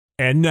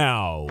And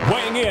now,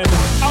 weighing in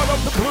out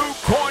of the blue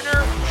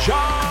corner,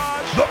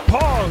 Josh the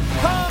Punk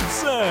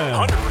Thompson.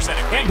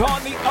 100% agree. And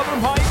on the other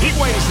mic, he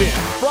weighs in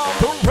from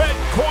the red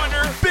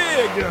corner,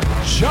 Big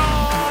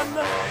John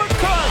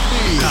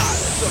McCarthy.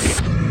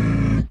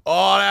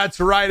 Oh,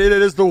 that's right. It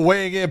is the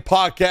Weighing In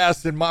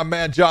podcast, and my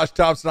man Josh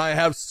Thompson and I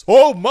have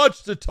so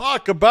much to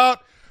talk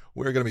about.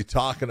 We're going to be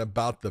talking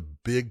about the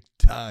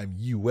big-time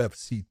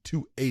UFC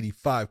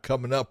 285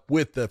 coming up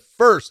with the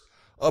first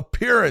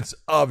appearance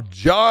of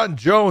Jon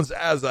Jones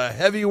as a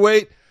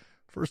heavyweight.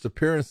 First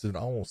appearance in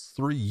almost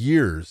 3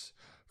 years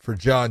for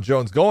Jon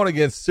Jones. Going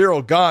against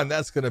Ciryl Gane.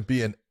 That's going to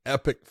be an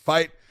epic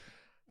fight.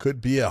 Could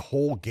be a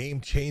whole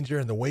game changer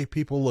in the way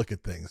people look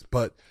at things.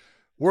 But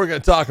we're going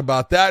to talk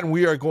about that, and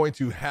we are going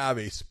to have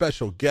a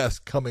special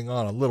guest coming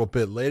on a little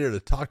bit later to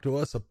talk to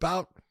us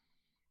about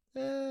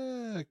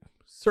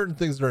certain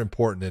things that are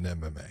important in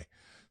MMA.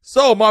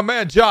 So, my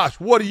man Josh,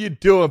 what are you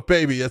doing,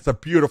 baby? It's a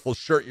beautiful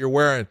shirt you're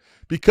wearing.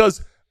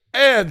 Because,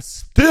 and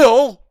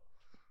still,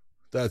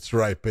 that's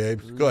right,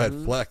 babe. Go ahead,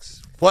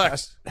 flex.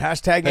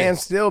 Hashtag and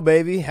still,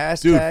 baby.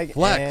 Hashtag dude,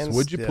 flex, and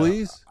would you still.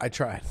 please? I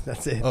tried.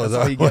 That's it. Oh, That's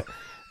all you get.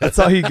 That's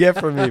all you get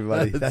from me,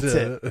 buddy. That's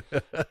it.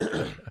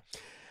 it.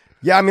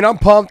 Yeah, I mean, I'm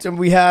pumped, and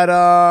we're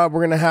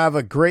gonna have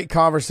a great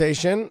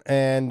conversation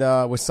and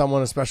with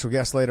someone, a special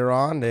guest later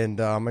on, and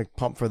I'm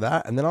pumped for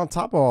that. And then on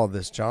top of all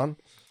this, John,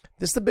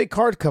 this is the big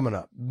card coming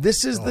up.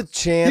 This is the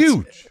chance.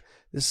 Huge.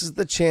 This is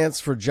the chance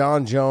for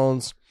Jon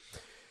Jones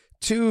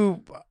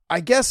to, I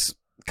guess,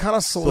 kind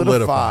of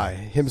solidify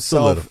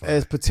himself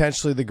as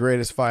potentially the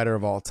greatest fighter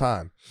of all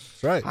time.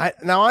 That's right.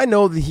 I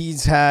know that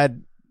he's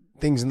had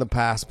things in the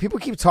past. People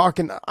keep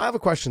talking. I have a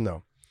question,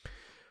 though.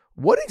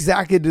 What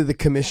exactly did the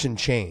commission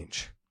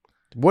change?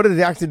 What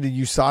exactly did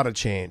USADA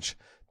change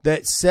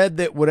that said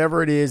that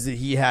whatever it is that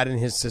he had in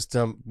his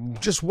system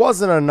just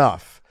wasn't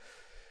enough?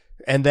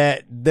 And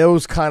that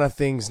those kind of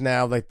things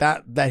now, like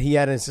that he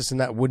had in his system,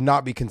 that would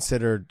not be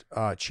considered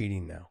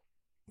cheating now?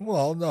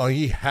 Well, no,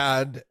 he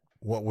had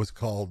what was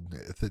called,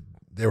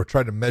 they were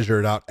trying to measure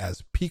it out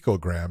as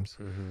picograms,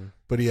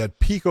 but he had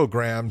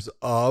picograms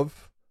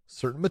of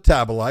certain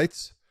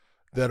metabolites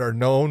that are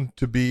known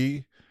to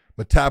be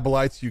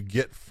metabolites you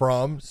get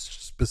from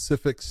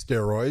specific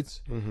steroids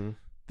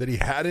that he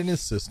had in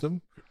his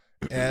system.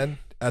 And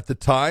at the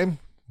time,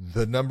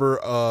 the number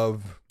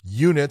of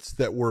units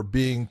that were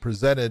being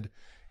presented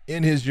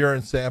in his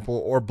urine sample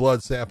or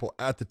blood sample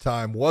at the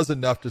time was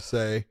enough to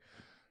say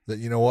that,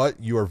 you know what,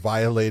 you are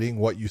violating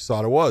what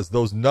USADA was.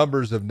 Those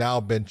numbers have now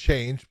been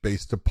changed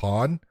based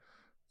upon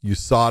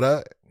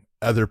USADA,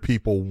 other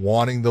people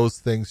wanting those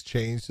things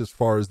changed as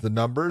far as the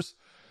numbers.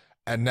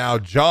 And now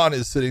Jon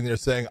is sitting there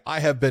saying, I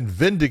have been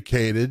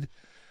vindicated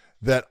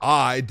that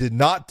I did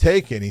not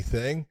take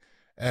anything.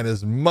 And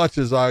as much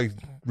as I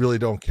really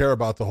don't care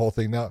about the whole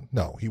thing now,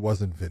 no, he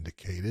wasn't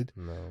vindicated.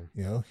 No.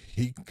 You know,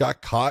 he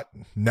got caught.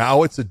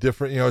 Now it's a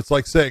different, it's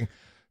like saying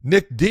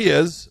Nick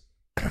Diaz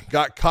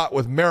got caught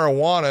with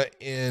marijuana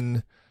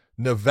in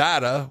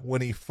Nevada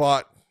when he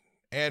fought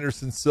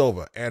Anderson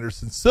Silva.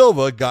 Anderson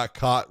Silva got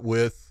caught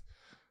with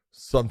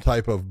some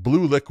type of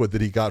blue liquid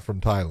that he got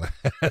from Thailand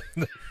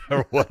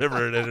or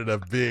whatever it ended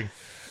up being.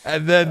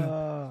 And then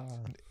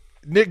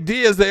Nick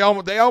Diaz, they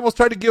almost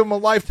tried to give him a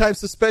lifetime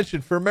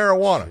suspension for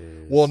marijuana.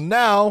 Jeez. Well,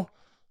 now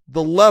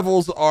the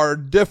levels are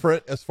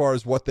different as far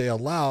as what they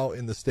allow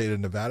in the state of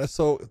Nevada.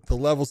 So the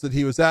levels that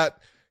he was at,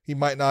 he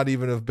might not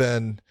even have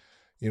been,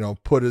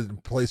 put in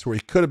a place where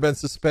he could have been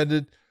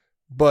suspended.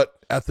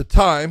 But at the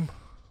time,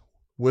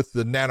 with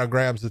the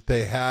nanograms that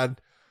they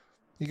had,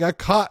 he got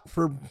caught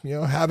for,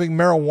 having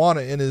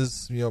marijuana in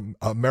his,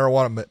 a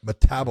marijuana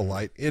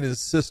metabolite in his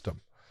system.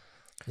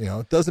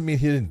 It doesn't mean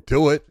he didn't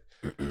do it.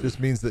 It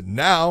just means that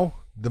now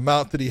the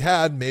amount that he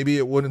had, maybe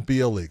it wouldn't be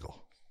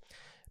illegal.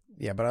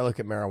 Yeah, but I look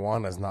at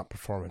marijuana as not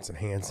performance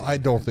enhancing. I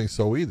don't think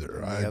so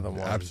either. I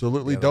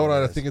absolutely don't.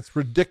 I think it's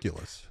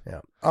ridiculous. Yeah.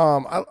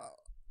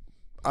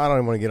 I don't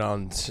even want to get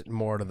on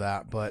more to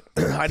that, but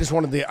I just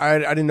wanted I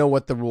didn't know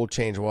what the rule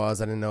change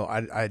was. I didn't know.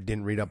 I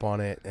didn't read up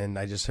on it, and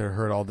I just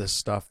heard all this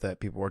stuff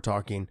that people were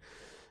talking.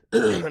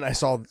 And I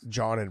saw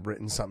Jon had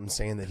written something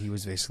saying that he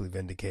was basically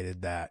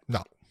vindicated that.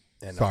 No,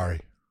 sorry.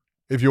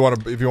 If you want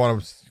to, believe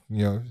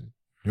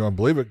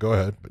it, go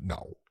ahead. But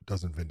no, it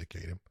doesn't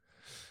vindicate him.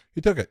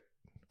 He took it.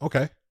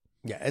 Okay.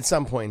 Yeah, at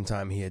some point in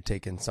time, he had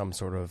taken some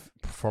sort of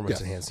performance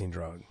enhancing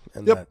drug,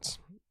 and that's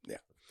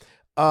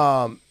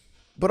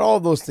But all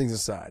of those things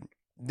aside,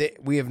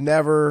 we have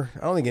never,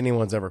 I don't think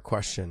anyone's ever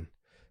questioned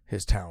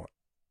his talent.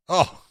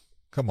 Oh,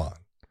 come on.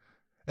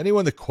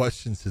 Anyone that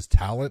questions his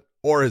talent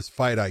or his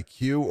fight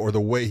IQ or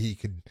the way he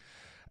could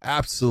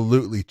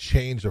absolutely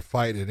change a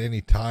fight at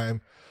any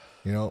time,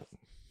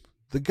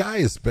 the guy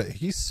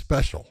he's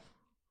special.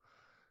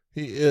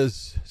 He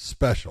is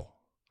special.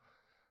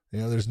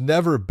 There's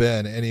never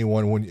been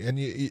anyone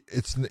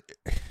it's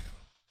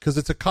because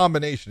it's a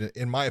combination,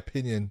 in my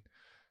opinion.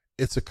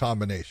 It's a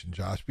combination,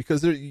 Josh,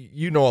 because a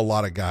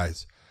lot of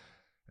guys.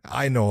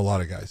 I know a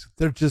lot of guys.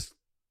 They're just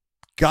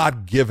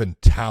God-given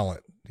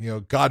talent.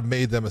 God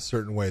made them a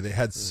certain way. They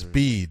had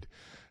speed.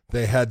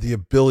 They had the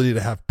ability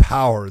to have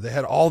power. They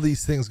had all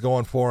these things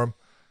going for them,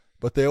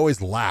 but they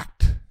always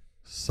lacked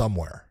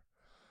somewhere.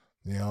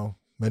 You know,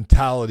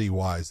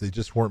 mentality-wise, they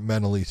just weren't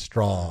mentally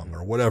strong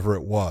or whatever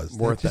it was.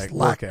 Work ethic.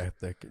 Work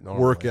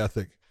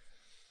ethic.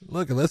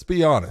 Look, and let's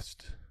be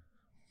honest.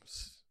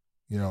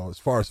 You know, as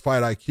far as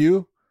fight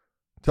IQ,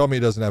 tell me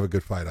he doesn't have a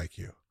good fight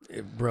IQ.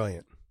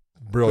 Brilliant.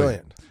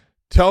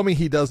 Tell me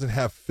he doesn't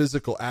have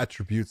physical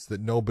attributes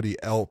that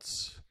nobody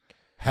else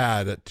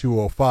had at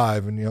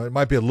 205. And, you know, it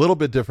might be a little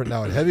bit different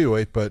now at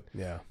heavyweight, but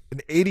yeah,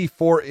 an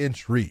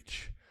 84-inch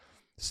reach.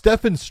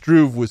 Stefan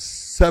Struve was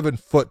 7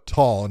 foot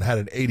tall and had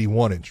an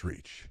 81-inch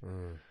reach.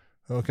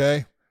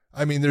 Okay?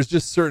 I mean, there's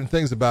just certain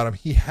things about him.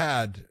 He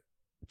had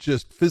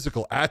just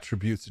physical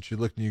attributes that you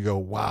look and you go,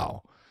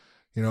 wow,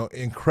 you know,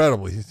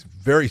 incredible. He's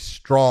very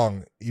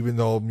strong, even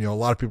though, you know, a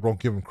lot of people don't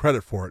give him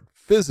credit for it.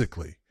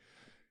 Physically,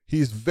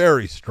 he's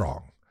very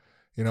strong.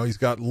 You know, he's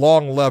got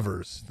long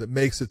levers that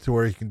makes it to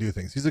where he can do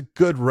things. He's a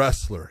good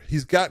wrestler.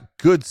 He's got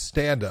good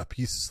stand-up.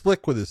 He's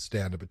slick with his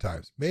stand-up at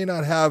times. May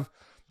not have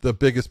the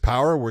biggest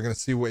power. We're going to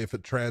see if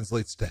it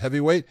translates to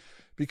heavyweight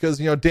because,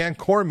 you know, Dan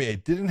Cormier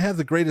didn't have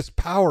the greatest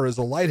power as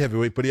a light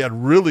heavyweight, but he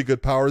had really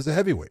good power as a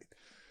heavyweight.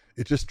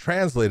 It just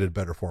translated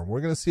better for him.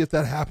 We're going to see if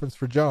that happens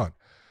for John.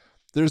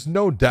 There's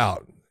no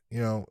doubt,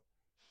 you know,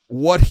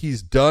 what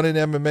he's done in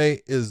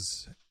MMA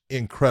is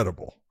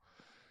incredible.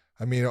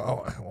 I mean,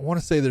 I want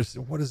to say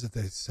what is it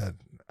they said?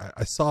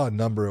 I saw a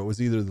number. It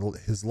was either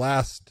his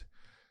last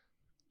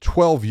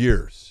 12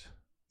 years.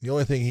 The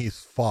only thing he's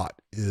fought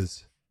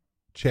is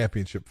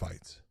championship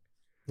fights.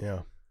 Yeah.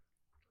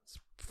 It's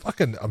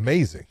fucking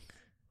amazing.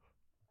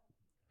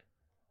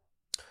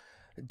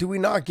 Do we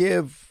not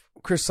give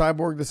Chris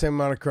Cyborg the same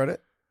amount of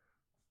credit?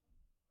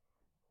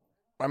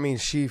 I mean,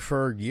 she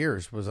for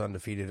years was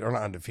undefeated, or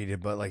not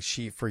undefeated, but like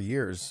for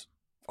years,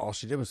 all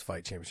she did was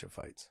fight championship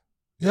fights.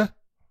 Yeah.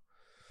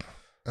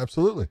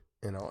 Absolutely.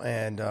 You know,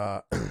 and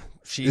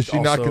is she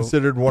not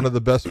considered one of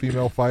the best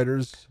female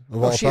fighters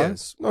of all time?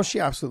 Is. No,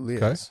 she absolutely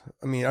is.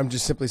 I mean, I'm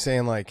just simply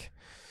saying, like,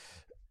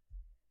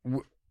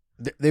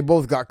 they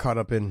both got caught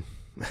up in.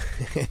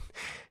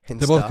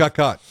 Both got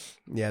caught.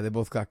 Yeah, they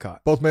both got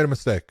caught. Both made a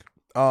mistake.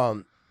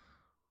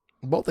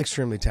 Both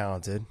extremely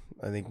talented.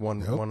 I think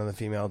one in the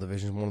female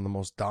division, one of the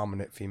most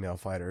dominant female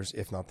fighters,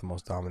 if not the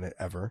most dominant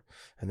ever.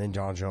 And then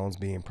John Jones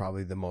being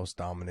probably the most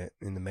dominant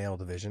in the male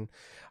division.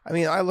 I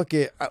mean,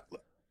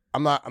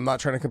 I'm not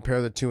trying to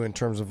compare the two in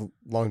terms of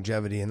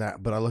longevity and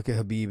that, but I look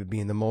at Khabib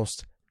being the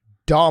most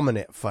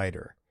dominant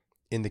fighter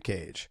in the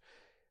cage.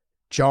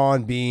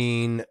 John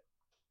being,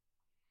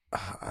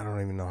 I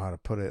don't even know how to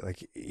put it.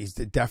 Like,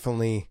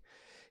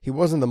 he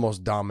wasn't the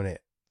most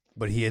dominant,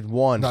 but he had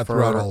won. Not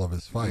throughout all of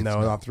his fights.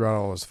 No, not throughout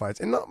all of his fights.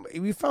 And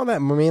we found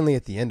that mainly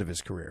at the end of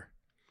his career.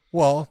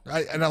 Well,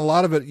 and a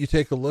lot of it, you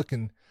take a look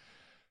and,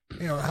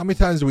 you know, how many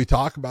times do we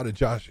talk about it,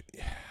 Josh,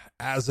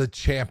 as a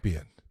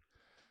champion?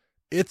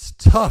 It's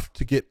tough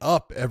to get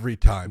up every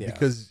time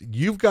because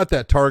you've got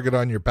that target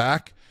on your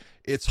back.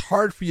 It's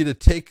hard for you to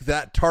take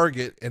that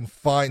target and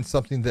find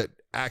something that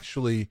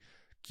actually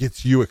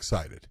gets you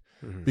excited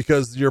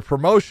because your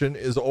promotion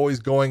is always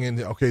going in,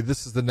 okay,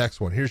 this is the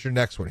next one. Here's your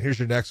next one. Here's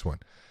your next one.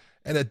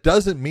 And it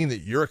doesn't mean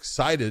that you're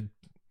excited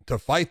to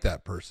fight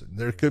that person.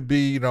 There could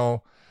be, you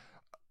know,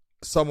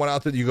 someone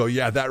out there that you go,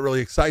 yeah, that really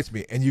excites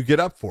me. And you get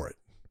up for it.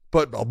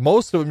 But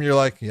most of them, you're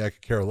like, yeah, I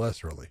could care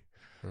less, really.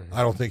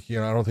 I don't think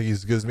he's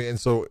as good as me. And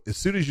so as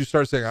soon as you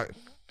start saying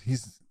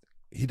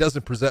he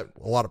doesn't present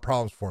a lot of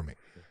problems for me,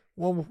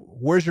 well,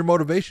 where's your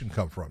motivation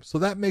come from? So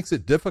that makes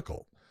it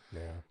difficult.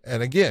 Yeah.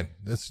 And again,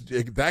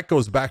 that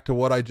goes back to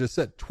what I just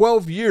said.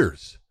 12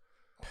 years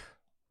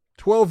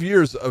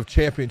of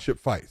championship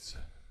fights.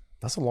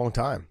 That's a long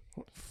time.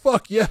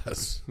 Fuck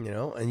yes. You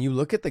know, and you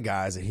look at the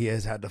guys that he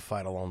has had to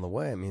fight along the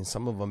way. I mean,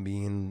 some of them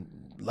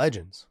being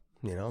legends.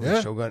 You know,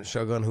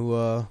 Shogun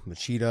Rua,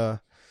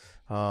 Machida.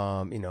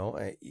 You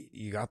know,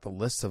 you got the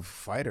list of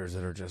fighters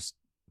that are just.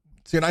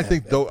 See, and I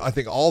think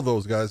all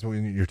those guys,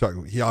 when you're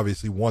talking, he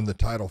obviously won the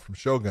title from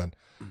Shogun,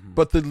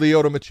 but the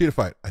Lyoto Machida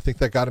fight, I think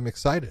that got him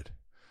excited.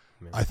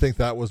 Yeah. I think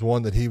that was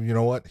one that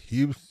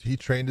he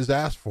trained his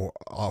ass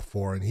off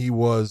for, and he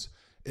was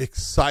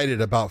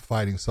excited about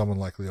fighting someone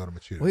like Lyoto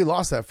Machida. Well, he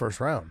lost that first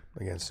round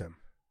against him.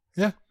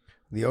 Yeah.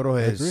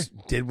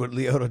 Lyoto did what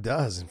Lyoto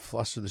does and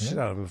flustered the shit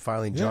out of him.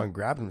 Finally, John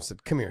grabbed him and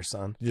said, "Come here,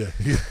 son." Yeah,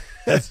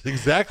 that's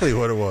exactly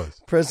what it was.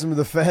 Pressed him to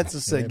the fence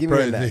and said, "Give me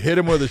that." They hit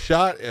him with a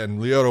shot, and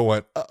Lyoto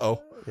went,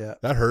 "Uh-oh, yeah,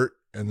 that hurt,"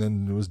 and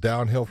then it was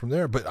downhill from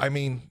there. But I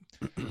mean,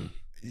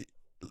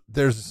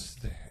 there's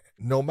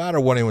no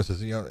matter what anyone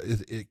says, you know,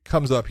 it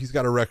comes up. He's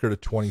got a record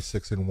of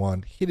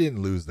 26-1. He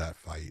didn't lose that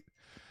fight.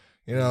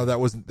 You know, that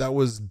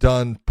was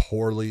done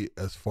poorly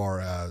as far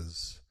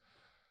as.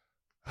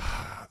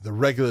 The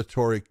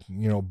regulatory,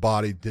 you know,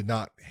 body did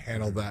not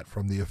handle that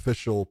from the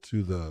official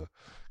to the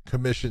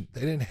commission.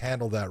 They didn't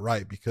handle that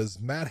right because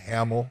Matt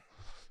Hamill,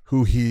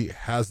 who he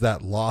has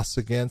that loss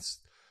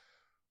against,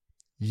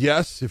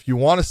 yes, if you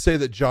want to say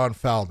that John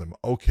fouled him,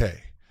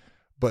 okay.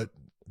 But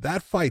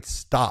that fight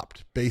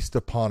stopped based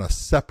upon a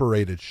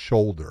separated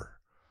shoulder.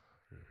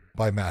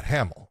 by Matt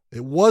Hamill.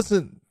 It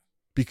wasn't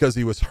because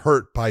he was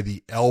hurt by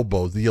the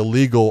elbow, the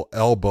illegal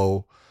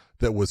elbow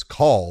that was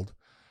called.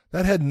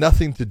 That had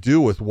nothing to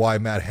do with why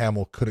Matt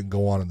Hamill couldn't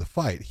go on in the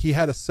fight. He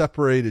had a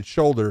separated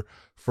shoulder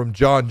from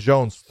John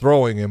Jones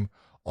throwing him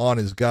on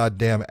his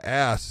goddamn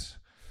ass,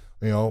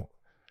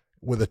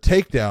 with a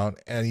takedown,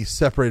 and he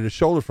separated his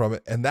shoulder from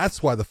it, and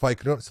that's why the fight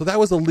could go. So that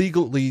was a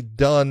legally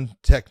done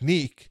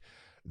technique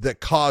that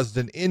caused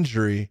an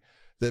injury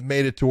that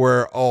made it to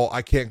where,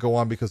 I can't go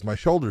on because my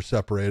shoulder's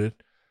separated.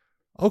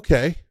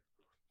 Okay,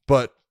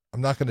 but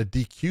I'm not going to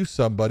DQ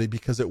somebody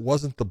because it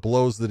wasn't the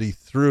blows that he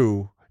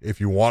threw. If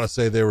you want to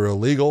say they were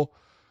illegal,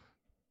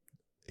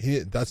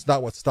 that's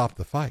not what stopped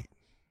the fight.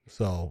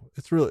 So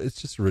it's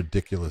just a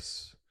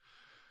ridiculous,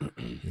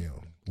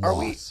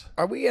 loss.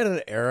 Are we at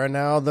an era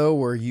now though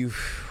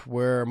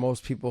where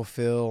most people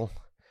feel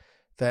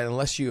that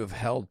unless you have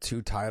held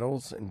 2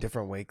 titles in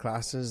different weight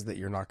classes, that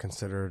you're not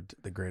considered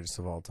the greatest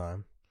of all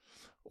time?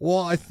 Well,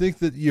 I think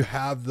that you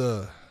have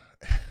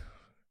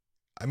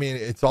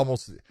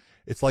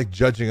it's like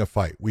judging a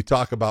fight. We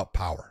talk about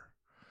power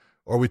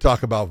or we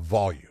talk about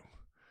volume.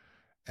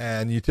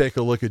 And you take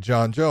a look at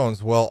John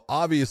Jones. Well,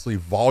 obviously,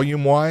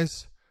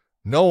 volume-wise,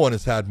 no one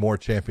has had more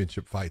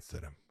championship fights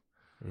than him.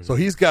 Mm-hmm. So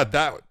he's got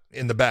that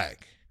in the bag.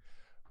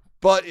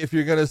 But if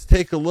you're going to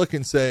take a look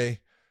and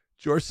say,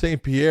 Georges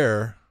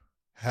St-Pierre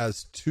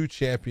has 2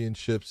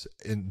 championships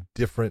in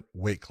different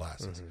weight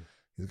classes. Mm-hmm.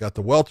 He's got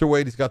the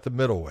welterweight. He's got the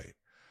middleweight.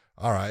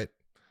 All right.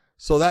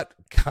 So that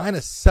kind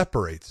of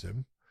separates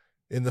him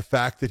in the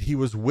fact that he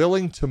was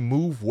willing to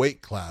move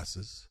weight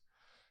classes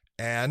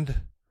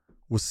and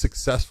was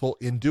successful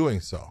in doing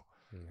so.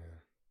 Yeah.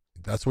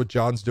 That's what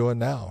John's doing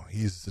now.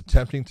 He's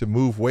attempting to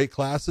move weight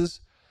classes.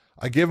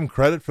 I give him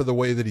credit for the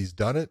way that he's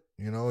done it.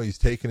 He's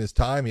taken his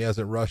time. He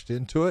hasn't rushed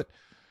into it.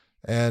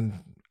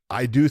 And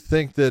I do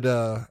think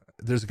that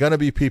there's going to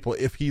be people,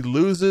 if he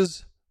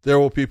loses, there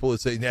will be people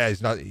that say, nah,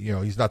 he's not,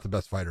 he's not the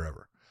best fighter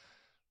ever.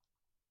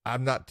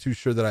 I'm not too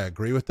sure that I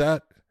agree with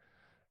that.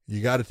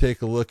 You got to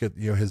take a look at,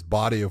 his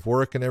body of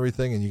work and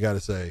everything. And you got to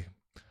say,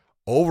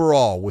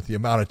 overall, with the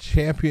amount of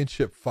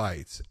championship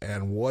fights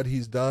and what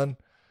he's done,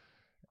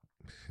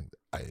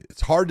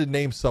 it's hard to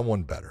name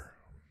someone better.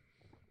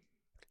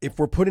 If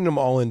we're putting them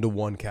all into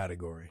one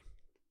category,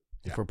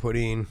 yeah. If we're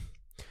putting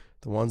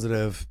the ones that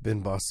have been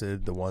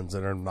busted, the ones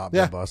that are not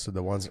been busted,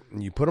 the ones,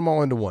 you put them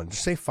all into one,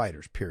 just say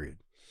fighters, period.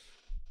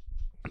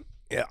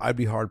 Yeah, I'd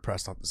be hard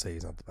pressed not to say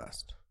he's not the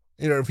best.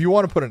 If you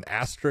want to put an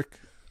asterisk,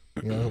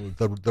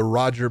 the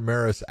Roger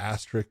Maris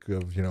asterisk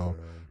of,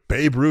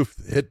 Babe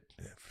Ruth hit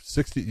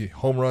 60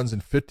 home runs in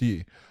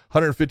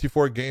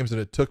 154 games, and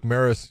it took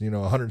Maris,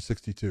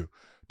 162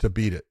 to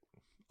beat it.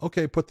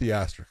 Okay, put the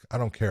asterisk. I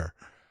don't care.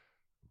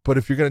 But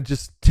if you're going to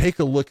just take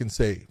a look and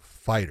say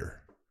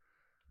fighter,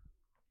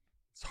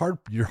 it's hard.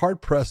 You're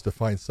hard pressed to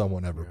find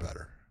someone ever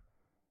better.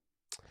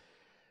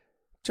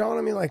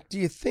 John, do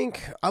you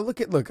think I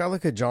look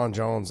at John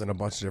Jones in a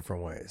bunch of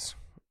different ways.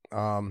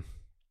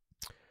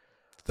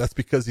 That's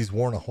because he's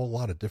worn a whole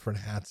lot of different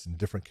hats and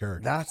different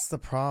characters. That's the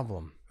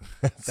problem.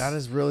 That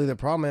is really the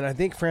problem. And I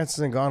think Francis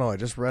Ngannou, I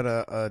just read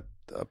a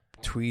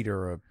tweet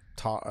or a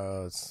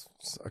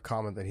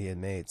comment that he had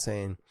made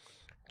saying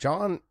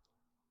John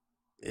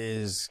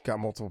is got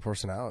multiple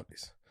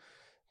personalities.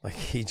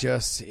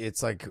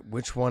 It's like,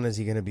 which one is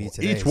he going to be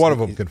today? Each one of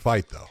them can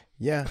fight, though.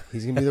 Yeah,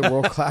 he's going to be the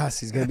world class.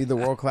 He's going to be the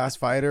world class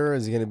fighter.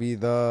 Is he going to be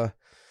the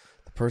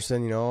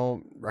person,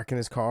 wrecking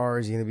his car?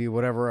 Is he going to be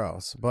whatever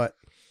else? But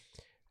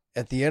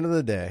at the end of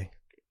the day,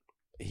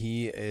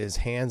 he is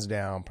hands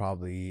down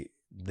probably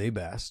the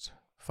best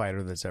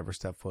fighter that's ever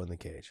stepped foot in the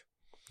cage.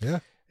 Yeah.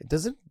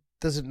 Does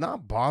it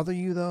not bother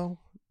you though,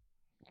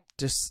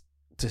 just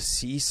to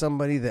see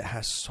somebody that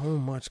has so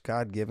much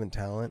God-given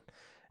talent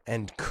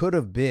and could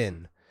have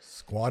been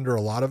squander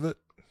a lot of it?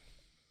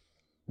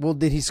 Well,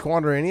 did he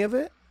squander any of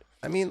it?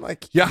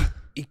 Yeah,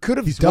 he could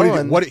have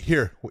done.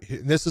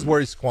 This is where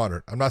he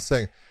squandered. I'm not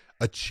saying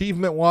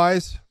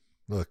achievement-wise.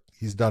 Look,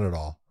 he's done it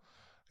all.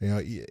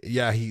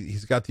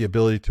 He's got the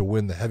ability to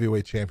win the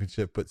heavyweight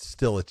championship, but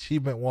still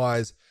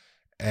achievement-wise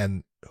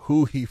and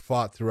who he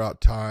fought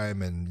throughout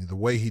time and the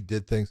way he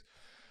did things,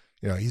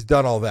 he's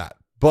done all that.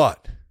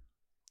 But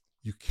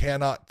you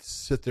cannot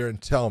sit there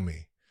and tell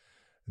me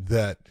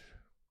that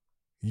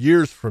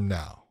years from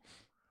now,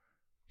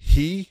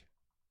 he,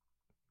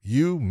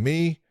 you,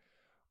 me,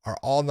 are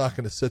all not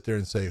going to sit there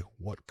and say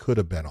what could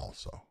have been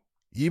also.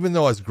 Even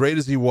though as great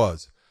as he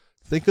was,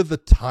 think of the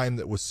time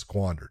that was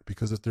squandered.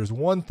 Because if there's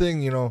one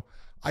thing,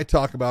 I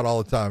talk about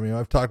all the time,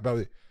 I've talked about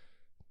it,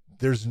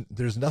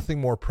 there's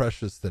nothing more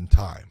precious than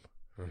time.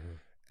 Mm-hmm.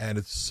 And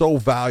it's so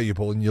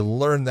valuable. And you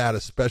learn that,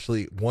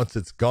 especially once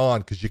it's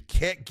gone, because you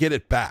can't get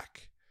it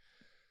back.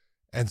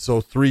 And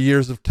so 3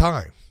 years of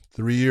time,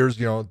 3 years,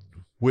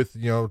 with,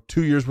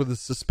 2 years with the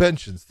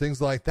suspensions,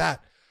 things like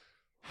that.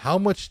 How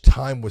much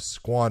time was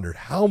squandered?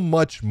 How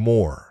much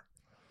more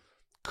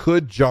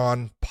could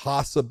John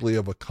possibly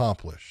have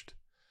accomplished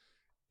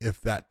if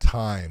that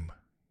time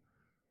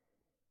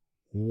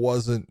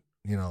wasn't,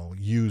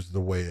 used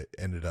the way it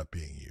ended up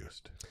being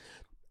used?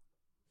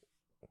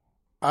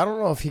 I don't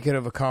know if he could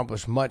have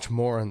accomplished much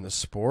more in the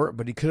sport,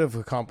 but he could have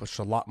accomplished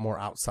a lot more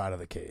outside of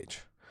the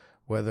cage,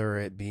 whether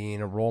it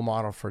being a role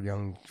model for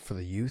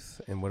the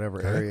youth in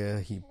whatever area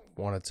he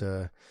wanted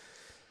to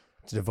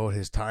devote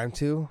his time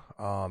to.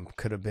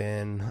 Could have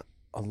been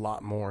a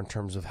lot more in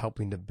terms of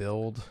helping to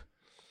build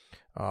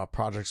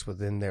projects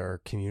within their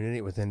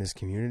community, within his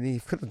community. He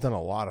could have done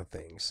a lot of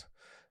things,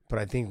 but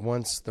I think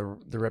once the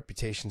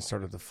reputation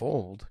started to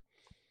fold,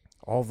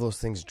 all of those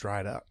things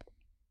dried up,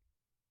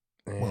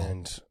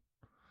 and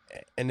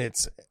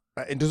it's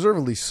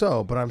deservedly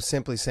so. But I'm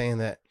simply saying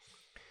that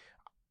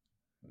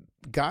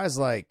guys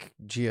like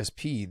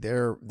GSP,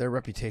 their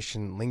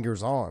reputation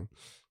lingers on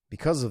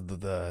because of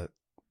the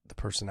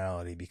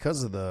personality,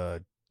 because of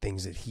the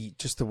things that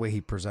just the way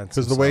he presents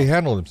himself. Because the way he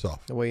handled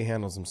himself. The way he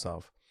handles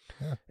himself.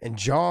 Yeah. And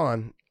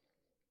John,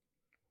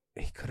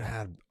 he could have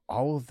had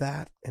all of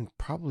that and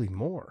probably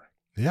more.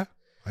 Yeah,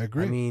 I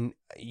agree. I mean,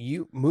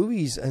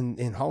 movies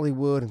in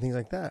Hollywood and things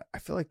like that, I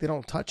feel like they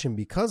don't touch him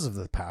because of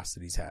the past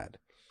that he's had.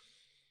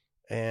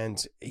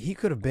 And he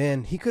could have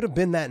been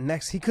that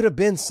next. He could have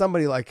been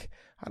somebody like,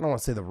 I don't want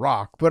to say The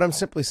Rock, but I'm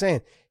simply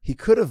saying he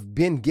could have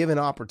been given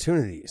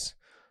opportunities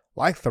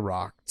like The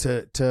Rock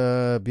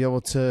to be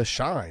able to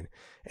shine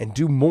and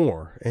do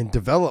more and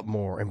develop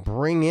more and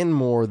bring in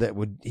more that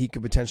he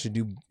could potentially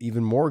do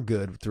even more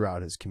good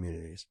throughout his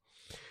communities.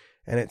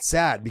 And it's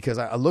sad because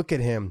I look at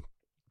him,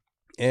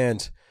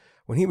 and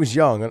when he was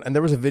young, and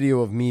there was a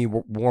video of me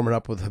warming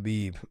up with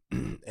Khabib,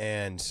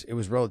 and it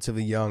was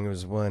relatively young. It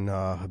was when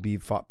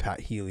Khabib fought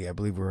Pat Healy. I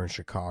believe we were in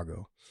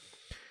Chicago.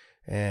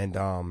 And,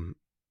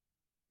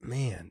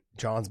 man,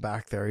 John's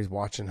back there. He's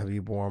watching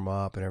Khabib warm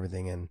up and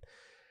everything. And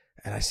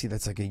I see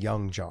that's like a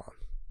young John,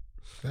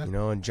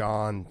 and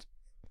John,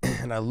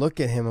 and I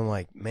look at him, I'm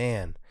like,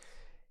 man,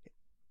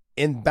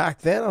 and back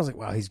then I was like,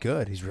 wow, he's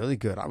good. He's really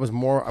good. I was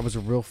a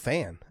real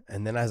fan.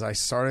 And then as I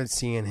started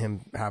seeing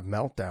him have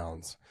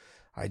meltdowns,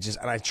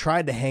 I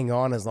tried to hang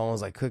on as long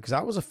as I could because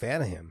I was a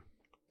fan of him.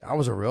 I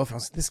was a real fan. I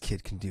was like, this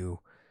kid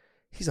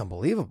he's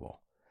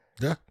unbelievable.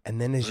 Yeah. And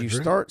then as you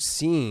start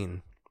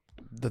seeing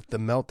the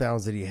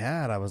meltdowns that he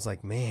had, I was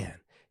like, man,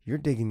 you're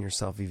digging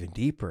yourself even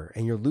deeper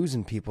and you're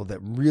losing people that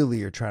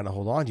really are trying to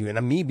hold on to you.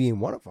 And me being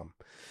one of them.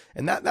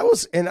 And that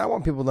was, and I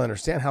want people to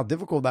understand how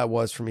difficult that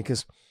was for me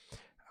because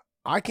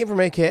I came from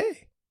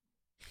AKA.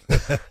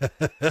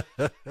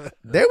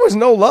 There was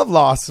no love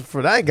lost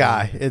for that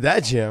guy at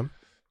that gym,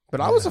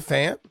 but I was a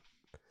fan.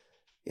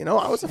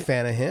 I was a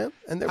fan of him.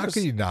 And how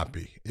can you not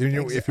be?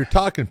 If you're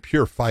talking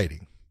pure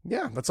fighting.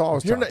 Yeah, that's all I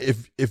was talking.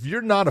 If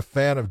you're not a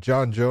fan of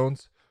John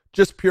Jones,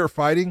 just pure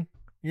fighting,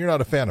 you're not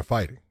a fan of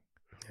fighting.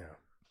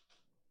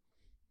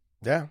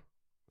 Yeah.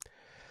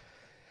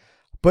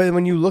 But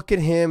when you look at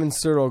him and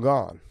Cyril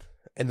Gahn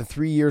and the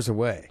 3 years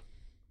away,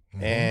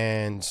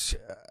 and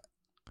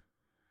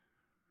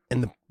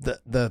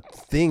the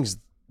things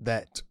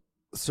that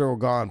Cyril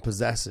Gahn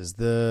possesses,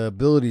 the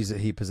abilities that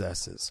he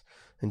possesses,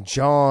 and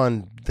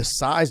John, the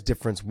size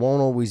difference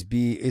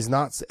is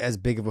not as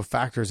big of a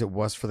factor as it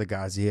was for the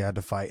guys he had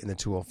to fight in the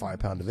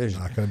 205-pound division.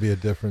 Not going to be a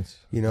difference.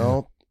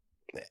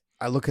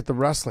 I look at the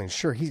wrestling.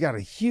 Sure, he's got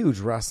a huge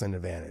wrestling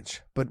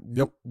advantage, but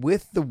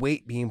with the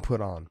weight being put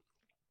on,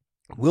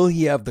 will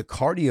he have the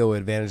cardio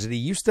advantage that he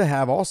used to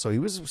have also? He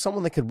was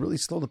someone that could really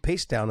slow the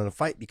pace down in a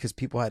fight because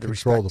people had to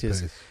respect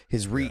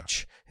his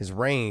reach, his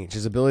range,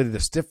 his ability to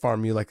stiff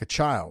arm you like a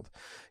child.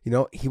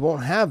 He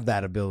won't have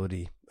that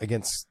ability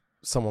against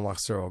someone like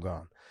Cyril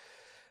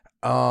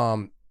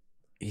Gahn.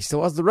 He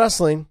still has the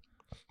wrestling,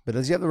 but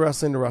does he have the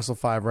wrestling to wrestle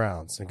 5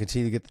 rounds and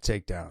continue to get the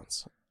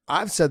takedowns?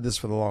 I've said this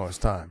for the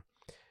longest time.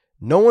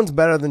 No one's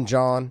better than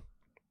John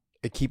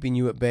at keeping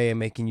you at bay and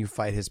making you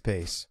fight his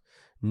pace.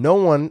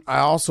 I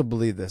also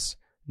believe this,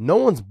 no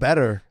one's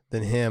better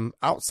than him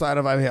outside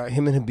of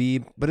him and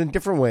Khabib, but in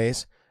different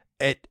ways,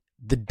 at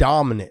the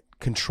dominant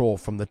control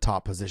from the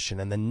top position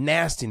and the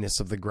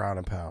nastiness of the ground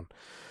and pound.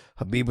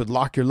 Khabib would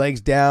lock your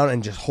legs down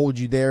and just hold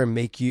you there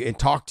and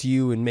talk to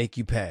you and make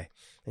you pay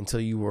until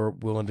you were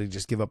willing to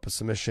just give up a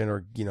submission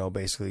or,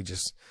 basically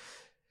just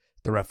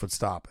the ref would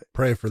stop it.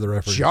 Pray for the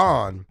referee.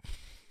 John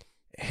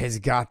has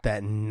got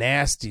that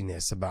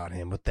nastiness about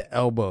him with the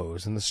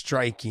elbows and the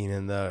striking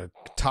and the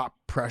top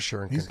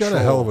pressure and He's control.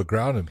 got a hell of a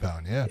ground and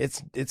pound, yeah.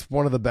 It's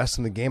one of the best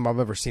in the game I've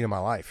ever seen in my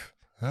life,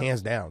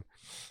 hands down.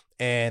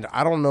 And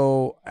I don't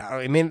know,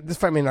 this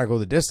fight may not go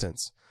the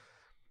distance,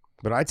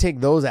 but I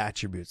take those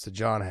attributes that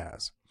John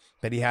has,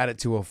 that he had at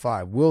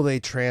 205. Will they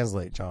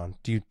translate, John?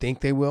 Do you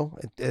think they will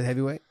at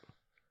heavyweight?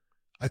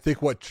 I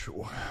think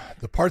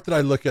the part that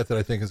I look at that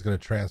I think is going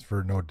to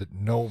transfer,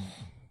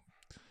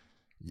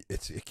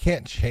 it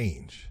can't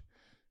change,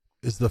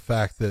 is the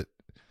fact that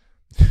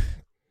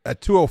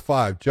at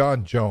 205,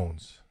 John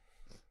Jones,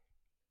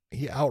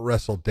 he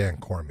out-wrestled Dan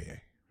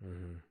Cormier.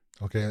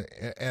 Mm-hmm. Okay,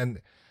 and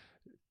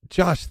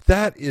Josh,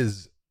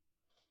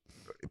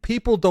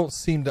 people don't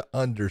seem to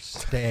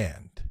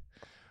understand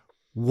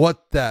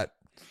what that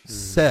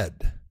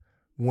said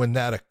when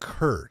that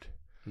occurred.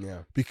 Yeah.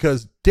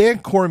 Because Dan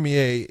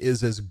Cormier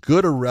is as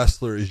good a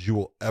wrestler as you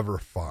will ever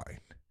find.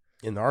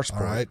 In our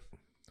sport. All right.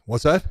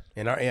 What's that?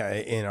 In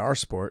our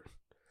sport.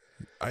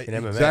 In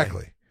MMA.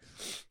 Exactly.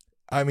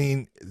 I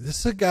mean, this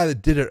is a guy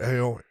that did it.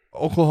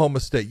 Oklahoma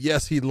State.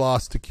 Yes, he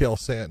lost to Cael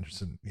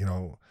Sanderson,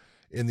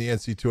 in the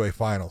NC2A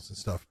finals and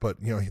stuff. But,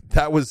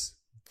 that was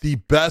the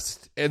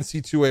best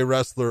NC2A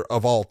wrestler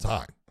of all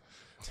time.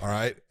 All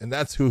right. And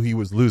that's who he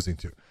was losing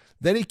to.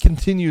 Then he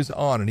continues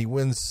on and he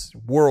wins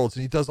worlds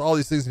and he does all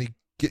these things and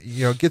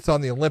he gets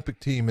on the Olympic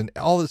team and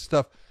all this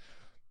stuff.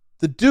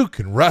 The dude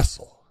can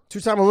wrestle.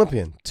 Two-time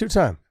Olympian.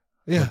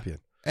 Olympian.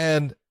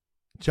 And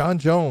John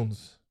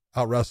Jones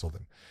out-wrestled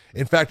him.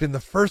 In fact, in the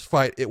first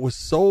fight, it was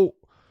so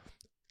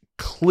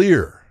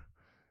clear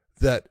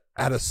that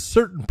at a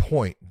certain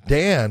point,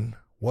 Dan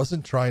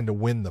wasn't trying to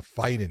win the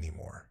fight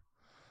anymore.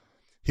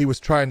 He was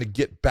trying to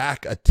get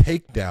back a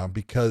takedown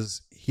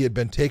because he had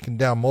been taken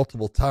down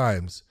multiple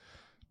times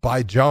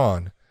by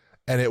John,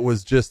 and it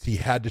was just he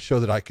had to show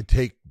that I could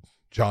take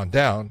John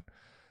down.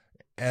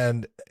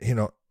 And,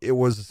 it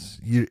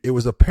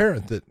was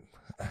apparent that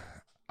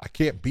I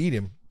can't beat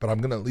him, but I'm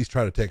going to at least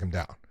try to take him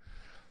down.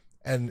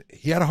 And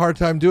he had a hard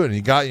time doing it.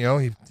 He got,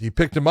 he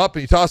picked him up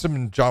and he tossed him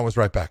and John was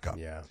right back up.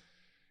 Yeah.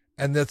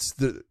 And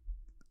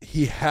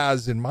he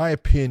has, in my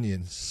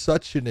opinion,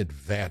 such an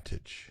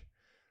advantage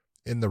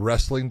in the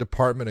wrestling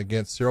department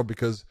against Ciryl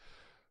because,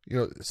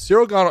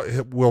 Ciryl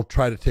Gane will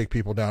try to take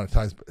people down at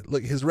times, but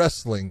look, his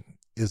wrestling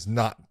is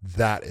not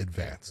that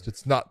advanced.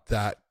 It's not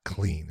that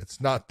clean. It's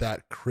not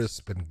that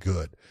crisp and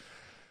good.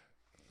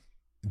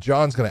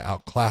 John's going to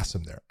outclass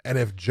him there. And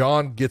if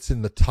John gets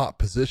in the top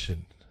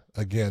position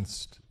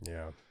against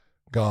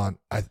Gane,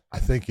 I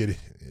think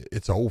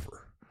it's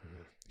over.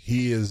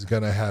 He is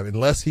going to have,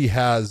 unless he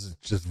has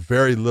just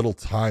very little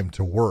time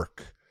to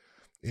work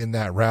in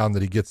that round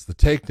that he gets the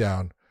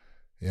takedown,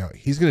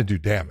 he's going to do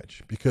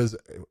damage because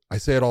I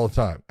say it all the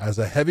time. As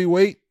a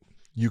heavyweight,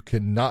 you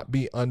cannot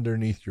be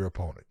underneath your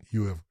opponent.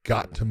 You have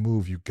got to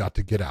move. You've got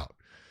to get out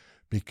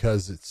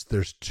because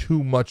there's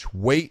too much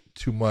weight,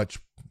 too much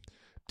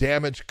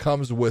damage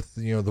comes with,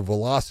 the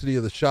velocity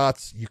of the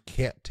shots. You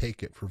can't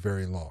take it for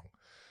very long.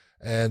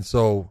 And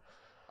so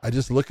I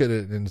just look at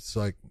it and it's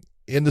like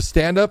in the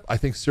stand-up, I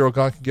think Ciryl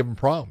Gane can give him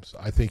problems.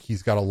 I think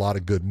he's got a lot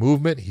of good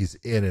movement. He's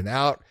in and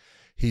out.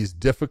 He's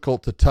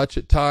difficult to touch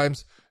at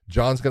times.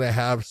 John's going to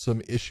have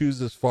some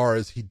issues as far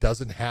as he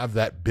doesn't have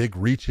that big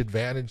reach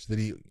advantage that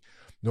he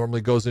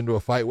normally goes into a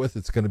fight with.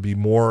 It's going to be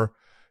more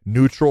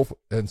neutral.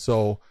 And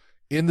so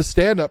in the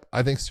stand-up,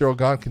 I think Ciryl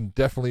Gane can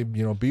definitely,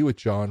 be with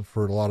John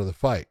for a lot of the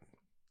fight.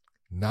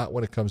 Not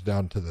when it comes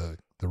down to the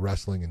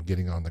wrestling and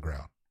getting on the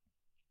ground.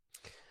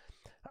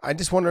 I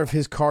just wonder if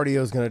his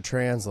cardio is going to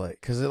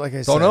translate because, like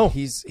I said,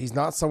 he's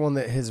not someone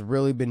that has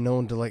really been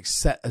known to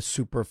set a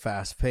super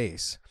fast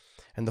pace.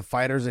 And the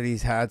fighters that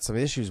he's had some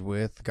issues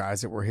with,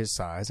 guys that were his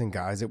size and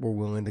guys that were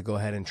willing to go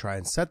ahead and try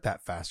and set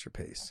that faster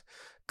pace.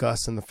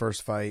 Gus in the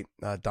first fight,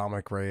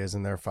 Dominic Reyes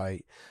in their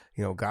fight,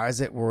 guys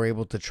that were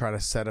able to try to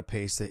set a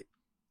pace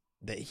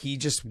that he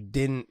just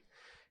didn't.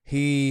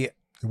 He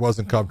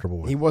wasn't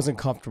comfortable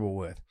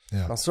with.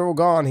 Yeah. Now, Ciryl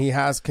Gane, he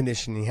has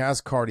conditioning, he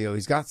has cardio,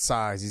 he's got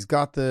size, he's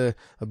got the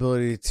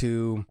ability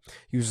to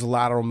use the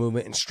lateral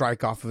movement and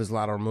strike off of his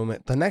lateral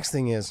movement. The next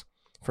thing is,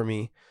 for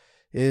me,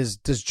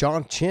 does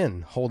John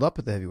Chin hold up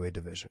at the heavyweight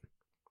division?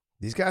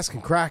 These guys can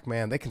crack,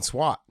 man. They can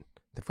swat.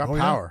 They've got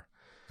power.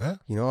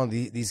 Yeah.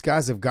 These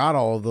guys have got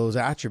all of those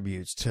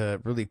attributes to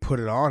really put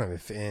it on him.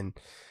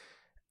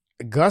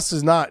 And Gus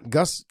was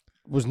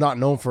not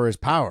known for his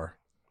power.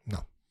 No.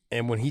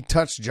 And when he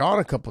touched John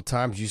a couple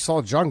times, you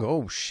saw John go,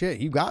 "Oh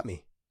shit, you got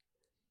me.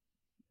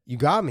 You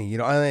got me."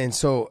 And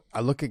so I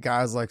look at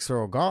guys like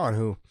Ciryl Gane,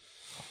 who,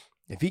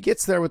 if he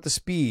gets there with the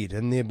speed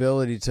and the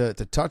ability to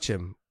touch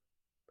him,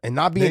 and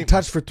not being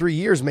touched for 3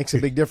 years makes a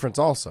big difference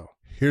also.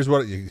 Here's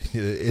what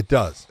it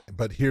does.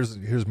 But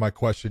here's my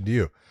question to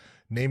you.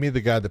 Name me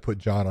the guy that put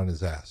John on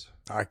his ass.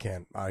 I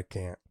can't. No I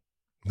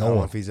don't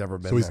know if he's ever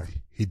been there.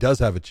 He does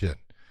have a chin.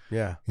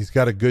 Yeah. He's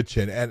got a good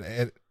chin.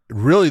 And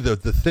really the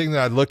thing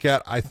that I look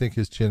at, I think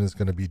his chin is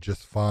going to be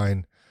just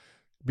fine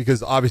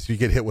because obviously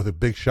if you get hit with a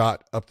big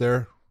shot up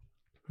there,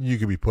 you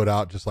could be put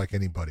out just like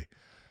anybody.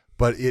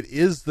 But it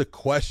is the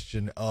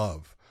question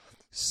of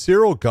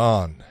Ciryl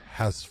Gane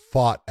has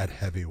fought at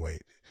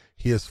heavyweight.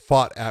 He has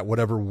fought at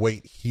whatever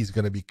weight he's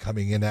going to be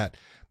coming in at,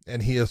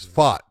 and he has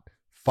fought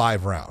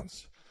 5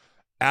 rounds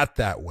at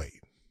that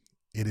weight.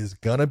 It is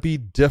going to be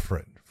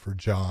different for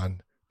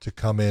John to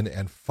come in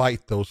and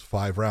fight those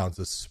 5 rounds,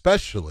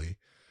 especially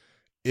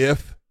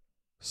if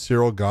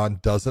Ciryl Gane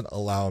doesn't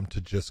allow him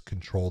to just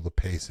control the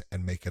pace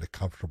and make it a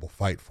comfortable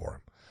fight for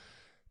him,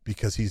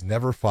 because he's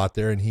never fought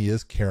there and he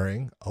is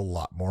carrying a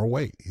lot more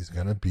weight. He's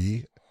going to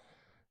be,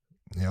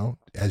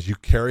 as you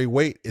carry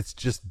weight, it's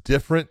just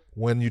different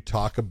when you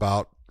talk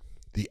about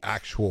the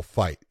actual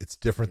fight. It's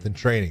different than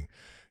training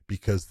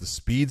because the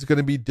speed's going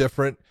to be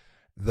different.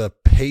 The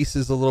pace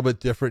is a little bit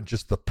different.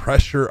 Just the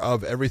pressure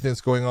of everything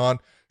that's going on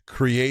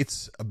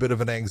creates a bit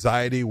of an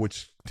anxiety,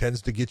 which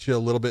tends to get you a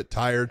little bit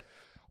tired.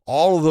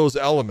 All of those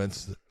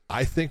elements,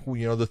 I think,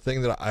 the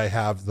thing that I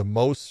have the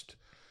most,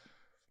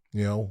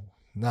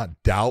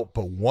 not doubt,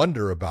 but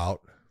wonder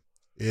about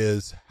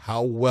is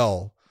how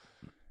well,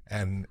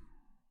 and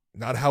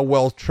not how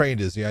well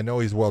trained is he. I know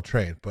he's well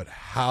trained, but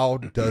how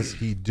does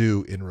he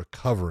do in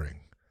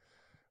recovering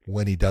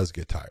when he does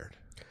get tired?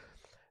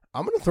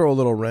 I'm going to throw a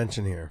little wrench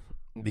in here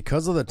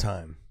because of the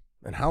time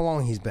and how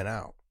long he's been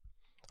out.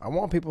 I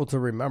want people to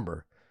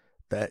remember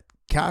that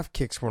calf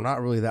kicks were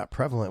not really that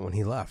prevalent when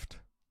he left.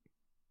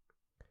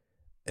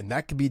 And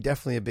that could be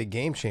definitely a big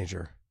game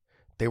changer.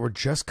 They were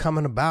just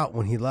coming about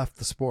when he left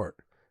the sport.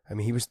 I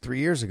mean, he was 3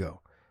 years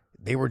ago.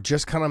 They were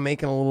just kind of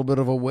making a little bit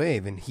of a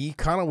wave, and he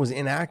kind of was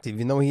inactive,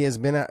 even though he has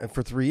been at it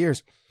for 3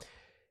 years.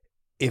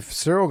 If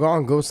Cyril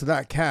Gahn goes to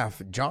that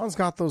calf, John's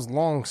got those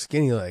long,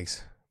 skinny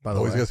legs, by the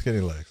way. He's got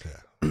skinny legs,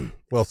 yeah.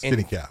 Well,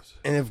 skinny calves.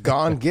 And if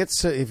Gahn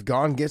gets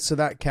to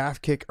that calf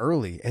kick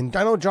early, and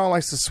I know John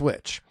likes to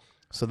switch,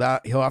 so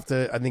that he'll have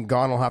to. I think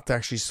Gahn will have to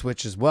actually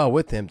switch as well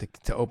with him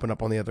to open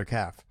up on the other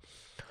calf.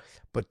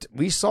 But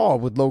we saw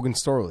with Logan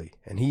Storley,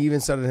 and he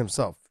even said it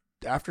himself.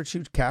 After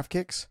 2 calf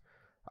kicks,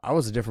 I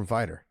was a different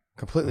fighter,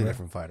 completely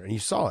different fighter, and you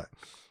saw it.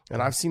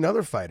 And I've seen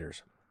other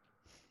fighters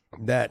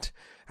that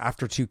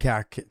after 2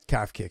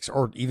 calf kicks,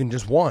 or even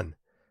just 1.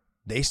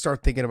 They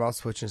start thinking about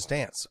switching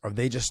stance, or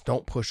they just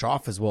don't push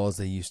off as well as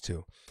they used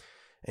to.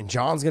 And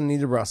John's going to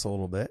need to wrestle a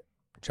little bit.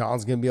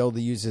 John's going to be able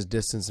to use his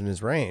distance and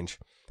his range,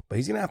 but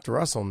he's going to have to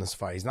wrestle in this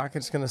fight. He's not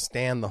just going to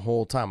stand the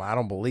whole time. I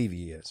don't believe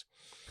he is.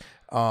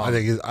 I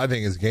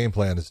think his game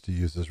plan is to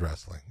use his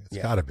wrestling. It's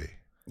got to be.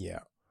 Yeah.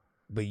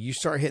 But you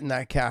start hitting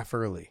that calf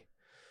early,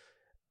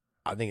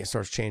 I think it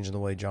starts changing the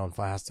way John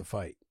has to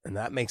fight. And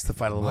that makes the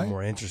fight a little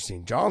more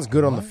interesting. John's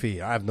good on the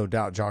feet. I have no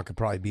doubt John could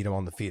probably beat him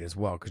on the feet as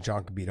well, because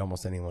John could beat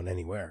almost anyone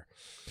anywhere.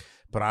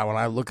 But when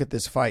I look at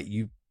this fight,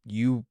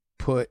 you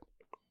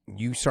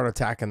start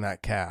attacking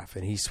that calf,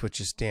 and he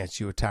switches stance.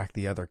 You attack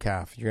the other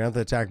calf. You're going to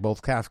have to attack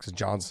both calves because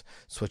John's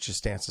switches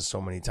stances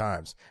so many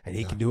times, and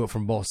he can do it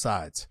from both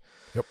sides.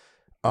 Yep.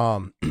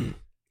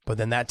 But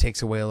then that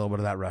takes away a little bit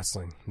of that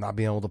wrestling, not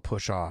being able to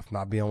push off,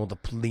 not being able to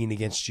lean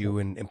against you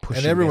and push.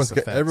 And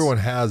everyone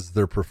has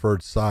their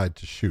preferred side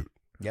to shoot.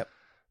 Yep.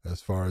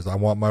 As far as I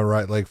want my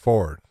right leg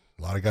forward,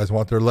 a lot of guys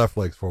want their left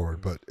legs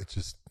forward, but it's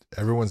just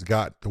everyone's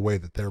got the way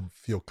that they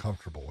feel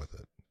comfortable with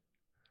it.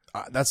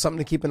 That's something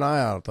to keep an eye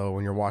out though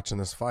when you're watching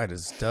this fight.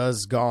 Is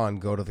does Gahn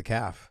go to the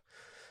calf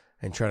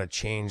and try to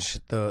change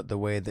the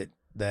way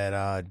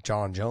that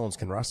John Jones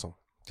can wrestle,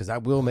 because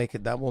that will make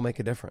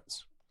a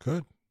difference.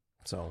 Good.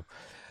 So.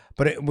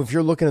 But if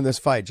you're looking at this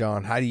fight,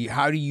 John, how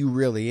do you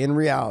really, in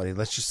reality,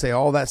 let's just say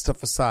all that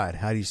stuff aside,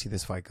 how do you see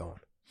this fight going?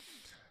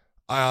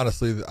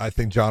 I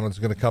think John is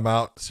going to come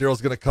out.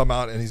 Cyril's going to come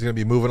out, and he's going to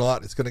be moving a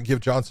lot. It's going to give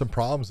John some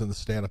problems in the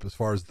stand-up as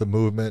far as the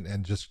movement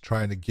and just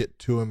trying to get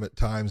to him at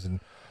times. And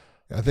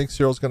I think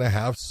Cyril's going to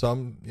have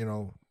some,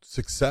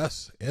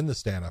 success in the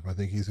stand-up. I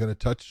think he's going to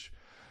touch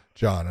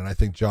John, and I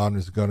think John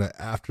is going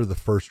to, after the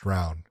first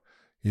round,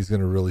 he's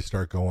going to really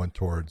start going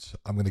towards,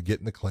 I'm going to get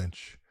in the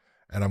clinch,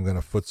 and I'm going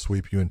to foot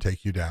sweep you and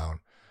take you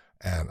down,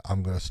 and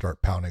I'm going to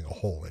start pounding a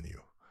hole in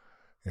you,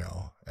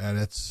 and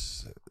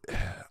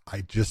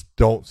I just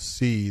don't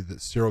see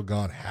that Cyril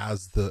Gahn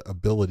has the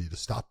ability to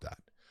stop that.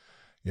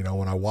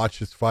 When I watch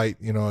his fight,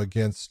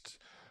 against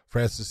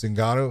Francis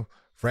Ngannou,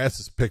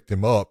 Francis picked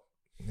him up,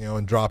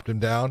 and dropped him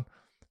down,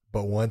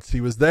 but once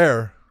he was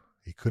there,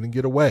 he couldn't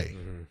get away.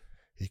 Mm-hmm.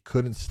 He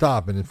couldn't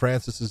stop, and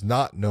Francis is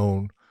not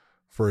known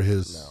for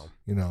his,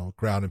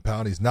 ground and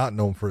pound. He's not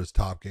known for his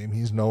top game.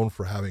 He's known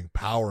for having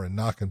power and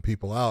knocking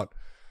people out.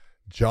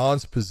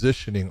 John's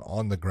positioning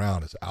on the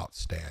ground is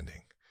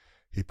outstanding.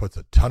 He puts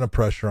a ton of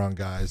pressure on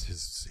guys.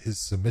 His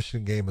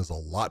submission game is a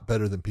lot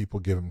better than people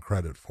give him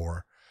credit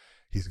for.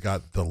 He's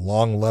got the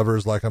long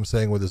levers, like I'm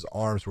saying, with his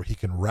arms, where he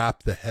can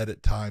wrap the head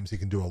at times. He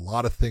can do a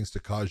lot of things to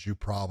cause you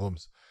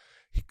problems.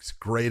 He's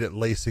great at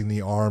lacing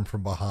the arm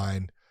from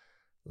behind.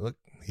 Look,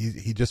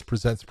 he just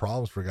presents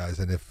problems for guys.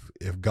 And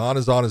if Gahn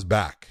is on his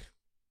back,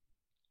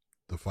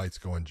 the fight's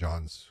going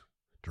John's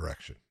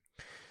direction.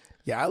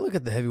 Yeah, I look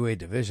at the heavyweight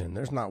division.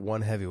 There's not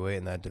one heavyweight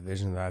in that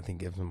division that I think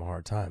gives him a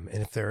hard time.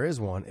 And if there is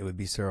one, it would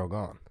be Cyril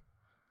Gahn.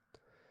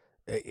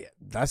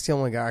 That's the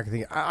only guy I can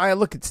think of. I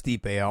look at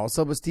Stipe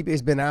also, but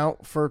Stipe's been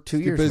out for 2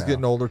 years now. Stipe's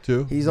getting older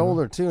too. He's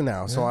older too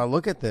now. So I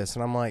look at this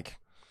and I'm like,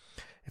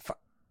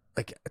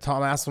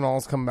 Tom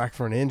Aspinall's coming back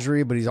for an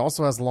injury, but he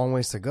also has a long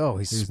ways to go.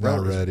 He's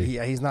not ready.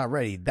 He's not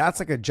ready. That's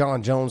like a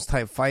John Jones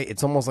type fight.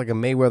 It's almost like a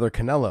Mayweather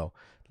Canelo.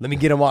 Let me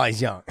get him while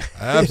he's young.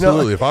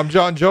 Absolutely. If I'm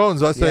John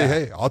Jones, I say,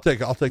 hey, I'll take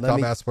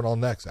Tom Aspinall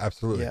next.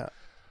 Absolutely. Yeah.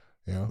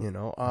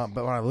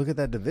 But when I look at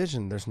that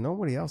division, there's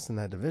nobody else in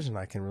that division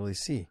I can really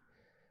see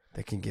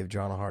that can give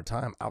John a hard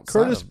time outside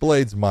Curtis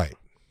Blades might.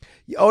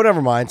 Oh,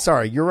 never mind.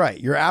 Sorry. You're right.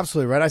 You're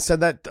absolutely right. I said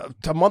that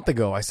a month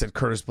ago. I said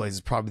Curtis Blades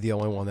is probably the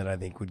only one that I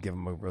think would give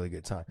him a really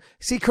good time.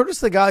 See, Curtis,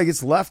 the guy who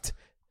gets left.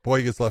 Boy,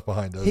 he gets left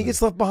behind, doesn't he? He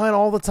gets left behind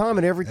all the time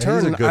at every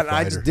turn. He's a good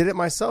I just did it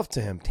myself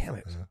to him. Damn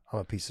it. Yeah. I'm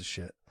a piece of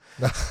shit.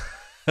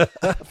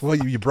 Well,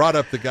 you brought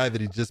up the guy that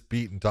he just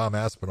beat in Tom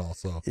Aspinall,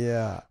 so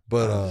yeah.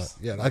 But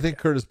I think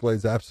Curtis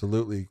Blades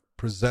absolutely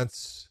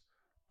presents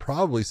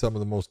probably some of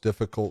the most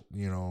difficult,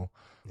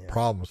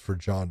 problems for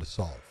John to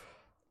solve.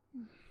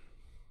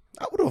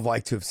 I would have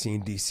liked to have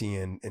seen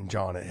DC and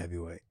John at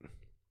heavyweight.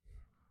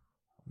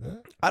 Yeah.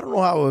 I don't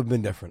know how it would have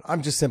been different.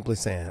 I'm just simply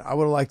saying I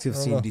would have liked to have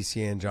seen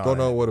DC and John. Don't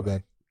know what would have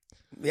been.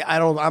 Yeah,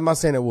 I'm not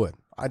saying it would.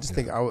 I just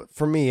think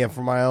for me and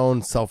for my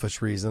own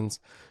selfish reasons,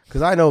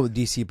 because I know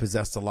DC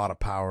possessed a lot of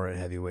power at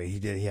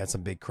heavyweight. He had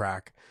some big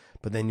crack,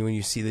 but then when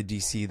you see the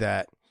DC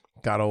that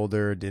got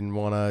older, didn't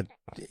want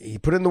to, he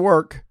put in the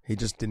work. He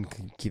just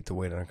didn't keep the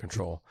weight under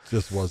control.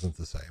 Just wasn't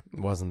the same. It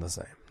wasn't the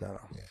same. No.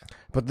 Yeah.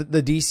 But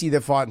the DC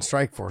that fought in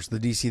Strikeforce, the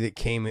DC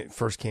that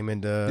first came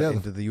into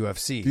the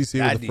UFC,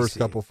 DC with the first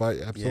couple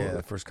fights, absolutely. Yeah,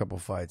 the first couple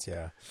fights,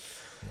 yeah.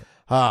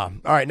 All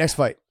right, next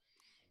fight.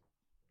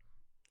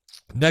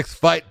 Next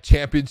fight,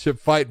 championship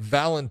fight,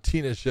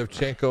 Valentina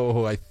Shevchenko,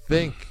 who I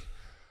think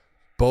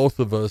both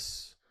of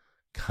us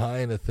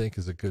kind of think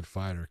is a good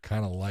fighter,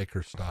 kind of like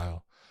her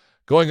style.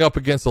 Going up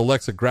against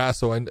Alexa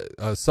Grasso, and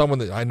someone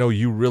that I know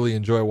you really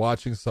enjoy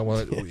watching,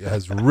 someone that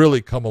has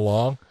really come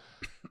along.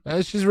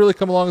 And she's really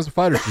come along as a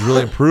fighter. She's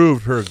really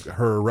improved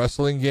her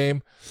wrestling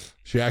game.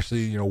 She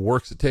actually,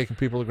 works at taking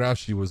people to the ground.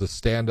 She was a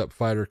stand-up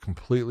fighter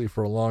completely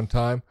for a long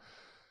time.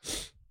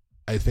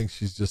 I think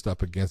she's just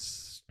up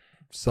against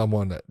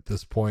someone at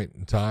this point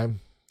in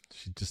time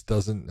she just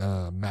doesn't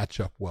match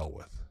up well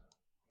with.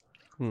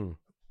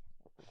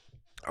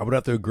 I would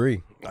have to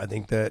agree. I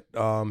think that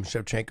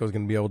Shevchenko is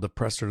going to be able to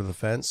press her to the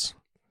fence,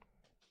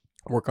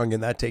 work on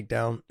getting that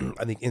takedown.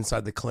 I think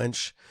inside the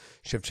clinch,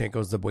 Shevchenko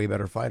is the way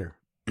better fighter.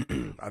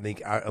 I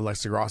think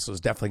Alexa Grasso has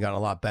definitely gotten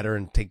a lot better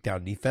in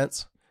takedown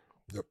defense.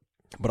 Yep.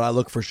 But I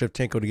look for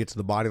Shevchenko to get to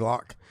the body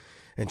lock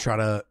and try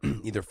to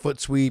either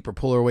foot sweep or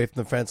pull her away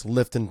from the fence,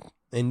 lift and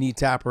knee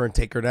tap her and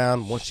take her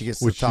down. Once she gets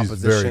to the top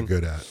position, she's very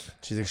good at.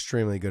 She's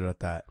extremely good at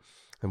that.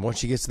 And once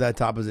she gets to that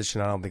top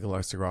position, I don't think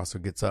Alexa Grasso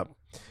gets up.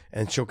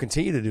 And she'll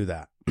continue to do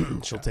that.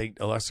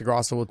 Alexa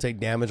Grasso will take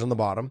damage on the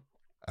bottom.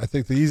 I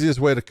think the easiest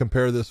way to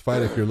compare this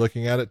fight, if you're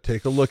looking at it,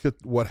 take a look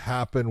at what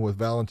happened with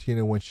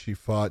Valentina when she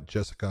fought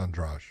Jessica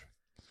Andrade.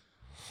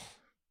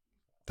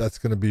 That's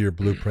going to be your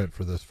blueprint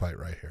for this fight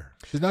right here.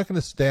 She's not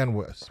going to stand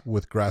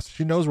with Grasso.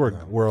 She knows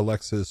where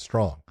Alexa is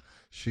strong.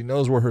 She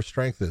knows where her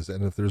strength is.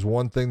 And if there's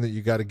one thing that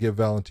you got to give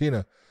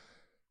Valentina,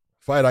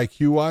 fight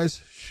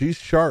IQ-wise, she's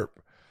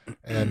sharp.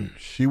 And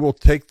she will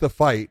take the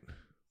fight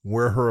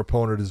where her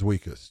opponent is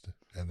weakest.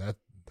 And that,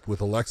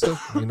 with Alexa,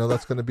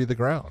 that's going to be the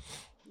ground.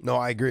 No,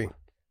 I agree.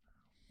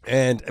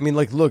 And,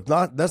 look,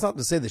 that's not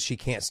to say that she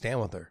can't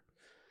stand with her.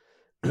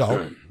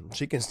 No.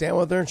 She can stand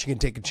with her and she can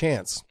take a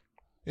chance.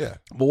 Yeah.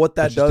 But what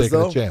that does,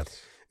 though,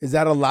 chance. is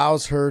that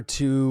allows her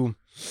to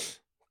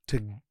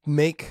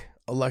make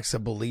Alexa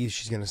believe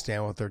she's going to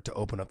stand with her to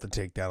open up the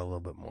takedown a little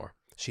bit more.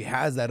 She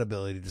has that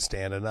ability to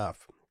stand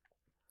enough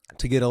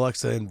to get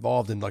Alexa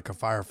involved in like a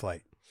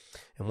firefight.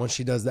 And once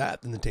she does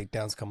that, then the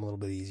takedowns come a little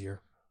bit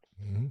easier.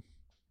 Mm-hmm.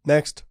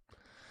 Next.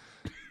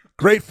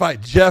 Great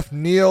fight. Jeff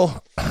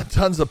Neal,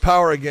 tons of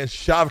power against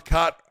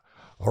Shavkat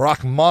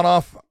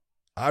Rakhmonov.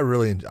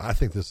 I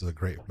think this is a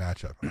great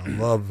matchup. I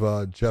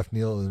love Jeff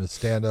Neal and his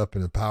stand-up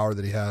and the power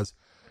that he has.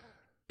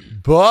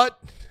 But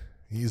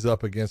he's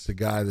up against a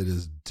guy that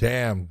is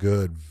damn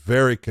good,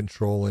 very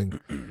controlling,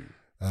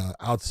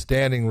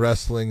 outstanding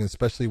wrestling,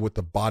 especially with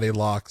the body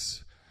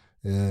locks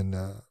and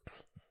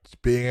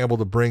being able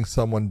to bring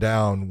someone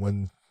down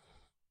when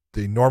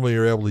they normally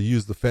are able to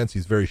use the fence.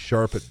 He's very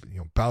sharp at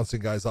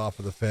bouncing guys off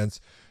of the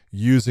fence,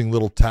 using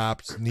little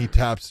taps, knee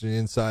taps to the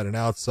inside and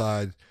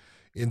outside,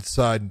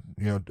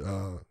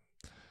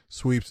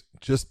 sweeps.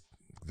 Just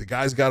the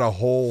guy's got a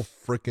whole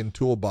freaking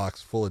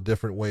toolbox full of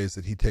different ways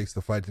that he takes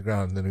the fight to the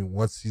ground. And then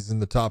once he's in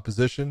the top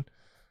position,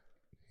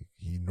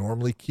 he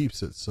normally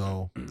keeps it.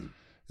 So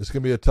it's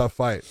going to be a tough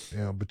fight,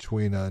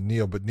 between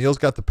Neal. But Neal's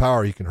got the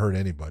power; he can hurt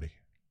anybody.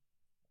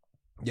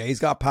 Yeah, he's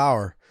got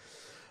power.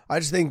 I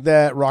just think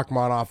that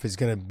Rakhmonov is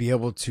going to be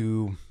able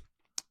to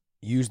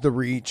use the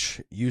reach,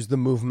 use the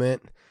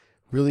movement,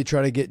 really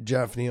try to get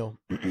Jeff Neal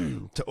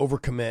to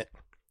overcommit.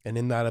 And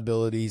in that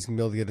ability, he's going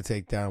to be able to get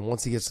a takedown.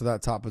 Once he gets to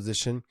that top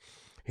position,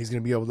 he's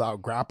going to be able to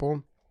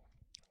out-grapple,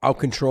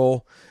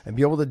 out-control, and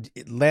be able to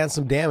land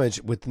some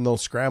damage within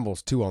those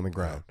scrambles, too, on the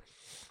ground.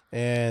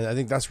 And I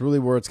think that's really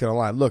where it's going to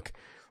lie. Look,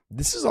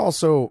 this is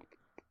also...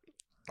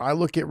 I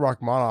look at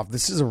Rakhmonov,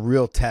 this is a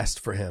real test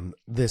for him.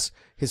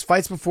 His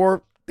fights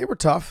before, they were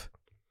tough.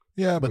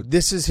 Yeah, but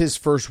this is his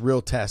first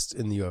real test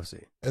in the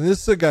UFC. And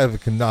this is a guy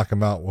that can knock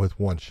him out with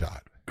one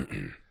shot.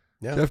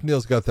 Yeah. Jeff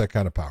Neal's got that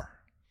kind of power.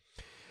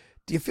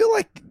 Do you feel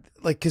like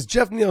because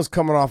Jeff Neal's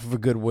coming off of a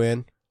good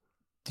win,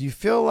 do you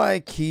feel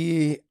like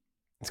he's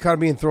kind of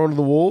being thrown to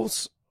the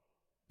wolves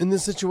in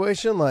this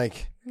situation?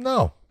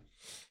 No,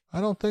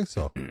 I don't think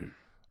so.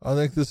 I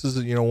think this is,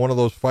 one of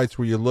those fights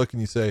where you look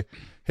and you say,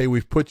 hey,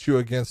 we've put you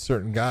against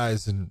certain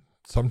guys, and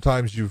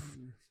sometimes you've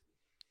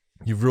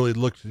really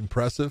looked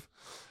impressive,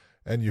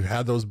 and you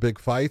had those big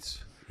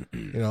fights.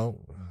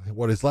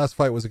 What his last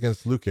fight was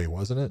against Luque,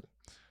 wasn't it?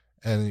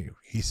 And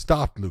he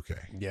stopped Luque.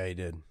 Yeah, he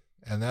did.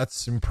 And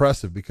that's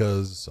impressive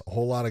because a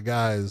whole lot of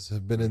guys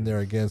have been in there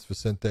against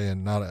Vicente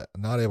and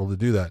not able to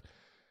do that.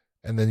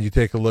 And then you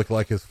take a look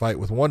like his fight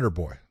with Wonder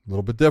Boy, a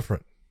little bit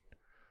different.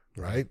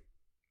 right?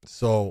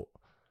 So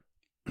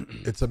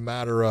it's a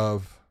matter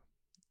of,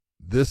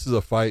 this is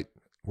a fight.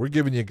 We're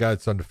giving you a guy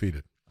that's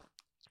undefeated.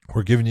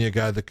 We're giving you a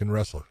guy that can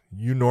wrestle.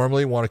 You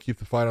normally want to keep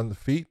the fight on the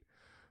feet.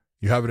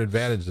 You have an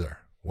advantage there.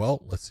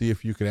 Well, let's see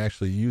if you can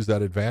actually use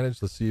that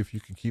advantage. Let's see if you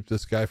can keep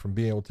this guy from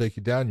being able to take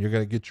you down. You're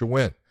going to get your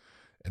win.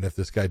 And if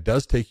this guy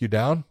does take you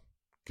down,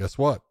 guess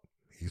what?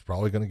 He's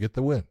probably going to get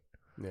the win.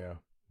 Yeah.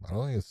 I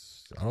don't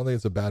think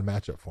it's a bad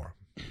matchup for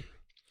him.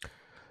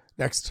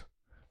 Next.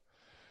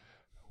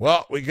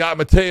 Well, we got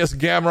Mateus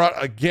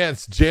Gamrot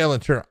against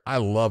Jalen Turner. I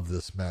love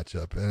this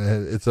matchup.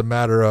 And it's a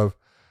matter of,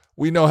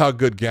 we know how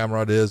good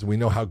Gamrot is. We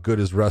know how good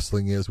his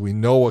wrestling is. We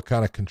know what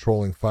kind of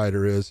controlling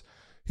fighter is.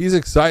 He's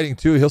exciting,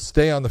 too. He'll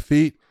stay on the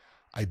feet.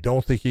 I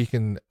don't think he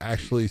can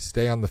actually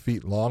stay on the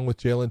feet long with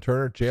Jalen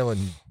Turner.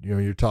 Jalen,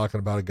 you're talking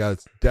about a guy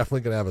that's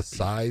definitely going to have a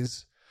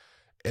size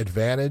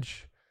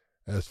advantage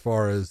as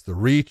far as the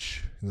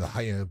reach. The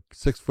height,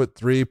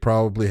 6'3",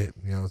 probably,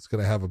 it's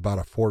going to have about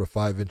a 4 to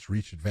 5 inch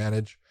reach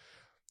advantage.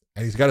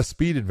 And he's got a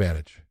speed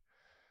advantage.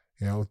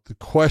 The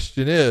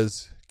question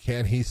is,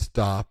 can he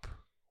stop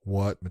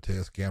what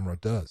Mateus Gamrot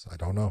does? I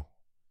don't know.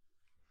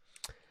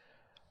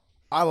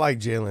 I like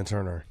Jalen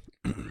Turner.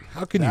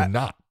 How can you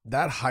not?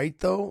 That height,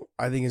 though,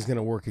 I think is going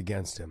to work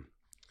against him.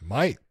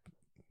 Might.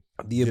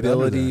 The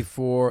ability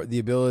for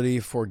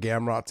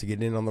Gamrot to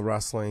get in on the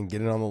wrestling,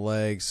 get in on the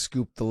leg,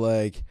 scoop the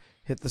leg,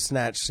 hit the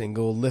snatch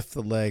single, lift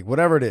the leg,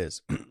 whatever it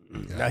is. Yeah.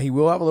 Now, he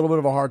will have a little bit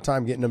of a hard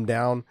time getting him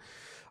down,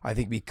 I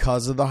think,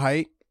 because of the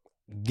height.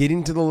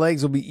 Getting to the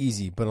legs will be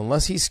easy, but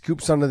unless he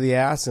scoops under the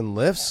ass and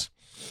lifts,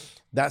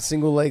 that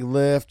single leg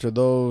lift or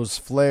those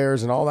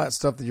flares and all that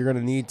stuff that you're going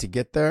to need to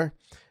get there,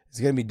 it's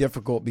going to be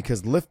difficult,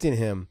 because lifting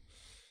him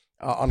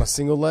on a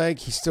single leg,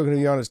 he's still going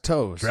to be on his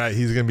toes. Right,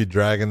 he's going to be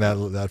dragging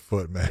that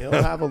foot, man. He'll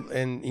have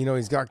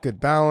he's got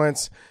good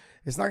balance.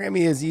 It's not going to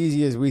be as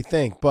easy as we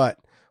think, but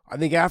I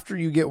think after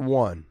you get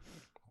one,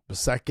 the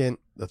second,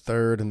 the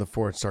third, and the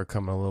fourth start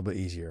coming a little bit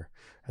easier.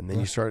 And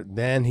then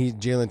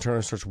Jalen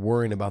Turner starts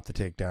worrying about the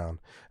takedown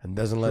and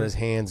doesn't let his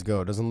hands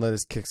go, doesn't let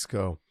his kicks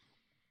go.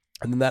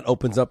 And then that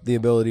opens up the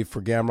ability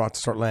for Gamrot to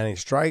start landing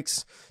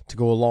strikes to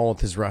go along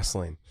with his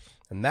wrestling.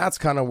 And that's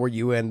kind of where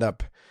you end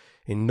up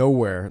in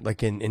nowhere,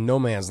 like in no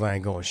man's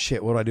land, going,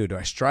 shit, what do I do? Do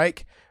I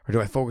strike or do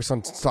I focus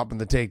on stopping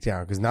the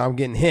takedown? Because now I'm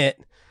getting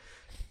hit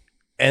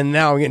and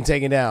now I'm getting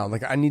taken down.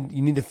 Like you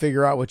need to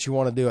figure out what you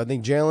want to do. I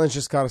think Jalen's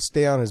just got to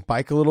stay on his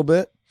bike a little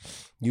bit,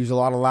 use a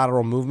lot of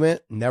lateral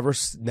movement, never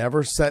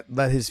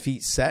let his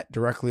feet set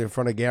directly in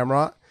front of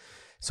Gamrot.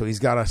 So he's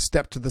got to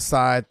step to the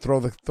side, throw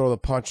the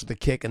punch or the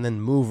kick, and then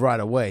move right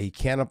away. He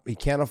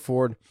can't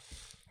afford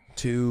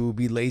to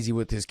be lazy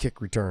with his kick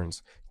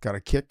returns. Got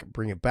to kick,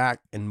 bring it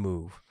back, and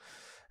move.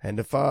 And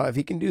if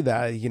he can do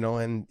that,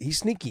 and he's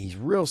sneaky. He's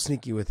real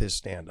sneaky with his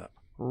stand-up.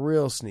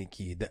 Real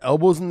sneaky. The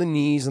elbows and the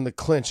knees and the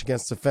clinch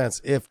against the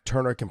fence, if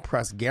Turner can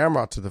press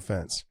Gamrot to the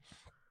fence,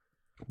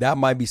 that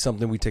might be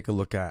something we take a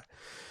look at.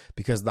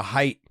 Because the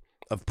height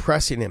of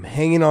pressing him,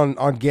 hanging on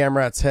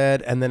Gamrot's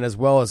head, and then as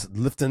well as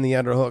lifting the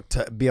underhook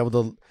to be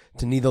able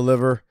to knee the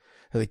liver,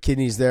 the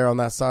kidneys there on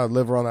that side,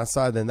 liver on that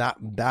side, then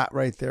that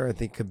right there, I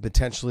think, could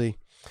potentially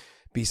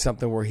be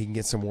something where he can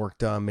get some work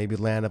done, maybe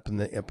land up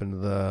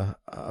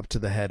to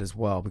the head as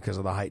well because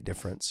of the height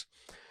difference.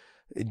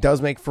 It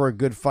does make for a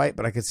good fight,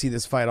 but I could see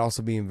this fight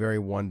also being very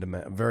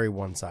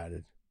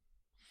one-sided.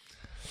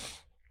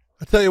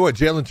 I tell you what,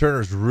 Jalen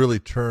Turner's really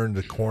turned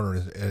the corner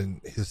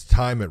in his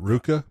time at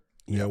Ruka.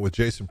 With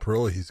Jason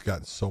Perillo, he's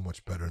gotten so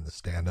much better in the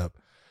stand-up.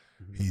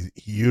 He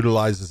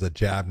utilizes a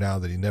jab now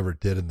that he never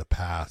did in the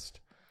past.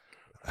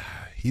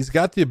 He's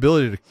got the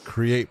ability to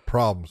create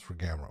problems for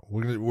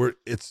Gamrot.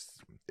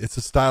 It's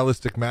a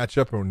stylistic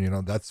matchup,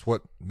 and that's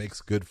what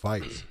makes good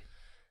fights,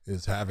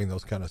 is having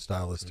those kind of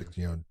stylistic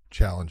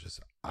challenges.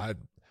 I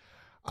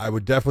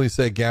would definitely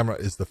say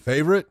Gamrot is the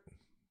favorite,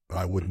 but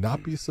I would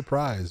not be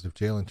surprised if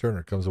Jalen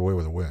Turner comes away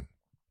with a win.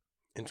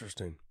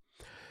 Interesting.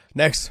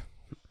 Next.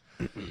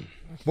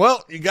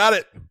 Well, you got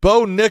it.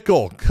 Bo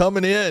Nickel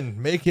coming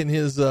in, making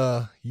his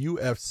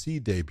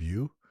UFC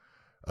debut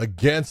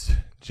against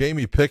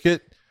Jamie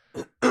Pickett.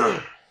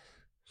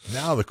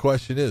 Now the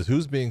question is,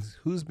 who's being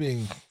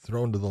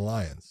thrown to the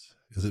lions?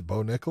 Is it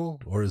Bo Nickel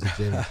or is it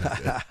Jamie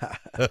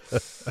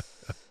Pickett?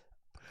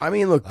 I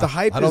mean, look, the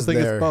hype is there. I don't think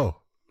it's Bo.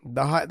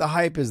 The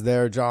hype is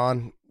there,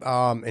 John.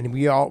 And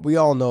we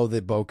all know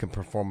that Bo can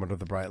perform under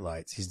the bright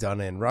lights. He's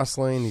done it in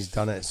wrestling. He's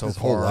done it his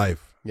whole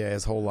life. Yeah,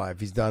 his whole life.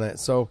 He's done it.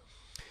 So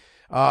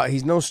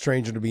he's no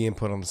stranger to being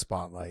put on the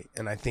spotlight.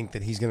 And I think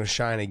that he's going to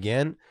shine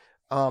again.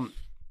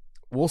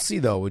 We'll see,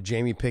 though, with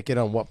Jamie Pickett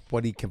on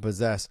what he can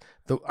possess.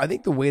 I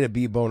think the way to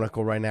beat Bo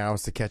Nickel right now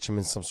is to catch him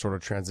in some sort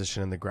of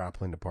transition in the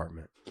grappling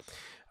department.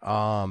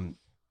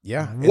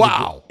 Yeah. In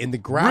the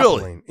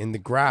grappling. Really? In the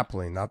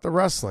grappling, not the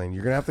wrestling.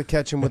 You're going to have to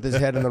catch him with his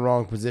head in the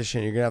wrong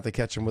position. You're going to have to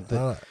catch him with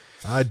the...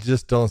 I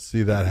just don't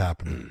see that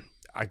happening.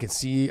 I could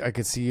see a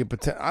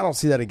potential. I don't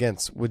see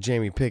that with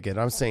Jamie Pickett.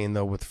 I'm saying,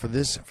 though, for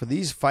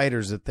these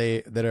fighters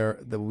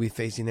that will be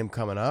facing him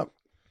coming up,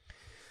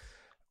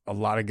 a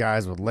lot of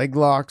guys with leg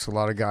locks, a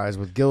lot of guys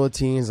with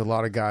guillotines, a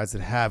lot of guys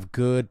that have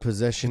good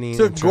positioning. It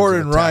took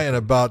Gordon Ryan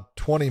about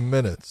 20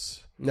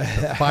 minutes to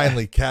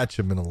finally catch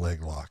him in a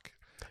leg lock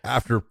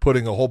after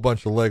putting a whole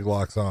bunch of leg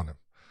locks on him.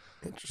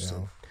 Interesting.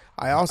 You know?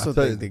 I also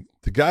think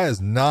the guy is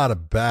not a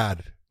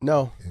bad.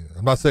 No,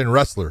 I'm not saying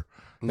wrestler.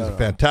 He's No. a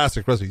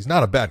fantastic wrestler. He's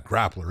not a bad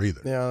grappler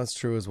either. Yeah, that's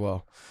true as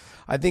well.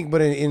 I think,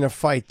 but in a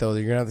fight though,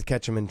 you're gonna have to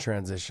catch him in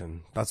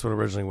transition. That's what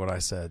I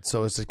said.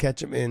 So it's to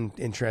catch him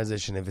in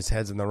transition. If his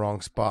head's in the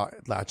wrong spot,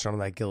 latch on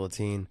that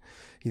guillotine,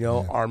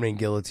 arming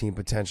guillotine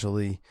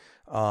potentially.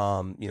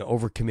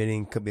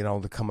 Overcommitting, being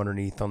able to come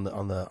underneath on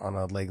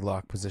a leg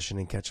lock position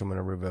and catch him in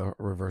a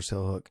reverse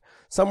heel hook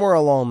somewhere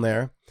along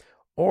there,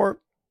 or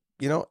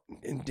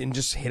and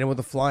just hit him with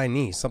a flying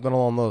knee, something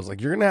along those.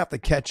 Like you're gonna have to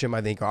catch him,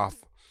 I think, off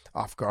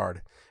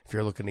guard if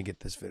you're looking to get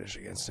this finish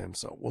against him.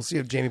 So we'll see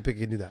if Jamie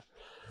Pickett can do that.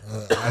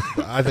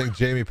 I think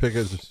Jamie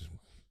Pickett's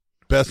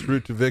best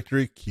route to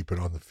victory: keep it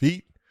on the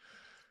feet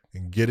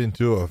and get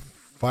into a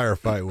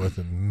firefight with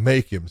him,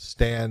 make him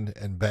stand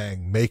and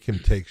bang, make him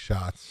take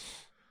shots.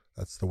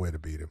 That's the way to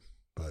beat him.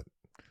 But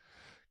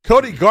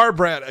Cody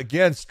Garbrandt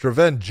against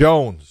Treven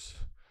Jones.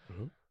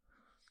 Mm-hmm.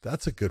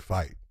 That's a good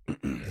fight.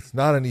 It's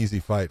not an easy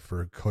fight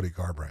for Cody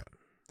Garbrandt.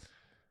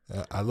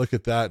 I look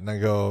at that and I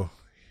go,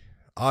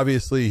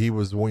 obviously he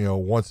was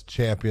once a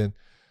champion,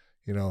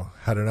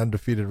 had an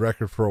undefeated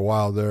record for a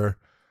while there,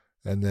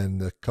 and then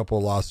the couple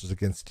of losses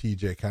against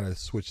TJ kind of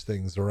switched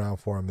things around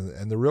for him.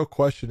 And the real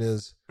question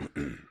is,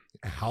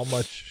 how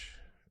much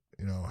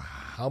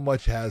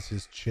has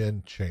his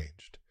chin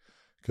changed?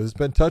 Because it's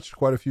been touched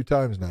quite a few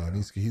times now, and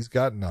he's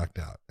gotten knocked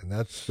out, and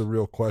that's the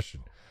real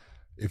question.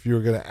 If you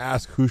were going to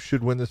ask who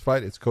should win this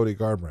fight, it's Cody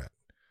Garbrandt.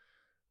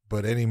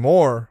 But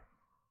anymore,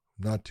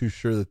 I'm not too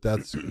sure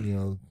that's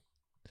the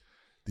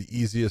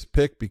easiest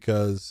pick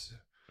because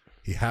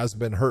he has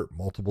been hurt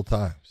multiple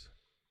times.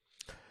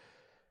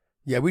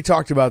 Yeah, we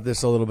talked about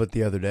this a little bit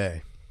the other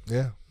day.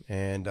 Yeah,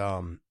 and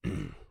I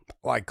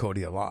like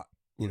Cody a lot.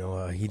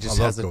 He just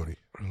Cody.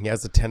 He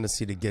has a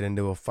tendency to get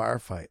into a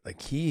firefight.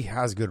 Like he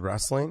has good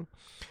wrestling.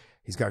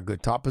 He's got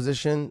good top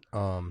position.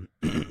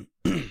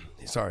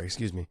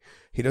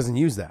 He doesn't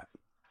use that.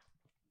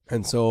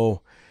 And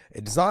so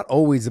it's not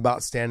always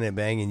about standing and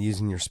banging and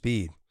using your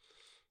speed.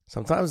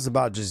 Sometimes it's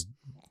about just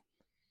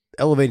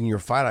elevating your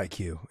fight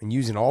IQ and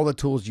using all the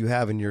tools you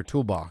have in your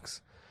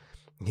toolbox.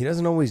 He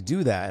doesn't always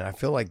do that, and I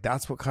feel like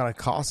that's what kind of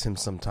costs him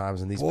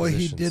sometimes in these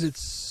positions. He did it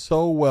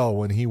so well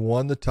when he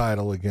won the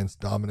title against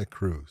Dominic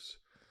Cruz.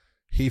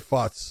 He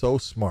fought so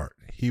smart.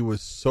 He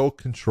was so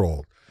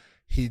controlled.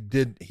 He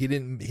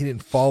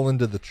didn't fall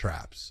into the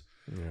traps.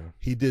 Yeah.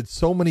 He did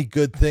so many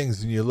good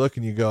things, and you look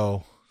and you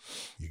go,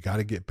 you got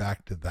to get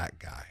back to that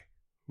guy.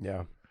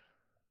 Yeah.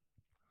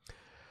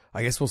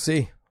 I guess we'll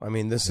see. I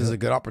mean, this is a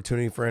good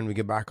opportunity for him to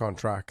get back on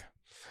track.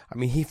 I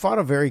mean, he fought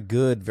a very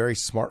good, very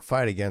smart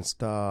fight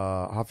against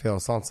Rafael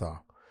Sansa.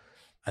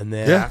 And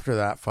then after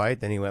that fight,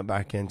 then he went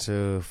back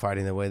into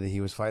fighting the way that he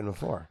was fighting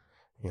before,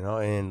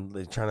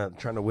 and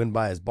trying to win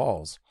by his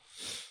balls.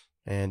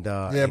 And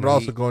but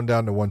also going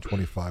down to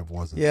 125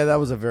 wasn't. Yeah, that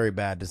was a very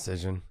bad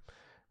decision.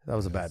 That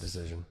was a bad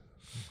decision.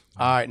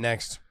 All right,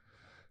 next.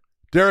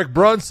 Derek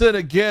Brunson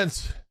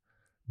against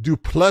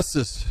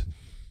Duplessis.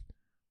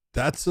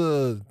 That's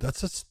an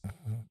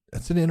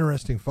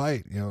interesting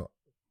fight.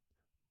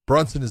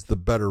 Brunson is the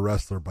better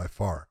wrestler by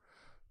far,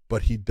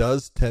 but he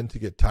does tend to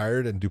get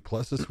tired, and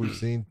Duplessis, we've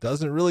seen,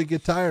 doesn't really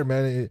get tired,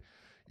 man.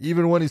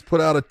 Even when he's put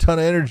out a ton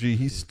of energy,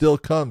 he still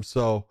comes.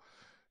 So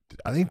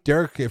I think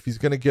Derek, if he's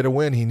going to get a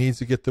win, he needs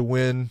to get the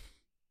win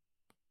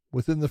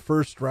within the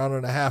first round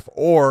and a half,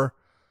 or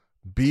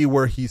be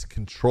where he's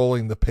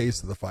controlling the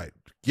pace of the fight.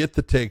 Get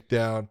the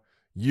takedown,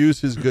 use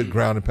his good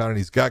ground and pound, and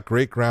he's got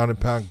great ground and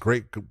pound,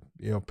 great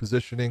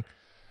positioning.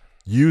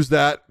 Use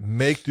that,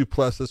 make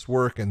Duplessis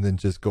work, and then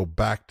just go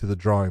back to the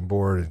drawing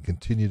board and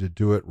continue to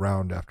do it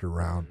round after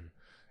round,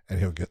 and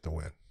he'll get the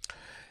win.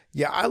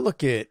 Yeah,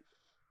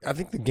 I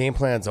think the game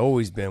plan's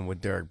always been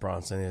with Derek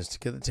Brunson is to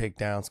get the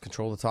takedowns,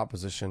 control the top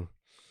position,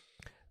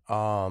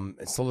 and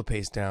slow the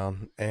pace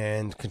down,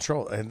 and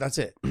control, and that's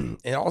it.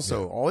 And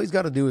also, all he's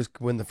got to do is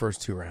win the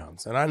first 2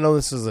 rounds. And I know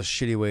this is a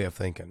shitty way of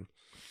thinking.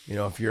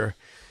 If you're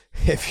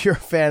a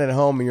fan at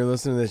home and you're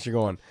listening to this, you're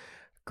going,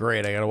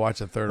 great, I got to watch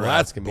the third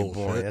round. It's going to be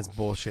boring. That's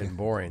bullshit and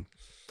boring.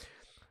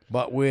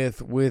 But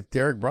with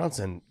Derek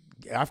Brunson,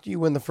 after you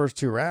win the first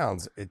 2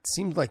 rounds, it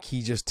seems like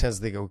he just tends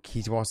to go,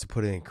 he wants to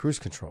put it in cruise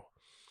control.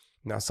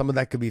 Now, some of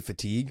that could be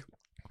fatigue,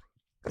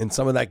 and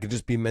some of that could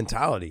just be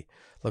mentality.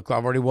 Look,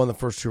 I've already won the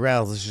first 2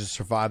 rounds. Let's just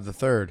survive the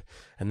third,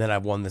 and then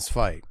I've won this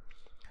fight.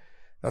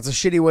 That's a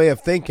shitty way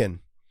of thinking,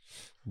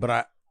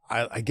 but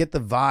I get the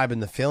vibe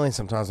and the feeling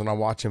sometimes when I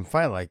watch him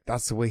fight. Like,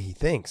 that's the way he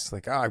thinks.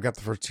 Like, I've got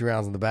the first 2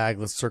 rounds in the bag.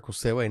 Let's circle,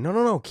 stay away.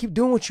 No. Keep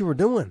doing what you were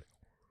doing.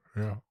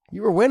 Yeah.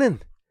 You were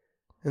winning.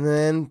 And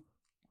then,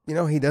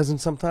 he doesn't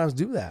sometimes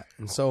do that.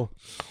 And so,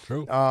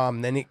 true.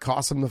 Then it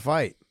costs him the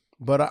fight.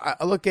 But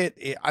I look at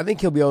it, I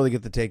think he'll be able to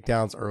get the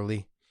takedowns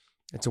early.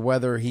 It's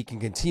whether he can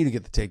continue to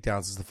get the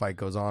takedowns as the fight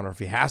goes on, or if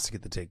he has to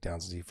get the takedowns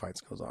as the fight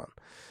goes on.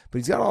 But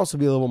he's got to also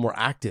be a little more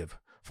active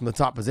from the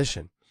top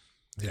position.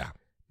 Yeah.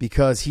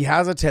 Because he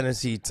has a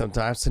tendency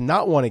sometimes to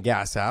not want to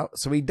gas out,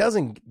 so he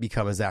doesn't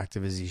become as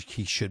active as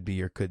he should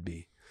be or could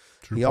be.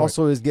 True he point.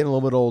 also is getting a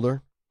little bit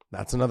older.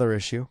 That's another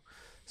issue.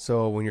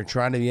 So when you're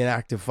trying to be an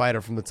active fighter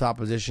from the top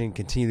position,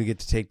 continue to get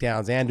to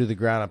takedowns and do the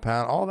ground and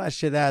pound, all that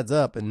shit adds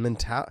up. And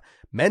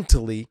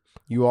mentally,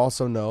 you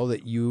also know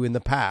that you in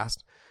the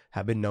past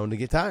have been known to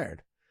get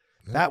tired.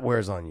 Yeah. That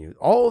wears on you.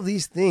 All of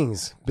these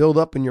things build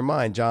up in your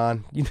mind,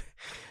 John.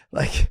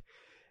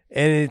 And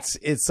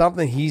it's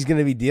something he's going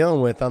to be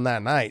dealing with on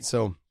that night.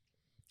 So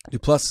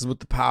Duplessis with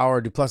the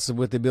power, Duplessis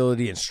with the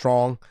ability and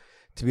strong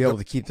to be able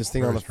to keep this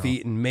thing on the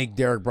feet and make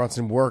Derek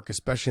Brunson work,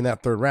 especially in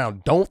that third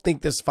round. Don't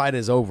think this fight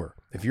is over.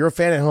 If you're a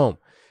fan at home,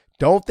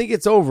 don't think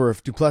it's over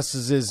if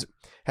Duplessis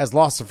has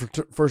lost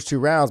the first 2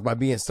 rounds by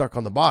being stuck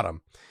on the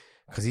bottom,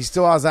 because he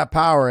still has that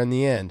power in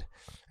the end.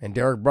 And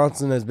Derek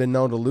Brunson has been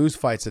known to lose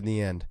fights in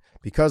the end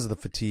because of the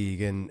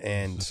fatigue and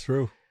That's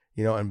true.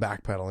 And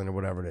backpedaling or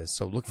whatever it is.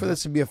 So look for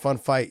this to be a fun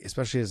fight,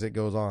 especially as it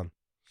goes on.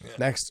 Yeah.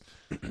 Next.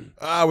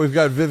 We've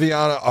got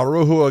Viviana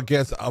Araujo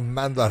against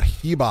Amanda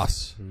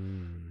Ribas,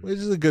 which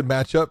is a good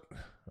matchup.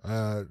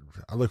 I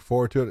look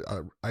forward to it.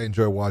 I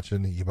enjoy watching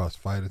Ribas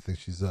fight. I think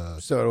she's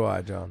so do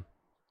I, John.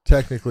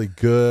 Technically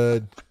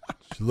good.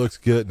 She looks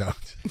good. No,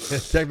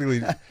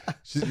 technically,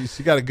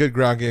 she got a good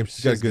ground game.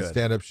 She's got a good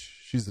stand-up.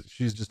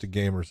 She's just a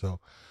gamer. So,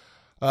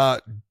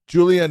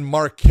 Julian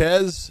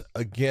Marquez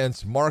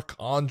against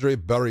Marc-Andre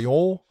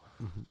Barriault,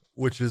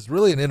 which is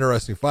really an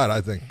interesting fight, I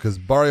think, because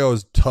Barriault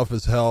is tough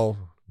as hell,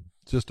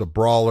 just a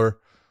brawler.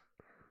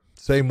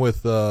 Same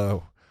with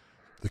the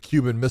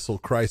Cuban Missile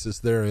Crisis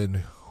there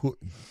in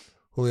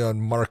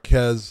Julian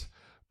Marquez.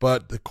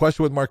 But the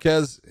question with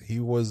Marquez, he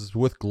was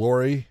with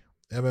Glory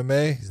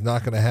MMA. He's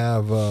not going to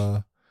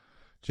have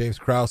James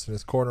Krause in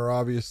his corner,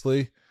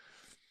 obviously.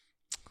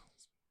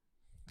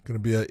 It's going to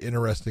be an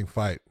interesting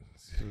fight.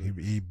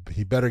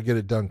 He better get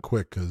it done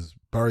quick because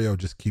Barriault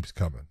just keeps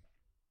coming.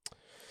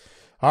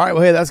 All right,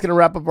 well, hey, that's going to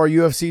wrap up our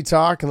UFC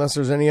talk, unless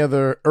there's any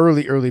other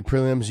early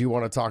prelims you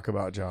want to talk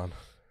about, John.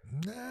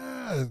 Nah,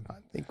 I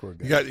think we're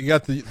good. You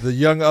got the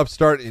young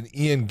upstart in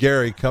Ian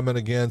Gary coming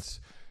against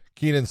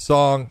Keenan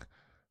Song.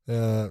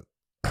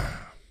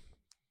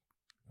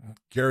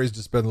 Gary's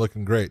just been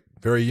looking great.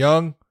 Very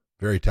young,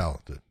 very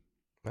talented.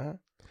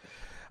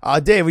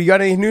 Dave, you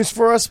got any news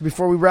for us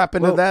before we wrap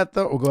into that,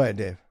 though? Oh, go ahead,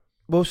 Dave.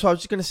 Well, so I was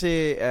just going to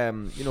say,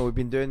 we've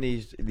been doing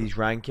these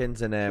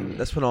rankings, and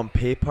this one on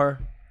paper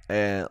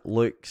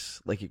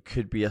looks like it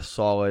could be a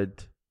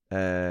solid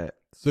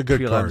it's a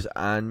good prelims card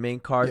and main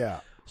card.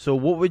 Yeah. So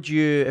what would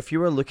you, if you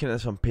were looking at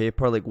this on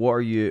paper, like what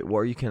are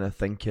you kind of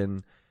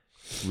thinking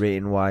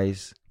rating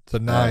wise? It's a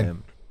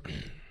 9.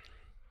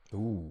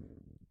 Ooh.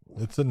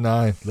 It's a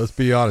 9. Let's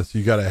be honest.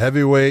 You got a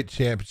heavyweight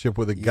championship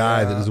with a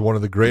guy that is one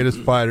of the greatest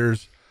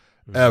fighters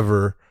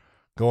ever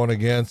going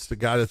against a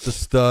guy that's a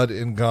stud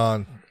in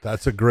Gane.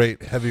 That's a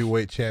great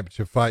heavyweight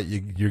championship fight.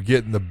 You're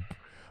getting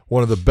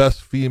one of the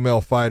best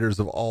female fighters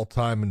of all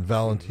time in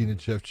Valentina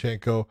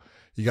Shevchenko.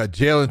 You got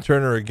Jalen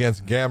Turner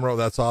against Gamrot.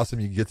 That's awesome.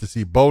 You get to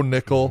see Bo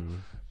Nickel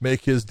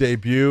make his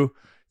debut.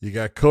 You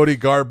got Cody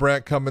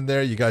Garbrandt coming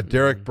there. You got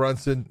Derek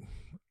Brunson.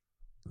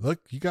 Look,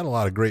 you got a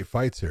lot of great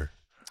fights here.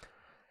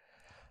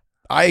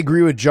 I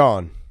agree with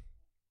John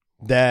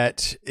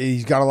that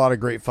he's got a lot of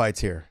great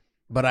fights here.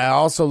 But I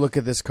also look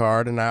at this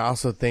card, and I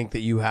also think that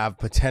you have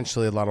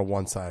potentially a lot of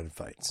one-sided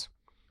fights.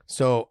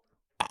 So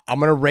I'm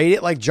going to rate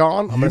it like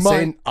John. I'm going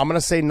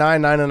to say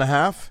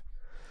 9.5.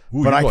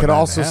 Ooh, but I could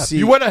also see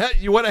you went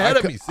ahead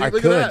of me. See, look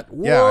at that.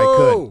 Yeah,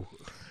 I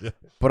could.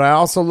 But I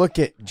also look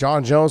at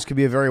John Jones could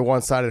be a very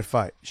one-sided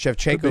fight.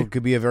 Shevchenko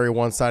could be a very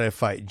one-sided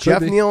fight.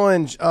 Jeff Neal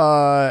and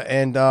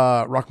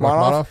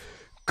Rakhmonov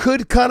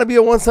could kind of be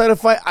a one-sided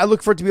fight. I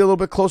look for it to be a little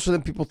bit closer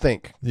than people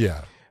think.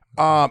 Yeah.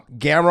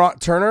 Gamrot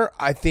Turner,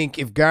 I think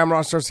if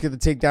Gamrot starts to get the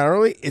takedown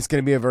early, it's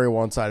going to be a very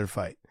one-sided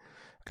fight.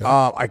 Okay.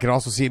 I can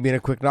also see it being a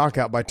quick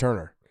knockout by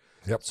Turner.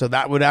 Yep. So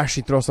that would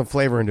actually throw some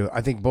flavor into it. I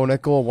think Bo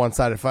Nickel, a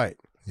one-sided fight.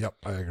 Yep,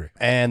 I agree.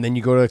 And then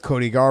you go to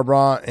Cody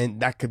Garbrandt,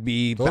 and that could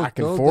be back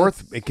and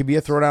forth. It could be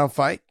a throwdown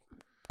fight.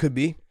 Could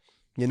be.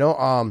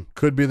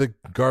 Could be the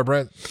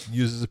Garbrandt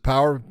uses his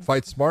power,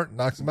 fights smart,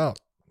 knocks him out.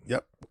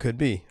 Yep, could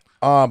be.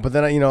 But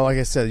then, like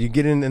I said, you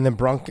get in, and then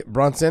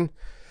Brunson,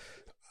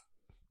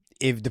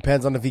 it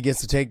depends on if he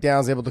gets the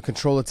takedowns, able to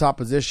control the top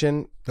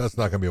position. That's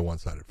not going to be a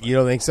one-sided fight. You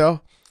don't think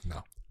so?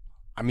 No.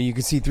 I mean, you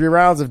can see 3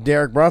 rounds of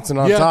Derek Brunson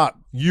on top.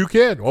 You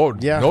can. Oh,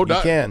 yeah, no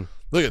doubt. You can.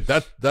 Look at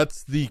that.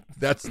 That's the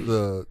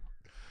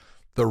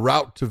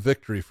route to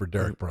victory for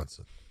Derek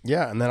Brunson.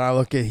 Yeah, and then I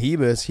look at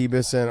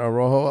Hebus and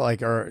Araujo,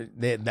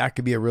 that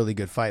could be a really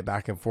good fight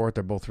back and forth.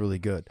 They're both really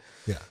good.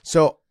 Yeah.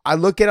 So I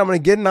look at, I'm going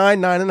to get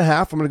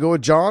 9.5. I'm going to go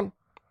with John.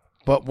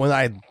 But when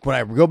I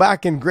go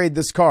back and grade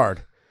this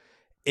card,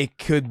 it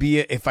could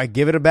be, if I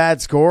give it a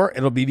bad score,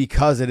 it'll be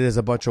because it is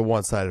a bunch of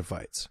one-sided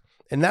fights.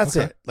 And that's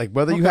it. Like,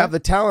 whether you have the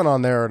talent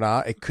on there or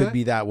not, it could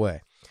be that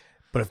way.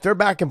 But if they're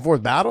back and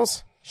forth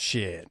battles,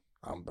 Shit.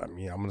 I'm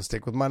going to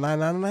stick with my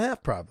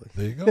 9.5 probably.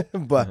 There you go.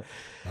 But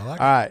I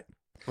like all right.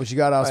 What you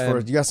got for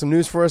us? You got some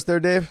news for us there,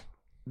 Dave?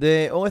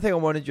 The only thing I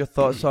wanted your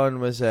thoughts on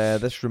was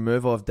this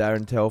removal of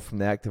Darren Till from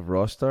the active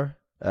roster.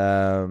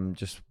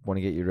 Just want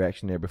to get your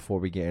reaction there before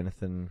we get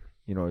anything.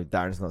 You know,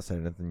 Darren's not said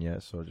anything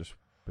yet, so just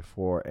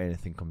before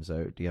anything comes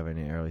out, do you have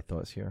any early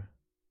thoughts here?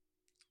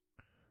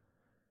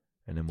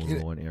 And then we'll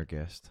go on to our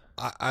guest.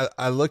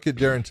 I look at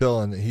Darren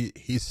Till, and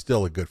he's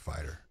still a good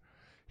fighter.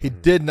 He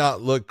did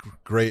not look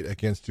great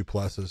against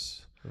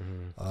Duplessis.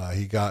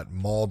 He got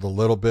mauled a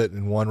little bit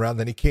in one round.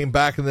 Then he came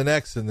back in the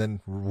next and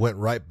then went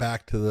right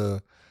back to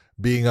the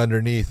being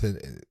underneath.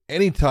 And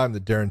anytime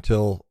that Darren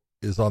Till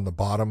is on the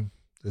bottom,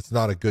 it's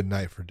not a good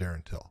night for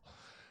Darren Till.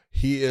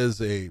 He is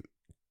a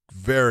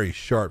very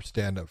sharp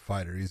stand-up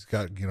fighter. He's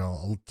got,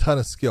 a ton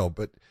of skill.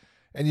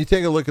 And you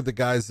take a look at the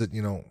guys that,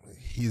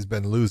 he's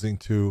been losing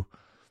to,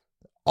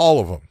 all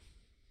of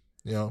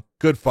them,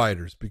 good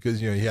fighters, because,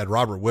 he had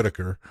Robert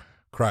Whitaker,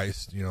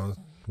 Christ,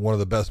 one of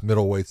the best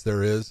middleweights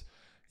there is.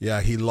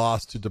 Yeah, he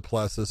lost to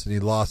Duplessis and he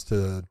lost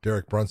to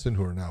Derek Brunson,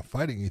 who are now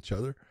fighting each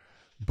other.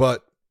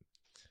 But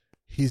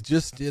he's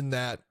just in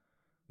that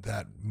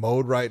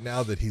mode right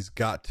now that he's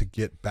got to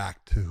get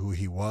back to who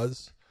he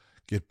was,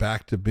 get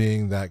back to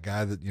being that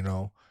guy that,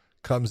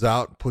 comes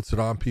out, puts it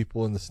on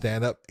people in the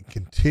stand-up, and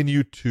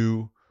continue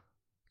to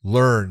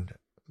learn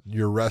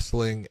your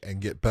wrestling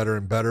and get better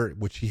and better,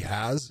 which he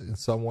has in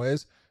some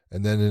ways.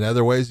 And then in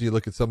other ways, you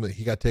look at something,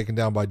 he got taken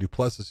down by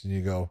Duplessis and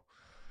you go,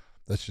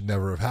 that should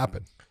never have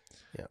happened.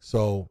 Yeah.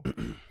 So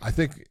I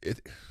think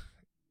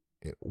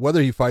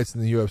whether he fights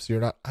in the UFC or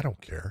not, I don't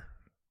care.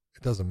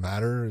 It doesn't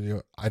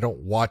matter. I don't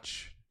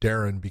watch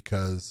Darren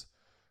because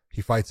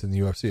he fights in the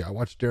UFC. I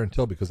watch Darren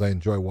Till because I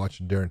enjoy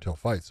watching Darren Till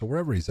fight. So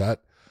wherever he's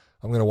at,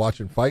 I'm going to watch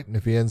him fight. And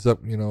if he ends up,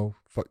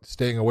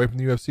 staying away from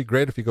the UFC,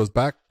 great. If he goes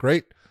back,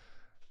 great.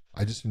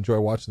 I just enjoy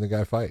watching the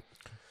guy fight.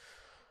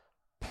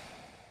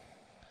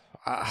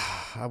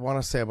 I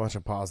want to say a bunch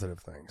of positive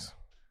things.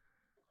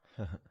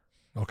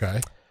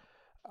 Okay.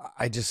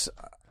 I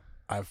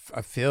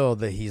feel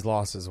that he's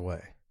lost his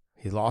way.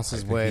 He lost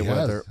his way,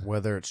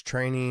 whether it's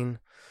training,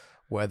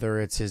 whether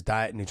it's his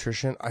diet and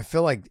nutrition. I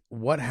feel like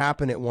what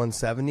happened at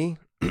 170,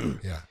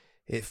 yeah,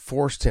 it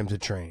forced him to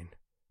train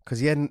because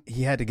he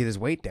had to get his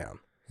weight down.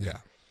 Yeah,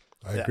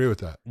 I agree with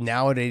that.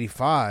 Now at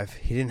 85,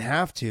 he didn't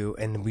have to,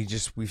 and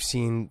we've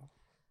seen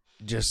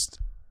just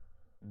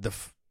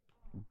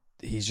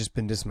he's just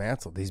been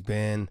dismantled.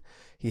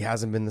 He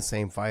hasn't been the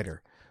same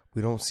fighter.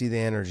 We don't see the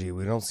energy.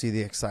 We don't see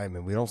the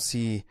excitement. I don't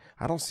see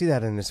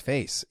that in his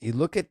face. You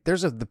look at,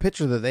 the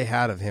picture that they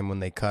had of him when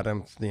they cut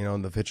him,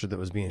 the picture that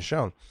was being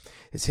shown.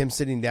 It's him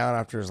sitting down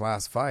after his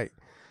last fight,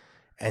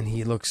 and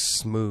he looks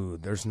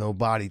smooth. There's no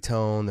body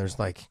tone. There's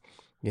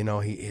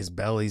his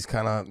belly's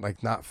kind of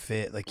like not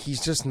fit. Like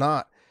he's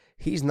not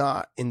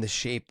in the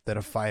shape that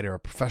a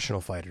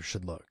professional fighter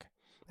should look.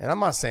 And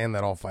I'm not saying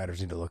that all fighters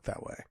need to look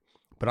that way.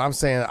 But I'm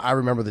saying I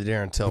remember the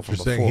Darren Till from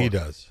before. You're saying he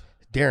does.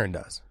 Darren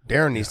does.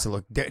 Darren needs to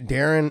look.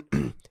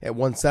 Darren at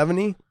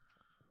 170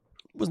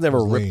 was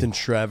never ripped lean. And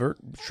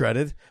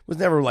shredded. Was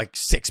never like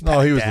six-pack.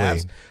 No, he was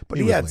abs, lean. But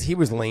he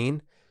was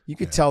lean. You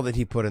could tell that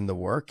he put in the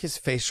work. His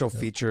facial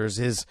features,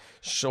 his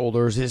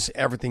shoulders,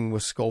 everything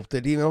was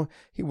sculpted.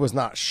 He was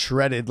not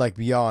shredded like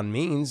beyond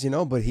means.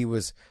 But he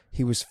was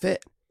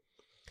fit.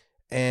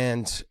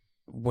 And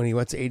when he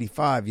went to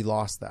 85, he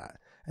lost that.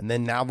 And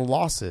then now the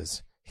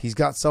losses, he's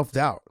got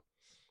self-doubt.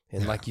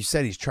 And like you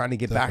said, he's trying to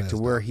get back to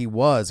where he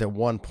was at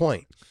one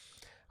point.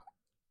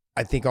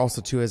 I think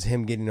also, too, as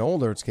him getting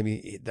older, it's going to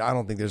be, I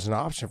don't think there's an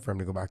option for him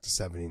to go back to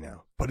 70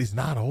 now. But he's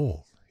not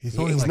old. He's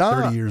only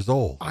 30 years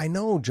old. I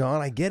know,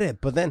 John. I get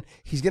it. But then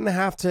he's going to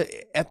have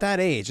to, at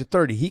that age, at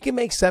 30, he can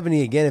make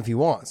 70 again if he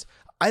wants.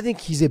 I think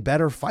he's a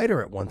better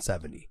fighter at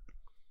 170.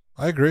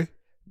 I agree.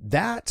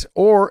 That,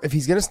 or if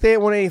he's going to stay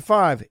at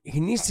 185,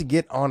 he needs to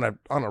get on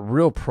a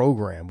real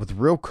program with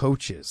real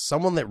coaches,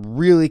 someone that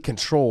really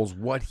controls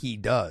what he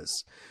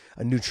does,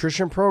 a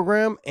nutrition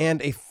program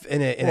and if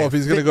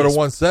he's going to go to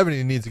 170,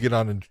 he needs to get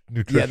on a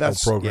nutritional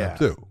program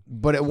too.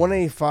 But at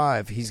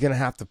 185, he's going to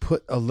have to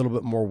put a little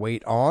bit more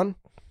weight on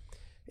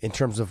in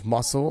terms of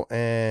muscle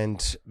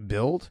and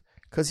build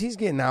because he's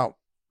getting out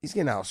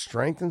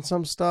strength in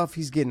some stuff.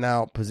 He's getting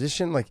out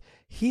position. Like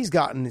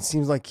it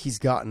seems like he's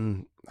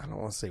gotten, I don't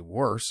want to say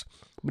worse,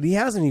 but he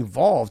hasn't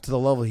evolved to the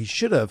level he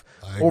should have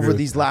over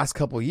these last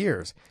couple of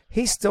years.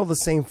 He's still the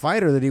same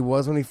fighter that he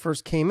was when he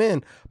first came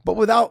in, but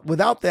without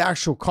the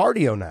actual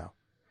cardio now.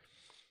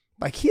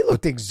 Like he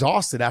looked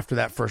exhausted after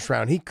that first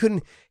round. He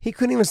couldn't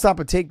even stop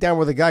a takedown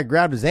where the guy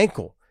grabbed his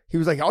ankle. He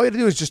was like, all he had to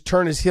do is just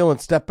turn his heel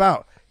and step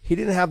out. He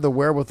didn't have the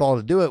wherewithal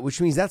to do it, which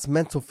means that's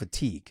mental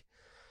fatigue.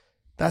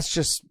 That's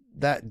just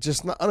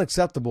not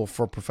unacceptable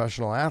for a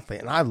professional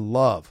athlete. And I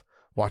love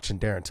watching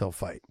Darren Till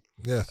fight.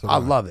 Yeah, I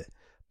love it.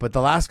 But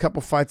the last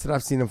couple fights that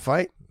I've seen him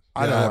fight,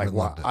 I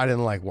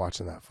didn't like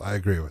watching that fight. I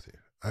agree with you.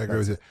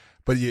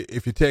 But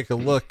if you take a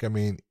look, I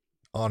mean,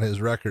 on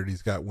his record,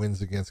 he's got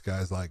wins against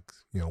guys like,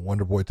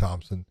 Wonderboy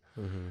Thompson.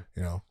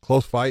 Mm-hmm.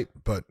 Close fight,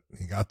 but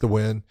he got the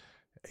win.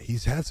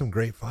 he's had some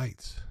great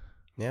fights.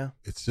 Yeah.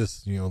 It's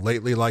just,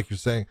 lately, like you're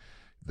saying,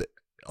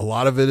 a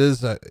lot of it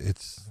is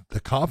it's the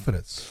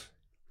confidence.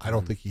 I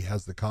don't think he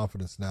has the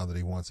confidence now that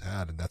he once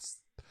had, and that's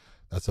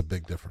a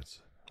big difference.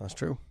 That's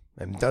true.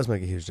 And it does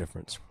make a huge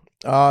difference.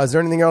 Is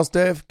there anything else,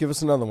 Dave? Give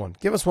us another one.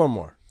 Give us one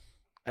more.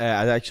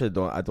 I actually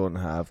don't. I don't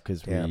have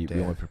because we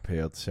only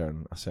prepared a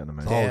certain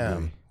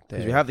amount.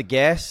 Because we have the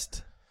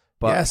guest.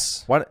 But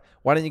yes.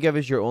 Why don't you give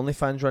us your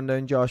OnlyFans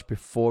rundown, Josh,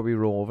 before we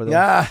roll over them?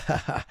 Yeah.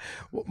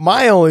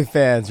 My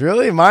OnlyFans,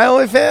 really? My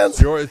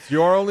OnlyFans? It's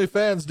your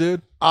OnlyFans,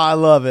 dude. I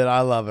love it.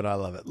 I love it. I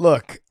love it.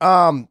 Look,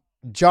 John,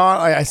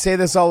 I say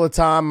this all the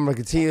time. I'm going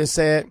to continue to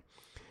say it.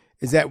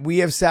 Is that we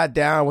have sat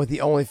down with the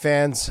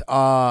OnlyFans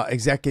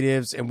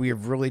executives, and we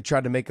have really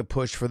tried to make a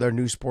push for their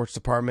new sports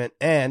department.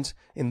 And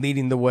in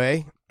leading the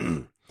way,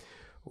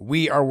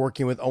 we are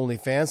working with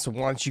OnlyFans. So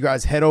why don't you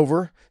guys head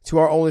over to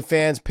our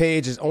OnlyFans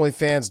page. It's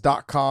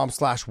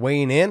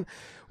onlyfans.com/weighing in.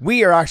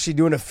 We are actually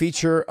doing a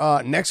feature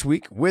next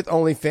week with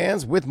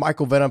OnlyFans with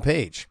Michael Venom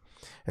Page.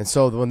 And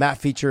so when that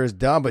feature is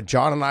done, but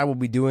John and I will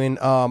be doing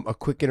a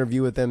quick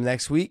interview with them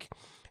next week.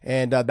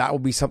 And that will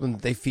be something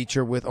that they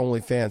feature with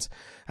OnlyFans.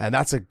 And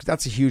that's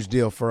a huge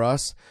deal for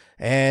us.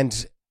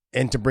 And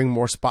to bring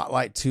more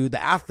spotlight to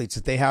the athletes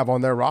that they have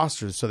on their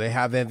rosters. So they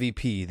have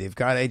MVP. They've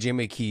got AJ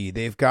McKee.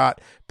 They've got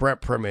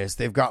Brett Primus.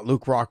 They've got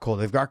Luke Rockhold.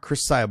 They've got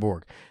Chris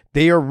Cyborg.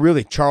 They are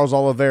really Charles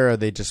Oliveira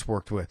they just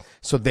worked with.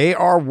 So they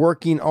are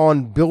working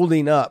on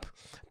building up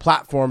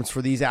platforms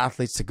for these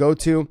athletes to go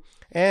to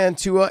and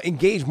to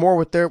engage more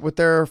with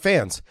their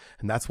fans.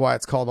 And that's why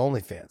it's called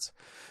OnlyFans.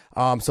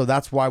 So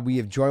that's why we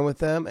have joined with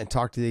them and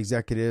talked to the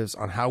executives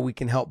on how we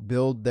can help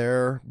build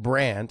their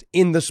brand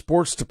in the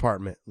sports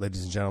department.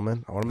 Ladies and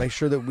gentlemen, I want to make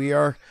sure that we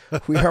are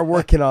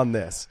working on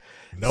this.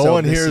 No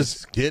one here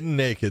is getting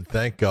naked,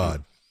 thank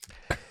God.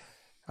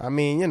 I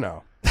mean,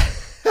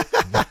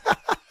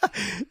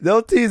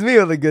 don't tease me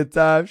with a good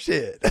time.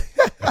 Shit.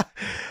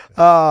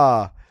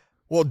 Well,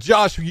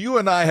 Josh, you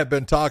and I have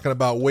been talking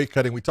about weight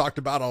cutting. We talked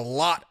about a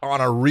lot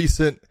on a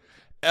recent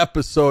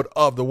episode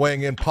of the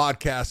Weighing In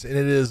podcast, and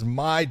it is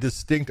my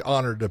distinct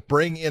honor to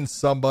bring in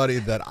somebody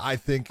that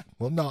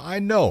I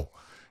know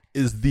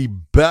is the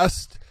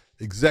best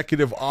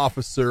executive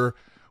officer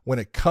when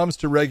it comes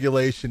to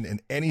regulation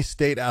in any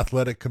state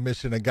athletic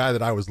commission, a guy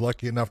that I was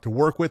lucky enough to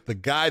work with, the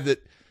guy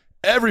that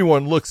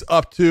everyone looks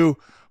up to,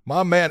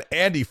 my man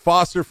Andy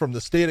Foster from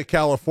the state of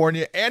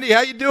California. Andy,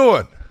 how you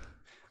doing?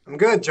 I'm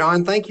good,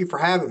 John. Thank you for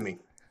having me.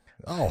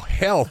 Oh,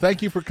 hell,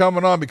 thank you for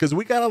coming on, because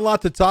we got a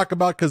lot to talk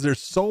about because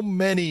there's so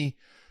many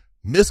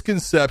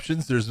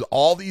misconceptions. There's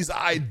all these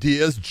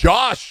ideas.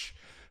 Josh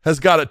has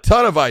got a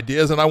ton of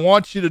ideas, and I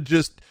want you to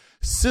just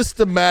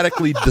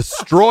systematically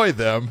destroy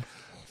them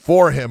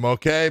for him,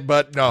 okay?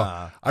 But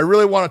no, I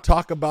really want to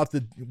talk about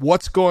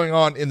what's going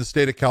on in the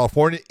state of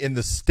California, in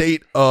the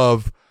state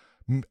of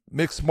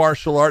mixed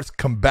martial arts,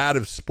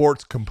 combative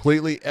sports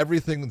completely,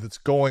 everything that's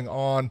going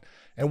on,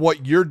 and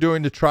what you're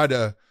doing to try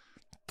to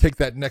take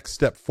that next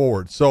step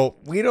forward. So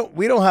we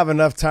don't have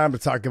enough time to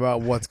talk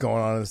about what's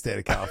going on in the state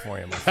of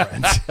California, my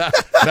friends.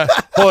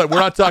 Hold on, we're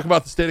not talking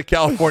about the state of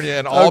California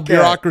and all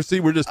bureaucracy.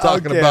 We're just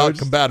talking about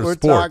combative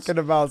sports. We're talking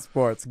about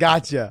sports.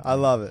 Gotcha. I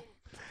love it.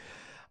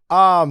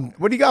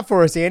 What do you got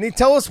for us, Andy?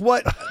 Tell us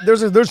what.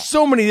 There's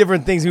so many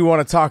different things we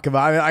want to talk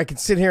about. I mean, I could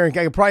sit here and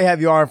I could probably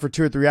have you on for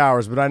 2 or 3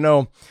 hours, but I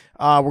know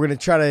we're going to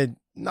try to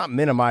not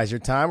minimize your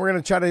time. We're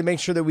going to try to make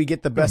sure that we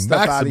get the best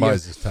stuff out of you.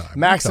 Maximize his time.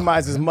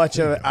 Maximize as much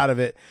out of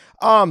it.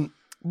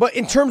 But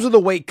in terms of the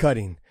weight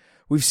cutting,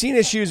 we've seen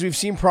issues, we've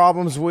seen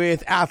problems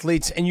with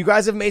athletes, and you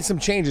guys have made some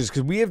changes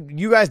because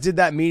you guys did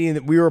that meeting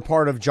that we were a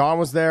part of. John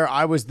was there,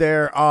 I was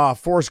there,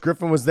 Forrest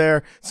Griffin was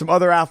there, some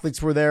other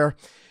athletes were there,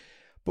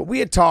 but we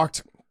had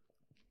talked.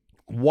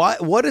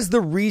 What is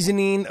the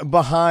reasoning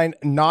behind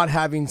not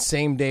having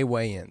same day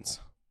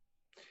weigh-ins?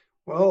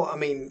 Well, I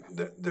mean,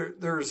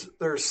 there's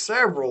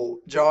several,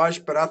 Josh,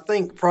 but I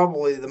think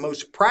probably the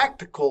most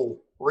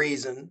practical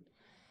reason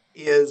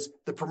is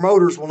the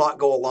promoters will not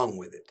go along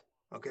with it.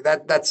 Okay,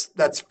 that's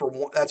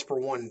for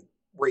one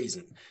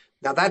reason.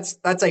 Now that's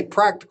a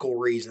practical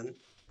reason.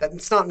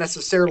 That's not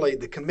necessarily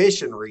the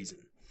commission reason,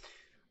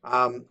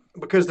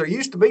 because there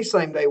used to be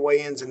same day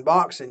weigh-ins in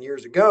boxing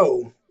years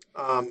ago,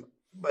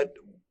 but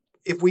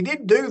if we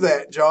did do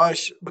that,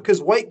 Josh,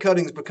 because weight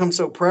cutting's become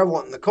so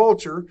prevalent in the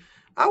culture,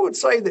 I would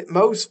say that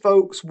most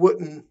folks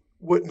wouldn't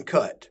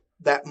cut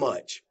that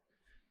much.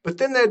 But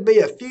then there'd be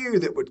a few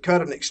that would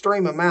cut an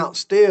extreme amount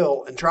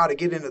still and try to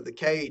get into the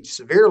cage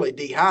severely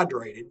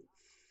dehydrated.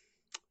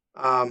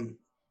 And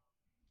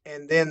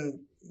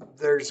then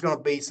there's going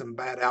to be some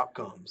bad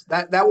outcomes.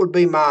 That would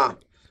be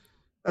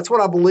that's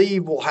what I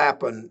believe will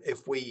happen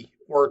if we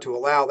were to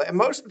allow that. And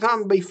most of the time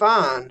it'd be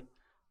fine,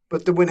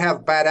 but then we'd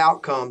have bad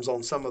outcomes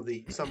on some of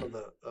the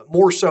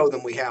more so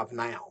than we have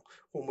now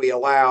when we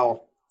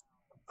allow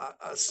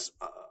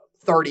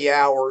 30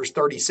 hours,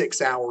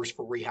 36 hours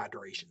for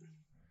rehydration.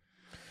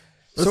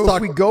 So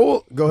if we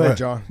go ahead,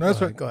 John. No,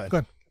 that's right. Go ahead. Go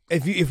ahead.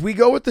 if we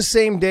go with the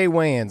same day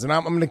weigh-ins, and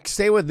I'm going to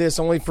stay with this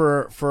only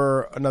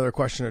for another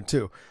question or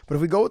two, but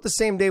if we go with the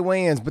same day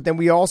weigh-ins, but then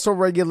we also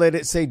regulate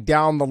it, say,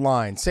 down the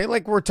line, say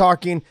like we're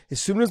talking as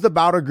soon as the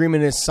bout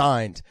agreement is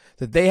signed,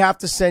 that they have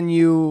to send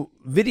you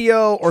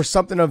video or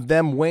something of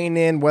them weighing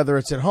in, whether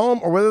it's at home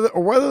or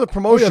whether the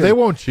promotion. Oh, yeah, they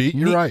won't cheat.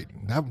 You're right.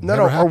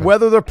 Or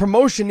whether the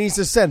promotion needs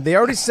to send. They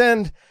already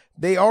send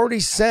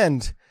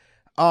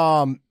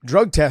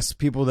drug test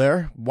people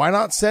there. Why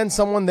not send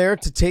someone there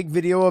to take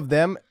video of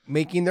them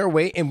making their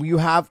weight, and you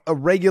have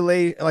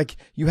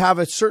you have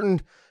a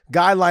certain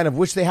guideline of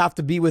which they have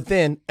to be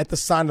within at the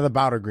sign of the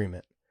bout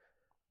agreement.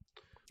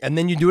 And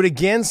then you do it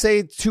again,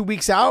 say 2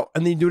 weeks out,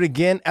 and then you do it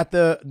again at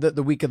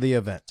the week of the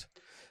event.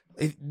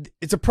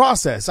 It's a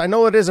process. I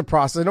know it is a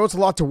process. I know it's a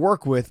lot to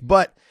work with,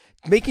 but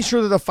making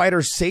sure that the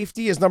fighter's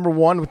safety is number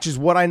one, which is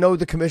what I know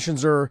the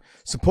commissions are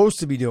supposed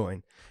to be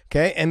doing.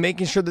 Okay. And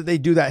making sure that they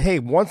do that. Hey,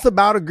 once the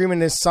bout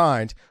agreement is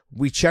signed,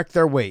 we check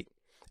their weight,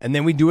 and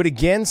then we do it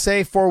again,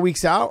 say 4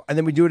 weeks out, and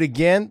then we do it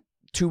again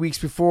 2 weeks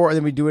before, and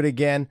then we do it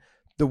again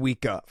the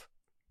week of.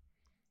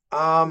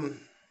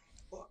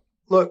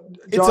 Look,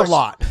 Josh, it's a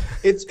lot.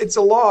 It's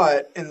a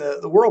lot, and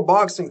the World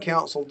Boxing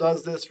Council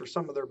does this for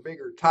some of their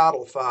bigger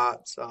title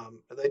fights.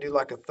 They do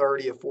like a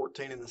 30, a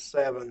 14, and a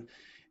 7,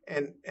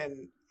 and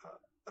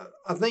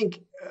I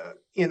think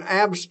in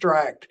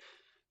abstract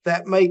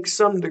that makes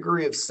some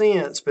degree of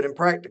sense, but in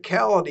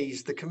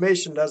practicalities, the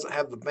commission doesn't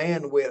have the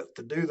bandwidth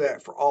to do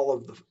that for all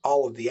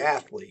of the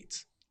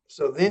athletes.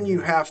 So then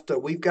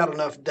we've got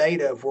enough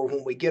data where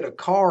when we get a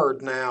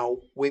card now,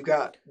 we've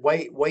got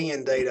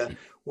weigh-in data.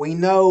 We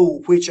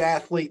know which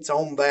athletes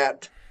on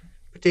that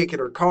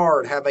particular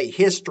card have a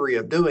history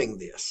of doing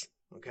this.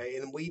 Okay.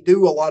 And we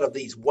do a lot of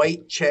these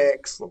weight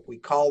checks. We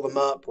call them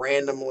up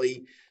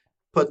randomly,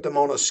 put them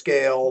on a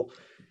scale.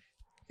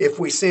 If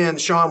we send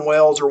Sean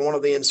Wells or one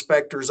of the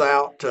inspectors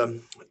out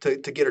to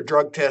get a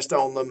drug test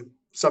on them,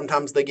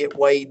 sometimes they get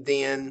weighed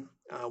then.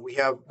 We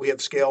have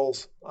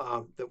scales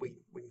that we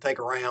can take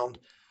around.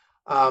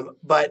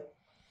 But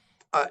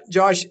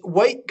Josh,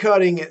 weight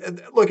cutting,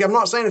 look, I'm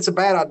not saying it's a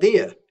bad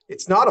idea.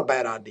 It's not a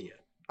bad idea.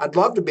 I'd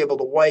love to be able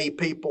to weigh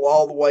people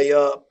all the way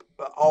up.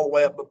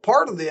 But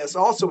part of this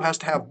also has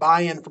to have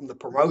buy-in from the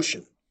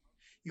promotion.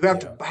 You have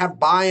to have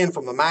buy-in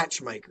from the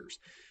matchmakers.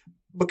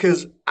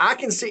 Because I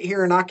can sit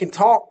here and I can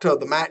talk to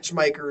the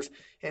matchmakers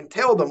and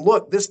tell them,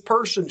 look, this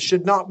person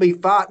should not be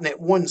fighting at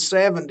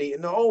 170.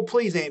 And, oh,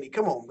 please, Andy,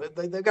 come on.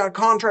 They've got a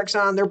contract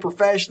signed. They're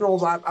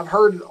professionals. I've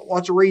heard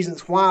lots of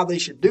reasons why they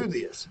should do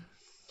this.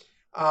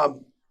 So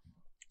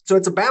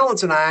it's a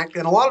balancing act.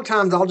 And a lot of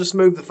times I'll just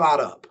move the fight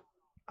up.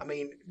 I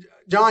mean,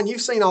 John,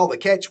 you've seen all the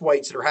catch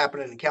weights that are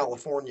happening in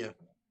California,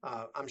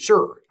 I'm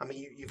sure. I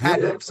mean, you've had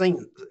to have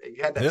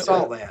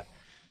saw that.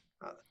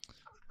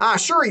 I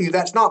assure you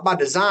that's not by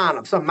design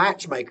of some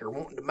matchmaker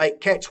wanting to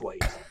make catch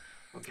weights.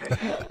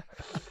 Okay.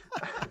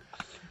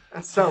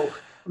 So,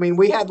 I mean,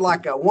 we had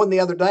like one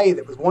the other day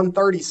that was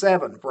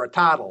 137 for a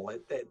title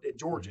at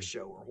Georgia's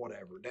show or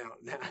whatever down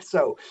now.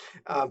 So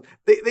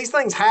these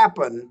things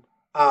happen.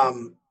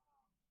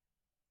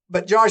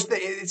 But Josh,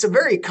 it's a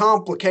very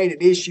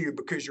complicated issue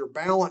because you're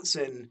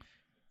balancing.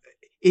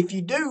 If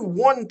you do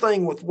one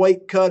thing with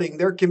weight cutting,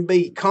 there can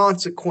be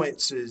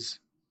consequences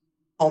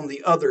on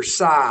the other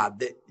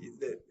side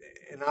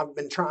and I'm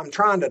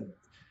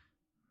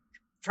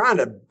trying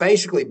to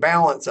basically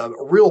balance a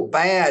real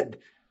bad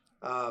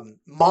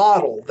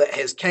model that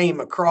has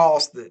came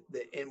across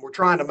and we're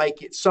trying to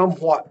make it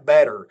somewhat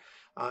better.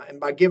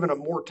 And by giving them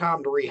more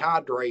time to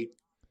rehydrate,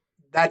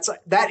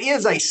 that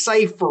is a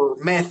safer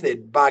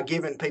method by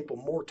giving people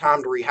more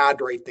time to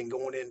rehydrate than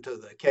going into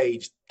the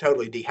cage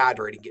totally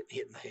dehydrated, getting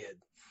hit in the head.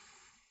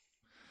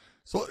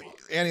 So,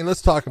 Annie,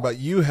 let's talk about,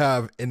 you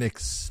have an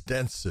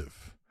extensive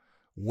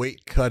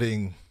weight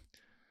cutting,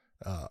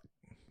 I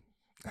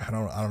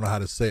don't know how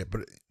to say it,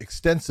 but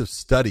extensive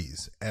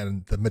studies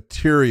and the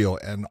material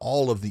and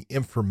all of the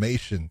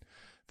information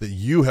that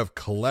you have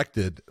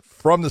collected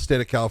from the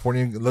state of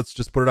California. Let's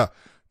just put it out.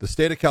 The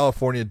state of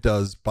California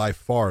does by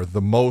far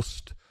the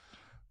most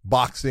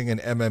boxing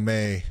and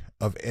MMA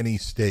of any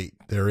state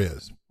there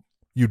is.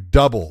 You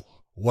double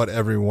what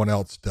everyone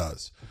else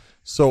does.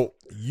 So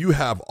you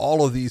have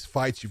all of these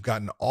fights. You've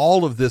gotten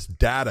all of this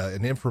data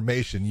and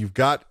information. You've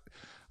got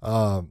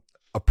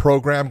a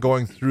program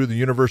going through the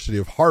University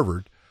of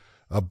Harvard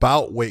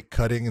about weight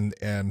cutting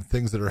and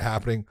things that are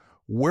happening.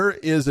 Where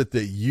is it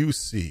that you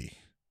see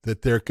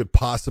that there could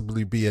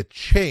possibly be a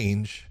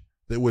change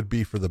that would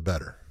be for the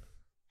better?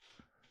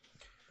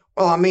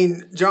 Well, I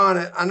mean, John,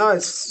 I know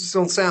it's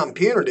going to sound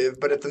punitive,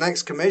 but at the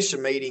next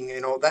commission meeting,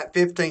 that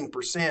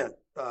 15%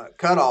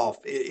 cutoff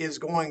is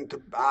going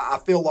to, I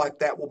feel like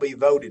that will be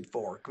voted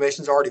for.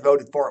 Commission's already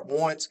voted for it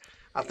once.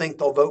 I think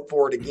they'll vote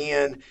for it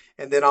again,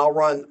 and then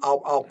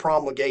I'll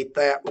promulgate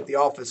that with the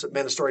Office of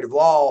Administrative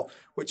Law,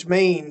 which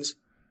means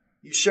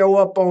you show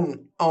up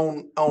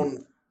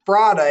on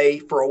Friday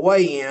for a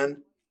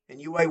weigh-in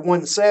and you weigh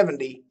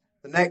 170.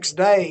 The next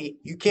day,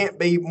 you can't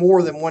be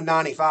more than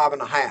 195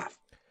 and a half.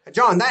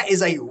 John, that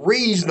is a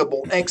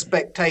reasonable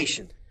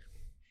expectation.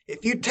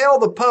 If you tell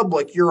the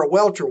public you're a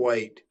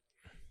welterweight,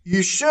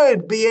 you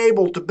should be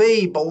able to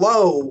be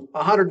below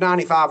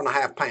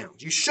 195.5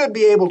 pounds. You should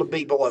be able to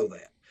be below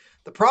that.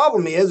 The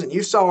problem is, and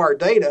you saw our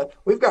data,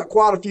 we've got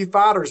quite a few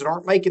fighters that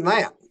aren't making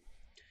that.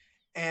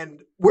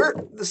 And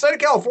the state of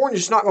California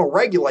is not going to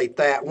regulate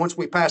that once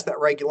we pass that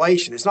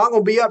regulation. It's not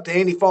going to be up to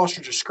Andy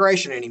Foster's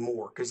discretion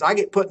anymore, because I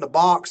get put in a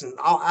box and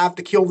I have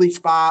to kill these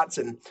fights.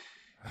 And,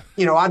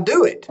 I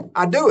do it.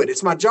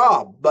 It's my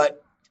job.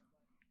 But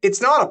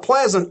it's not a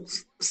pleasant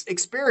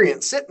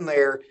experience sitting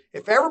there.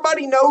 If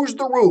everybody knows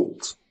the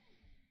rules,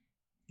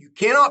 you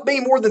cannot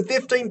be more than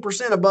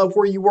 15% above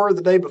where you were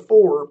the day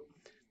before.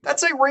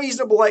 That's a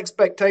reasonable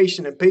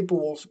expectation, and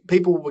people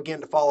will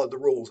begin to follow the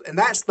rules. And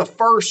that's the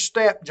first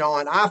step,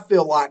 John, I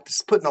feel like,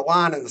 to putting a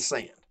line in the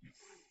sand.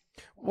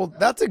 Well,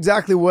 that's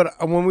exactly what,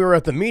 when we were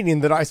at the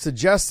meeting, that I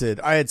suggested.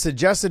 I had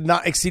suggested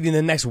not exceeding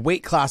the next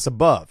weight class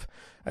above.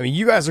 I mean,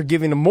 you guys are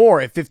giving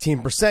more at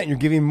 15%. You're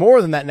giving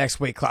more than that next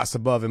weight class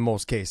above in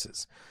most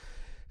cases.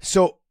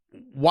 So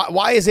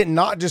why is it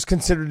not just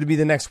considered to be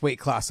the next weight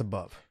class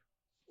above?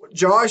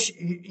 Josh,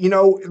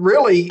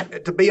 really,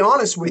 to be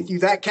honest with you,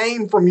 that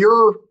came from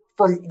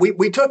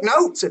we took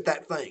notes at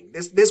that thing.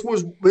 This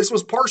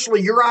was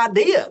partially your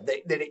idea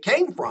that it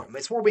came from.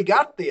 It's where we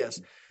got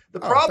this. The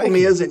problem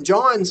is, and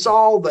John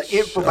saw the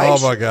information.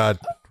 Oh my God.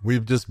 We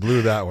just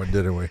blew that one,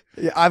 didn't we?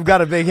 Yeah, I've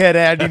got a big head,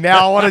 Andy.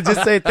 Now I want to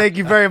just say thank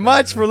you very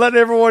much for letting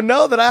everyone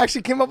know that I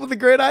actually came up with a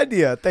great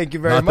idea. Thank you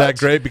very much. Not that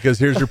great, because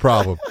here's your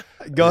problem.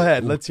 Go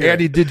ahead. Let's hear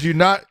Andy, it. did you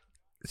not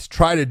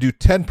try to do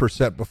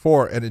 10%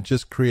 before, and it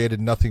just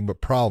created nothing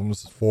but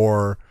problems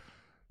for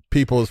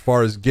people as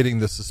far as getting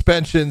the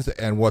suspensions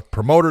and what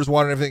promoters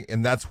want and everything,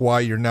 and that's why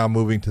you're now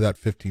moving to that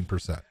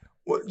 15%.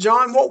 Well,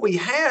 John, what we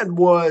had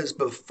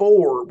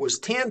before was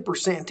 10%.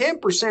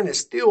 10% is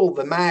still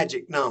the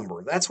magic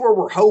number. That's where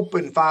we're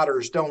hoping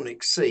fighters don't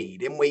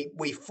exceed. And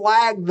we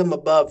flag them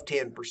above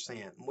 10%.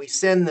 And we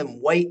send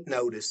them weight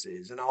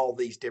notices and all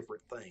these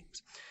different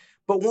things.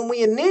 But when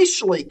we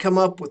initially come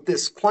up with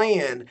this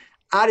plan,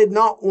 I did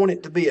not want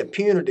it to be a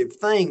punitive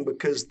thing,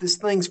 because this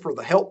thing's for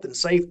the health and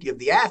safety of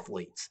the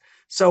athletes.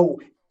 So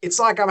it's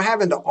like I'm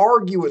having to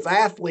argue with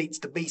athletes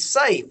to be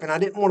safe, and I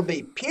didn't want to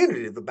be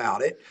punitive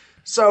about it.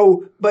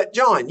 So, but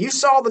John, you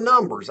saw the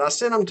numbers. I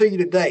sent them to you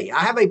today.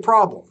 I have a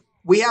problem.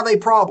 We have a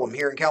problem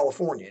here in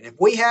California. And if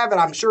we have it,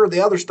 I'm sure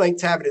the other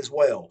states have it as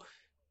well.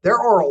 There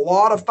are a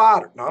lot of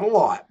fighters, not a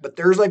lot, but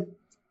there's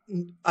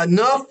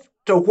enough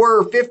to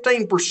where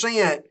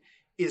 15%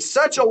 is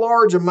such a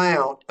large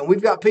amount, and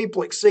we've got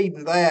people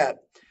exceeding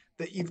that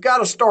you've got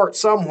to start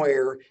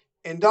somewhere.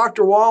 And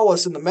Dr.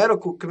 Wallace and the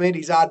medical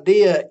committee's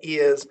idea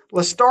is,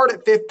 let's start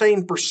at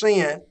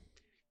 15%,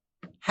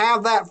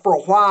 have that for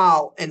a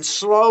while, and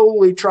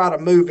slowly try to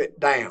move it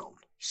down,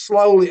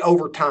 slowly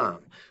over time.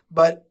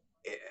 But,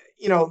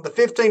 the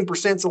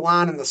 15%'s a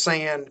line in the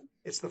sand.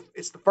 It's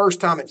the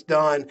first time it's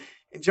done.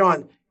 And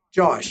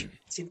Josh,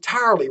 it's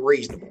entirely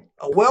reasonable.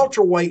 A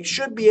welterweight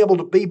should be able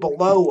to be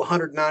below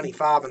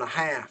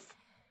 195.5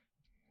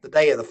 the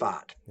day of the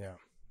fight. Yeah.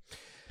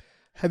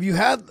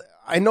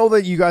 I know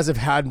that you guys have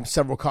had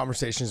several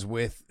conversations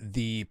with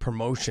the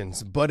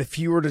promotions, but if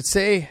you were to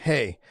say,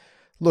 hey,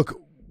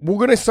 look, we're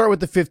going to start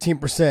with the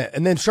 15%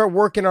 and then start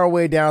working our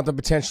way down to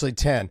potentially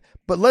 10.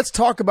 But let's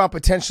talk about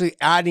potentially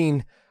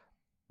adding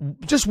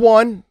just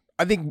one.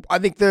 I think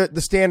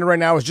the standard right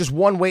now is just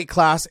one weight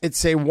class. It's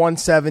say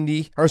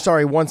 175,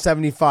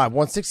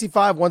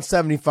 165,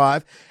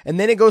 175, and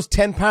then it goes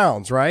 10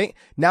 pounds, right?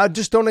 Now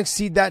just don't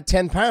exceed that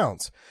 10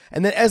 pounds.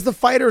 And then as the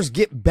fighters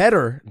get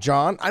better,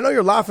 John, I know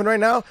you're laughing right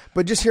now,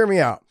 but just hear me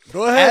out.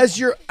 Go ahead.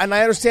 And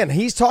I understand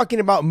he's talking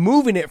about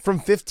moving it from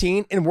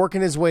 15 and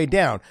working his way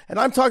down. And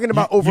I'm talking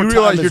about over time. You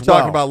realize you're as well.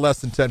 talking about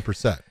less than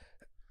 10%.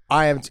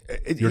 I am.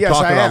 You're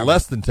talking about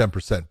less than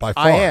 10% by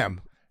far. I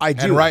am. I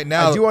do. And right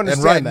now, I do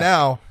understand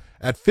now,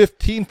 at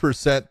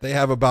 15%, they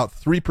have about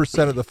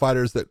 3% of the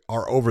fighters that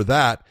are over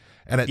that.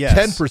 And at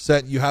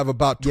 10%, you have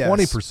about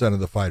 20% of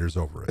the fighters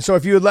over it. So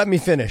if you would let me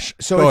finish.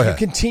 So if you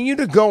continue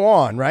to go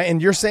on, right,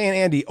 and you're saying,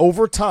 Andy,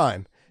 over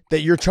time,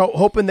 that you're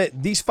hoping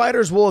that these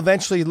fighters will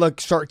eventually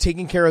start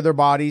taking care of their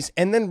bodies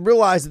and then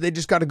realize that they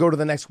just got to go to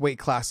the next weight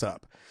class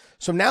up.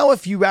 So now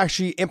if you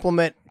actually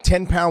implement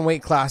 10-pound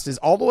weight classes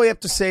all the way up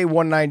to, say,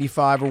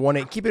 195 or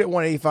 180, keep it at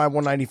 185,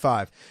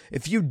 195.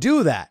 If you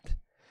do that,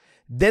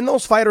 then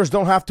those fighters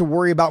don't have to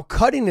worry about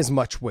cutting as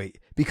much weight,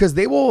 because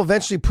they will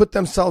eventually put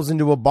themselves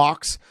into a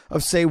box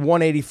of, say,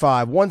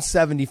 185,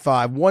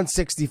 175,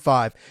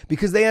 165,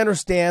 because they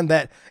understand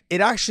that it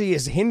actually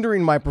is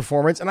hindering my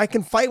performance, and I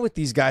can fight with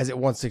these guys at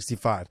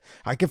 165.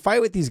 I can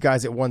fight with these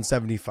guys at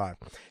 175.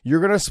 You're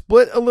going to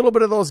split a little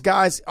bit of those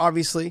guys,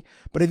 obviously,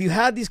 but if you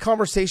had these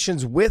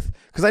conversations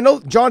because I know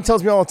John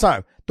tells me all the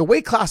time, the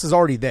weight class is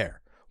already there.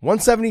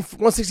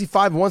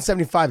 165,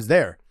 175 is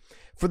there.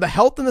 For the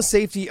health and the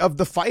safety of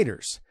the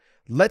fighters,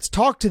 let's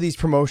talk to these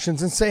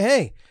promotions and say,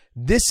 hey,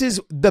 this is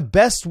the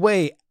best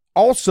way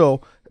also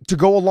to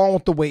go along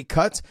with the weight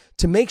cuts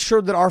to make sure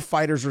that our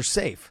fighters are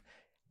safe.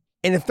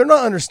 And if they're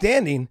not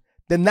understanding,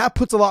 then that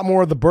puts a lot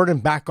more of the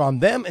burden back on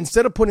them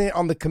instead of putting it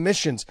on the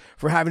commissions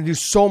for having to do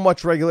so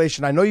much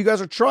regulation. I know you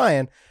guys are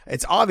trying.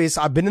 It's obvious.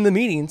 I've been in the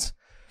meetings,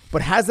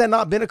 but has that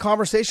not been a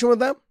conversation with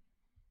them?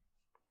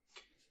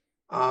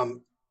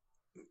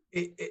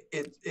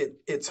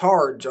 It's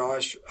hard,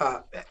 Josh.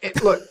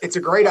 Look, it's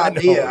a great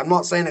idea. I'm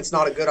not saying it's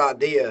not a good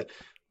idea,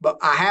 but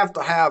I have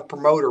to have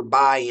promoter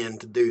buy-in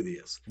to do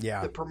this.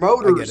 Yeah, the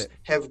promoters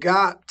have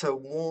got to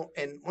want,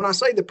 and when I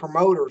say the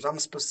promoters, I'm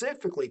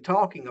specifically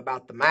talking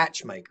about the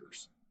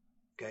matchmakers.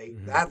 Okay,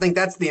 I think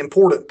that's the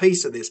important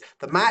piece of this.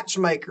 The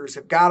matchmakers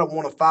have got to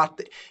want to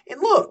fight.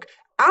 And look,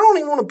 I don't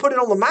even want to put it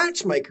on the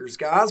matchmakers,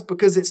 guys,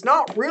 because it's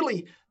not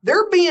really.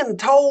 They're being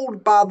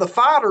told by the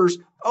fighters,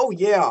 "Oh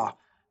yeah,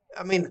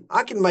 I mean,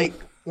 I can make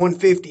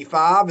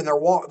 155," and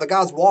the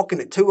guy's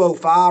walking at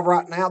 205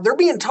 right now. They're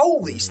being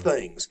told these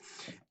things.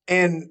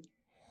 And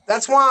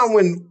that's why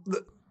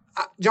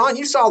John,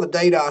 you saw the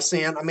data I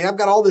sent. I mean, I've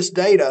got all this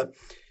data.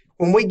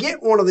 When we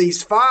get one of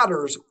these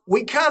fighters,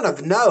 we kind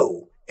of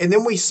know. And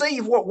then we see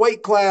what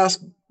weight class,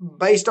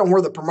 based on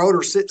where the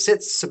promoter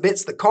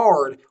submits the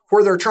card,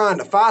 where they're trying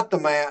to fight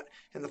them at.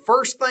 And the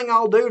first thing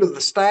I'll do to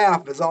the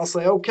staff is I'll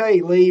say,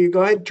 okay, Lee,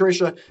 go ahead,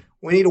 Tricia.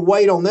 We need to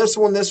wait on this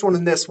one,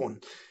 and this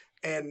one.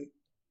 And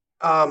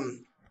I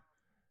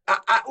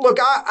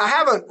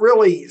haven't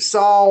really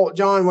saw,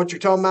 John, what you're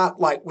talking about,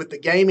 like with the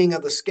gaming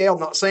of the scale.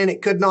 Not saying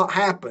it could not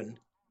happen,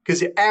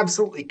 because it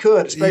absolutely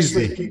could,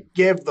 especially if you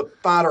give the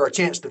fighter a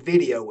chance to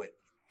video it.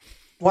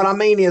 What I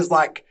mean is,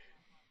 like,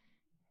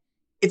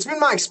 it's been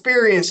my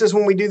experience just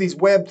when we do these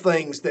web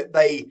things that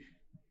they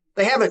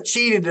haven't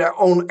cheated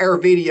on our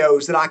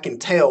videos that I can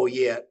tell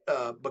yet,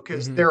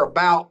 because they're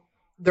about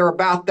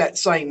that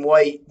same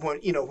weight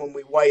when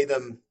we weigh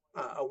them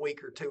a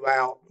week or two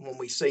out, when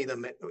we see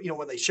them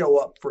when they show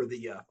up for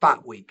the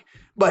fight week.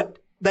 But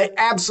they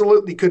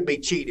absolutely could be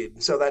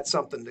cheated, so that's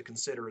something to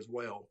consider as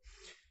well.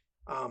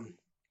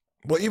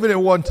 Well, even at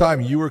one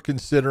time you were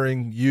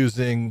considering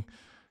using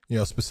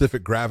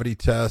specific gravity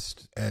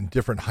tests and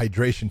different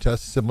hydration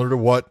tests similar to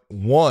what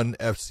ONE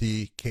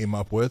FC came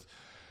up with.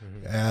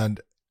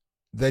 And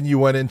then you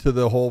went into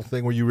the whole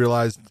thing where you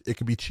realized it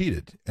could be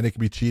cheated, and it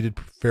can be cheated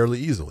fairly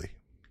easily.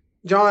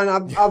 John,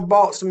 I've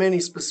bought so many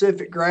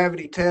specific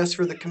gravity tests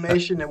for the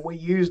commission, and we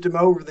used them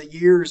over the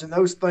years, and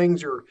those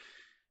things are,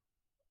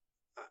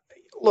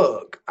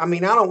 look, I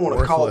mean, I don't want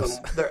to call them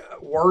they're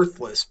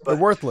worthless. But,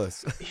 they're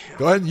worthless.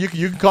 Go ahead. You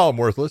can call them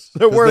worthless.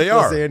 They're worthless, they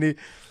are. Andy.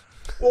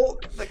 Well,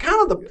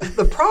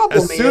 the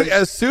problem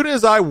as soon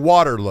as I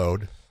water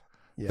load,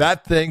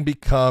 that thing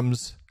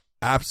becomes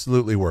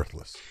absolutely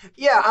worthless.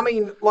 Yeah, I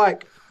mean,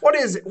 like, what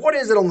is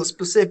it on the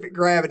specific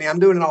gravity? I'm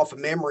doing it off of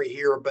memory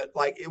here, but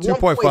like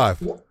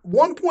 2.5.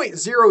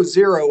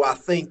 1.00 I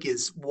think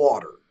is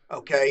water,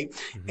 okay?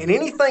 And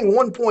anything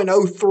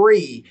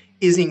 1.03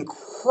 is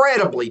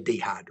incredibly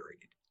dehydrated.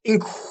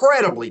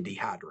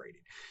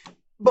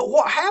 But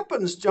what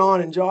happens, John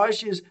and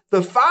Josh, is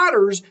the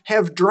fighters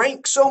have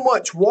drank so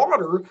much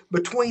water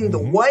between the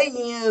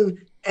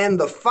weigh-in and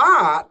the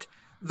fight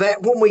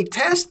that when we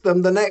test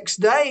them the next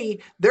day,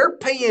 they're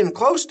peeing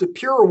close to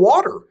pure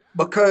water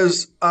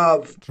because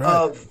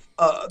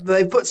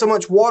they put so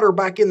much water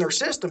back in their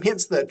system,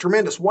 hence the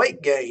tremendous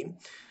weight gain.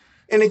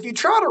 And if you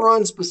try to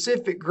run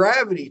specific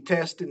gravity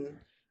testing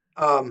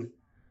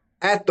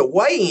at the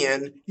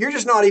weigh-in, you're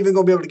just not even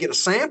going to be able to get a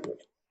sample.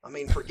 I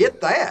mean,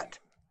 forget that.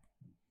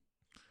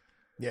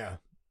 Yeah.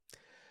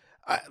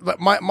 But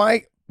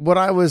what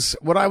I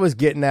was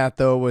getting at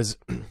though was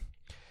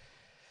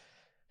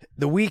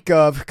the week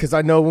of, because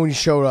I know when you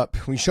showed up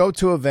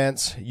to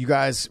events, you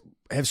guys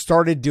have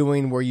started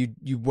doing where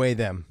you weigh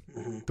them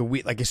the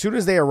week, like as soon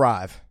as they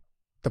arrive,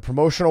 the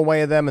promotional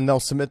weigh of them, and they'll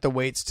submit the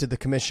weights to the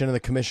commission, and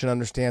the commission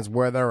understands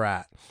where they're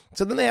at.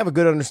 So then they have a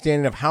good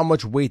understanding of how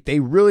much weight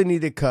they really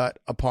need to cut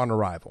upon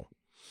arrival.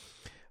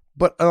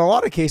 But in a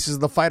lot of cases,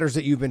 the fighters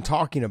that you've been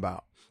talking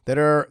about that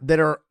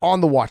are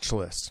on the watch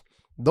list,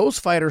 those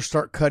fighters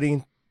start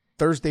cutting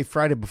Thursday,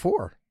 Friday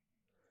before.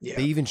 Yeah.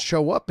 They even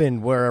show up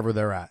in wherever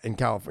they're at in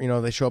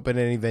California. They show up in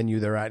any venue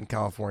they're at in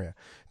California.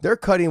 They're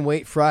cutting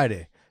weight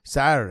Friday,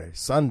 Saturday,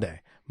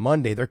 Sunday,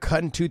 Monday. They're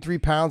cutting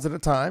 2-3 pounds at a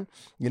time,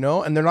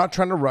 and they're not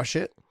trying to rush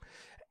it.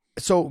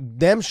 So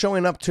them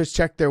showing up to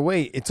check their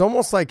weight, it's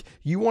almost like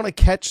you want to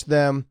catch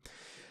them.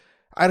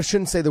 I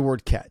shouldn't say the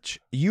word catch.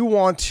 You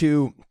want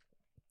to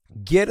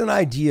get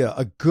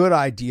a good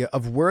idea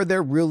of where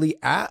they're really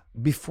at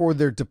before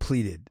they're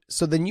depleted.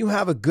 So then you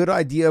have a good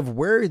idea of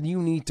where you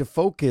need to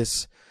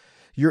focus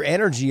your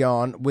energy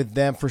on with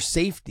them for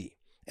safety.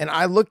 And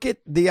I look at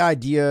the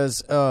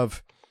ideas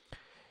of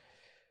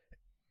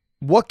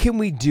what can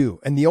we do?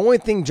 And the only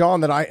thing,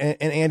 John,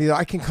 and Andy, that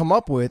I can come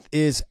up with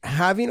is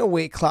having a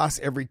weight class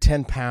every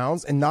 10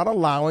 pounds and not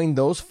allowing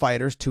those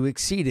fighters to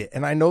exceed it.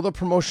 And I know the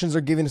promotions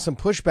are giving some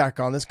pushback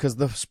on this because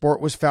the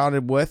sport was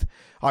founded with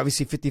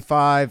obviously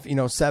 55,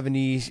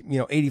 70,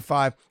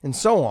 85, and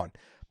so on.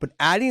 But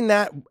adding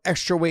that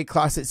extra weight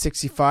class at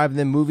 65 and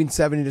then moving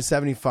 70 to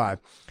 75,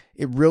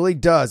 It really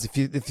does. If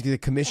the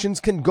commissions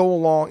can go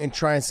along and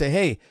try and say,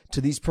 hey,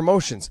 to these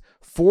promotions,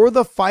 for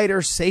the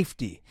fighter's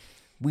safety,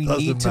 we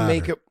need to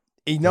make it.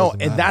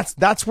 And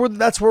that's where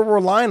we're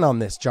relying on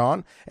this,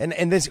 John.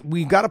 And this,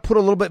 we got to put a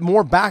little bit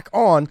more back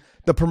on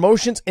the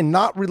promotions and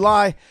not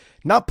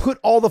put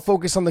all the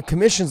focus on the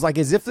commissions, like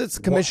as if it's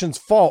the commission's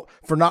fault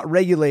for not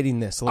regulating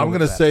this. I'm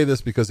going to say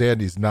this because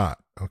Andy's not.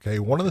 Okay,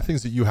 one of the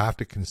things that you have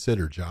to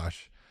consider,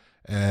 Josh,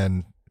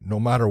 and no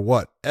matter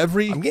what,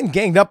 I'm getting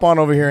ganged up on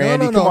over here,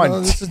 Andy. Come on. No,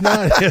 this is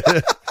not.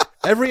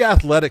 Every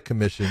athletic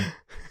commission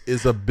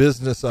is a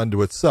business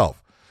unto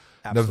itself.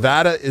 Absolutely.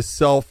 Nevada is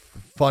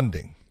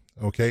self-funding,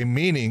 okay,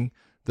 meaning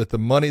that the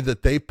money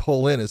that they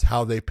pull in is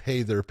how they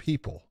pay their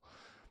people,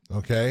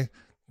 okay?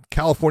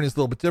 California is a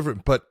little bit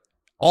different, but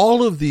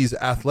all of these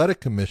athletic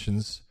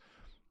commissions,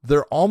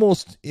 they're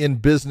almost in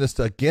business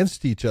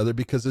against each other,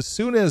 because as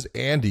soon as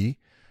Andy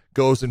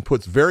goes and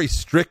puts very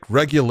strict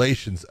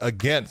regulations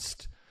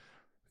against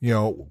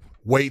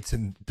weights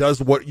and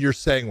does what you're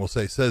saying,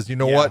 says,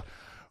 what,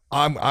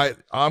 I'm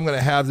going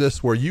to have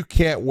this where you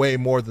can't weigh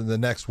more than the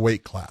next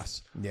weight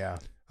class. Yeah.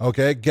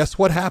 Okay. Guess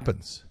what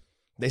happens?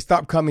 They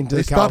stop coming to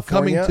They stop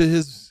coming to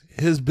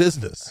his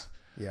business.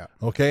 Yeah.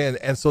 Okay.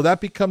 And so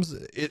that becomes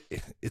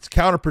it's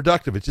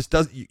counterproductive. It just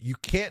does. You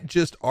can't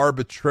just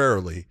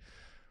arbitrarily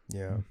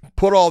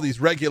put all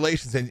these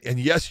regulations in, and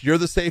yes, you're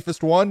the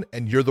safest one,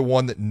 and you're the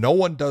one that no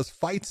one does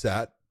fights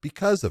at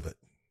because of it.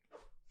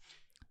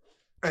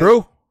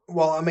 True.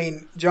 Well, I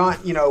mean, John,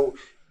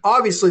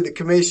 obviously the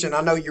commission,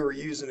 I know you were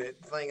using it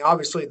thing.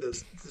 Obviously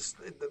the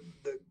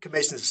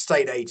commission is a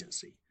state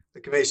agency.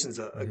 The commission's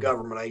a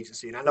government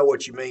agency, and I know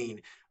what you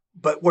mean.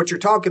 But what you're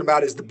talking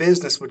about is the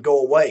business would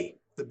go away.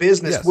 The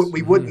business,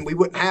 we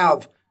wouldn't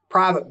have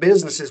private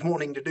businesses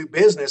wanting to do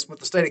business with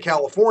the state of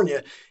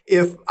California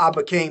if I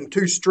became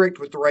too strict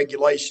with the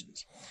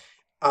regulations.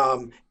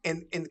 And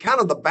kind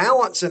of the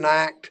balancing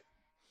act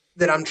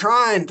that I'm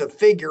trying to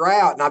figure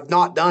out, and I've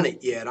not done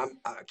it yet. I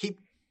keep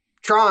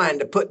trying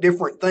to put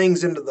different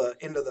things into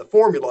the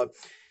formula,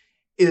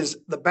 is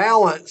the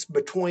balance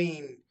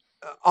between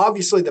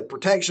obviously the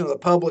protection of the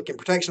public and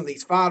protection of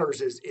these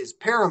fighters is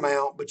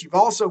paramount, but you've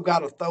also got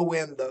to throw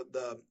in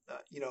the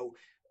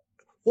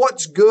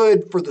what's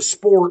good for the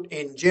sport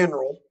in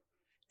general,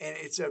 and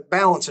it's a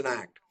balancing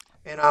act.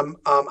 And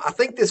I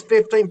think this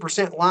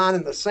 15% line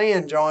in the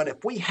sand, John,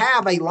 if we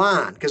have a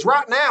line, because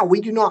right now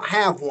we do not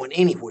have one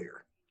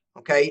anywhere,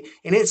 okay?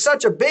 And it's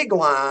such a big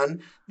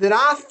line that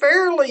I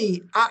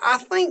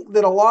think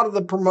that a lot of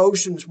the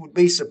promotions would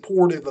be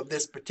supportive of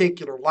this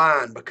particular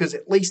line, because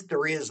at least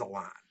there is a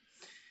line.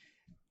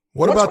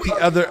 What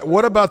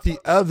about the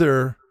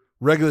other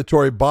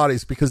regulatory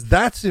bodies? Because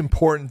that's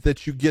important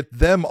that you get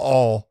them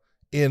all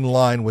in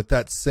line with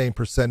that same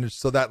percentage,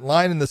 so that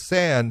line in the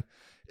sand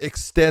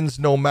extends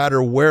no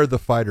matter where the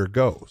fighter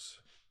goes.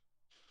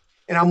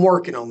 And I'm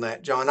working on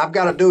that, John. I've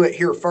got to do it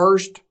here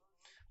first.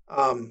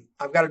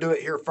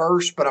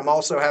 But I'm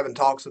also having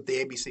talks with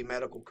the ABC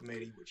Medical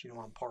Committee, which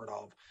I'm part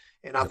of.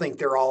 And I think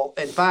they're all,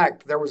 in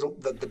fact, there was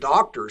the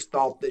doctors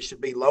thought this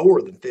should be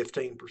lower than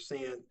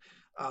 15%.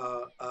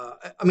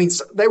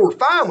 They were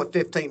fine with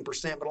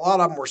 15%, but a lot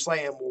of them were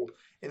saying, well,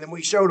 and then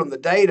we showed them the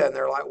data, and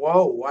they're like,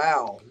 whoa,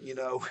 wow,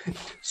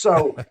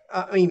 So,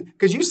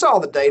 because you saw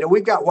the data,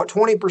 we've got,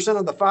 20%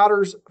 of the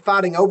fighters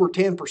fighting over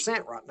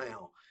 10% right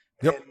now.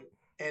 Yep.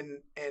 And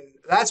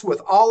that's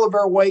with all of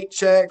our weight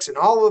checks and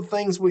all of the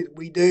things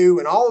we do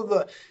and all of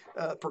the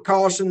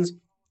precautions.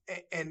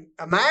 And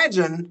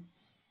imagine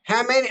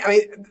how many,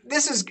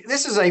 this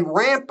is a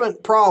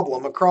rampant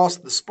problem across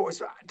the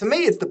sports. To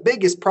me, it's the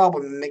biggest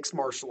problem in mixed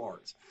martial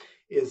arts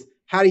is,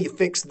 how do you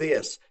fix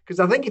this? Because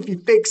I think if you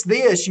fix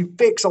this, you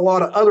fix a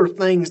lot of other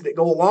things that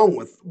go along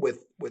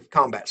with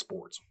combat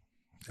sports.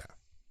 Yeah,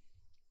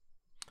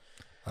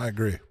 I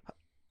agree.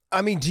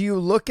 Do you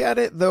look at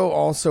it, though,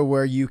 also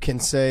where you can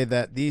say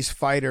that these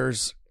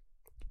fighters,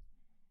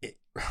 I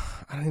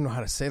don't even know how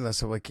to say this.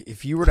 So, like,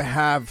 if you were to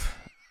have,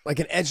 like,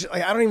 an edge,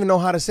 like, I don't even know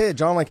how to say it,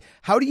 John. Like,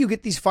 how do you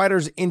get these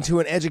fighters into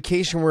an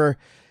education where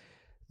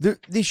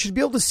they should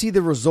be able to see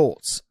the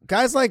results?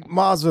 Guys like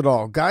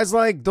Masvidal, guys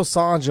like Dos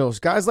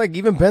Anjos, guys like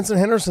even Benson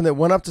Henderson that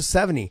went up to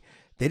 70.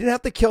 They didn't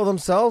have to kill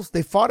themselves.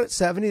 They fought at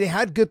 70. They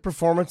had good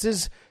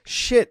performances.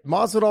 Shit,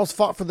 Masvidal's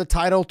fought for the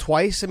title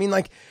twice.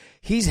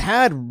 He's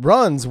had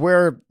runs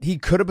where he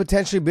could have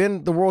potentially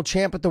been the world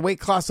champ at the weight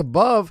class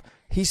above.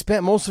 He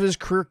spent most of his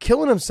career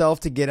killing himself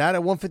to get at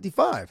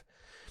 155.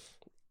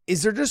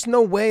 Is there just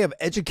no way of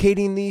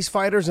educating these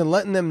fighters and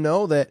letting them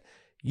know that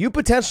you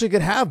potentially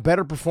could have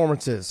better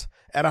performances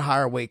at a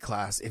higher weight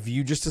class if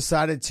you just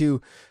decided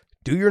to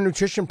do your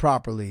nutrition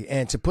properly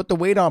and to put the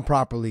weight on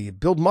properly,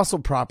 build muscle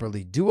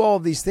properly, do all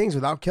of these things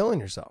without killing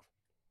yourself?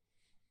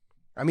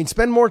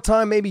 Spend more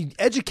time maybe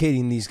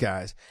educating these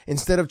guys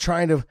instead of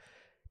trying to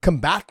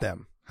combat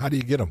them. How do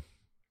you get them?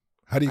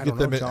 How do you get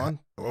them in? John?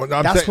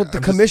 That's what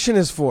the commission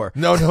is for.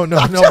 No,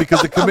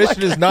 because the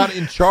commission is not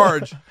in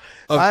charge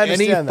of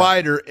any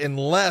fighter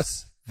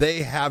unless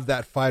they have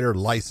that fighter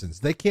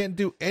licensed. They can't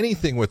do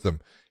anything with them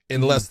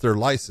unless they're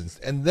licensed,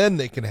 and then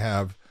they can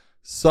have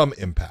some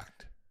impact.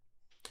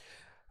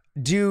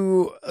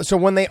 So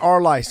when they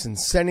are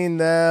licensed, sending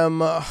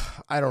them,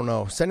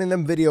 sending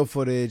them video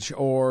footage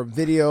or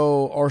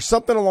video or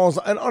something along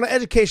on an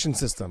education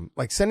system,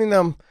 like sending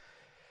them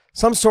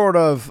some sort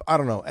of,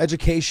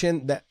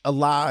 education that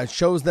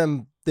shows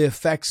them the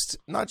effects,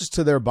 not just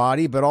to their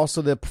body, but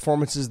also the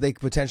performances they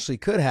potentially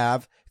could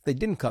have if they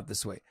didn't cut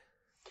this weight.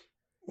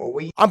 Well,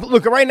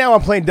 look, right now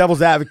I'm playing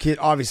devil's advocate,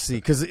 obviously,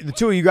 because the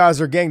two of you guys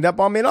are ganged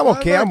up on me, and I'm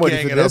okay. I'm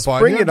ready for this.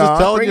 Bring it on. I'm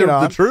just telling you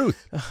the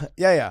truth.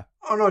 Yeah.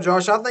 Oh, no,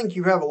 Josh, I think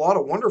you have a lot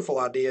of wonderful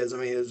ideas. I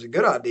mean, it's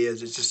good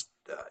ideas. It's just,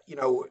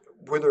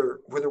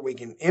 whether we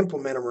can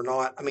implement them or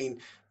not. I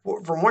mean,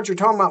 from what you're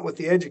talking about with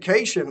the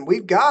education,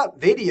 we've got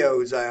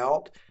videos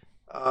out.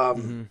 I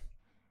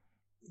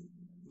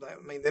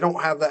mean, they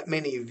don't have that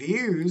many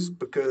views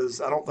because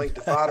I don't think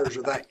the fighters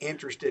are that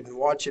interested in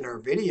watching our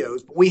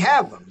videos, but we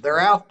have them. They're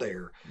out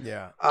there.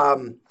 Yeah.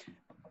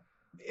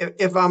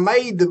 If I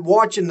made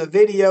watching the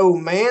video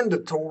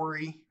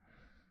mandatory,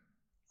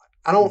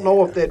 I don't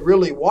know if they'd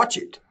really watch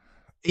it,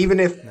 even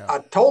if I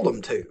told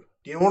them to.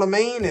 Do you know what I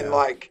mean? And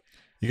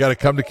you got to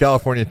come to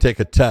California and take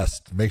a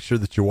test. Make sure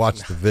that you watch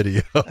the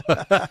video.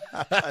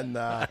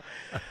 Nah,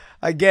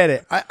 I get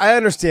it. I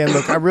understand.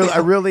 Look, I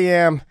really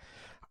am.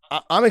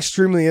 I'm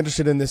extremely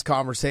interested in this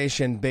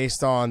conversation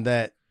based on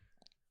that.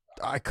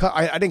 I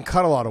didn't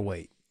cut a lot of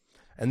weight,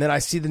 and then I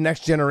see the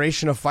next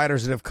generation of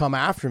fighters that have come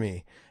after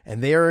me,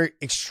 and they are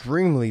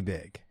extremely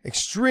big.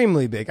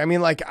 I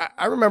mean, like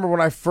I remember when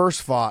I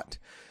first fought.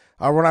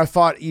 When I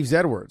fought Yves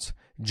Edwards,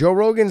 Joe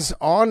Rogan's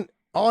on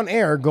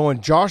air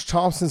going, Josh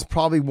Thompson's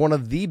probably one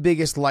of the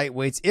biggest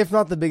lightweights, if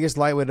not the biggest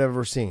lightweight I've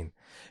ever seen.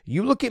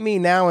 You look at me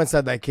now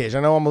inside that cage. I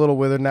know I'm a little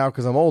withered now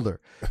because I'm older,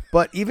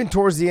 but even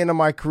towards the end of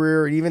my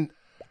career,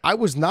 I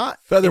was not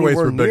featherweights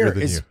were bigger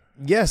than you.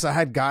 Yes, I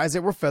had guys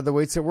that were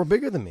featherweights that were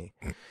bigger than me,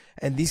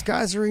 and these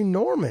guys are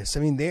enormous.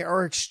 I mean, they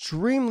are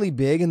extremely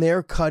big, and they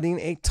are cutting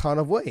a ton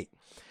of weight.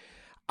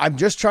 I'm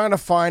just trying to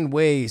find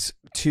ways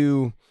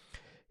to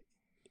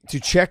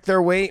check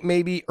their weight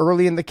maybe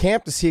early in the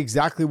camp to see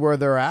exactly where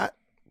they're at,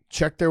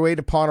 check their weight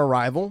upon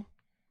arrival,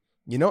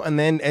 and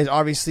then as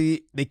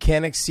obviously they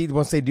can't exceed,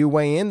 once they do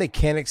weigh in, they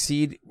can't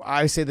exceed,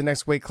 I say, the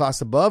next weight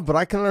class above, but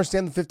I can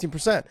understand the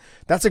 15%.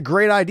 That's a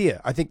great idea.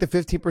 I think the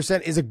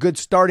 15% is a good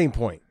starting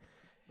point.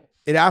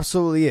 It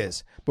absolutely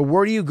is. But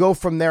where do you go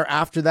from there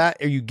after that?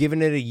 Are you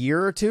giving it a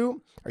year or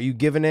two? Are you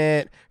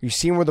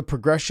seeing where the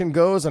progression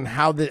goes and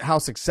how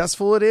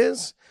successful it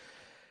is?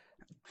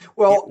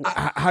 Well,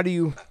 how do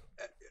you...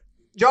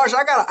 Josh,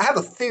 I have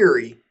a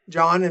theory,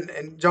 John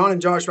and John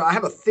and Josh. I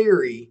have a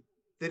theory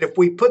that if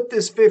we put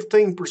this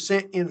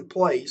 15% in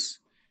place,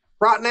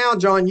 right now,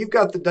 John, you've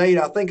got the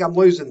data. I think I'm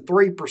losing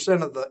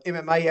 3% of the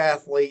MMA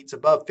athletes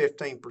above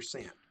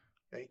 15%.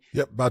 Okay.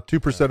 Yep, about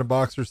 2% of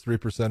boxers,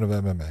 3% of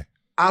MMA.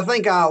 I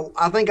think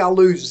I'll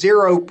lose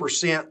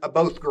 0% of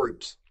both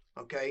groups.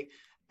 Okay,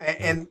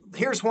 and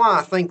here's why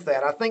I think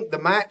that. I think the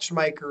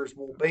matchmakers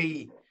will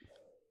be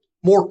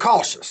more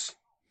cautious.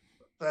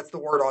 That's the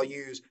word I'll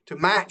use, to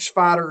match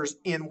fighters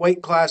in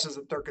weight classes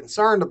that they're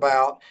concerned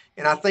about.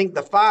 And I think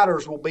the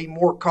fighters will be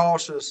more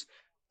cautious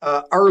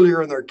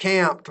earlier in their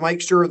camp to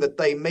make sure that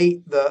they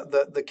meet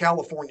the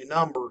California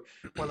number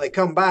when they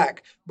come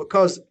back,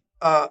 because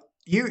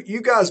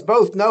you guys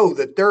both know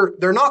that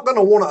they're not going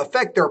to want to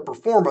affect their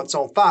performance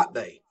on fight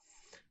day.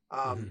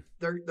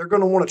 They're going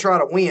to want to try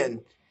to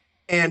win.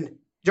 And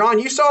John,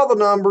 you saw the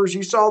numbers.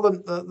 You saw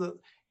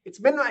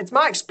it's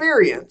my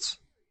experience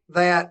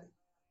that.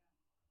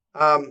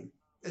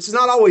 This is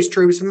not always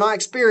true. It's in my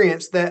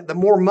experience that the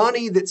more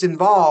money that's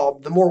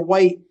involved, the more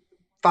weight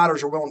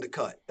fighters are willing to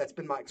cut. That's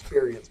been my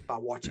experience by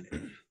watching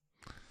it.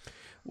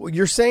 Well,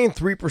 you're saying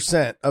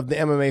 3% of the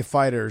MMA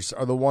fighters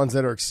are the ones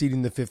that are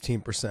exceeding the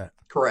 15%.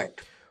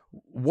 Correct.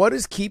 What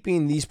is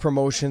keeping these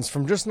promotions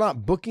from just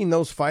not booking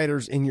those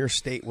fighters in your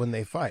state when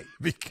they fight?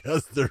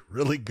 Because they're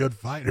really good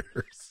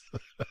fighters.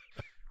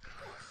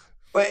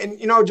 But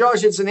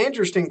Josh, it's an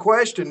interesting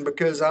question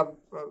because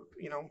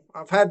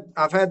I've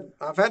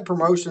had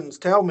promotions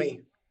tell me,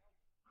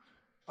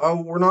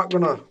 "Oh, we're not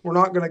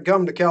gonna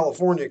come to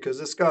California because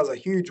this guy's a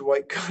huge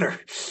weight cutter."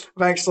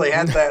 I've actually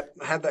had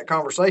that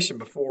conversation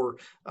before,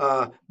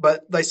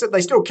 but they said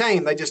they still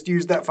came. They just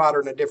used that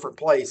fighter in a different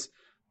place.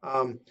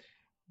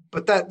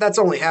 But that's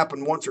only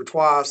happened once or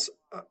twice.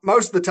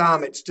 Most of the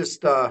time, it's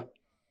just.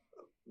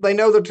 They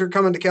know that they're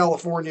coming to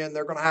California and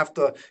they're going to have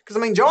to. Because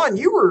I mean, John,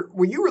 you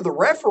were the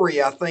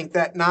referee, I think,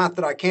 that night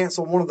that I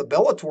canceled one of the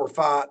Bellator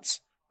fights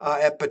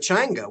at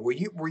Pachanga. Were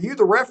you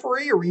the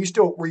referee, or were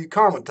you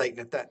commentating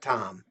at that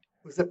time?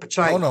 Was it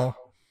Pachanga? Oh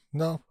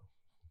no.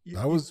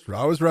 I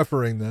was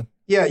refereeing then.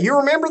 Yeah, you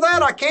remember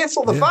that? I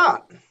canceled the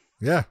fight.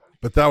 Yeah,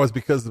 but that was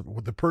because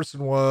the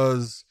person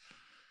was.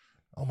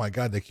 Oh my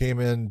God! They came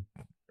in.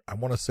 I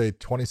want to say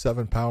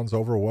 27 pounds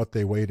over what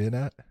they weighed in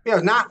at. Yeah,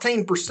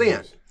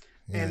 19%.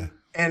 Yeah.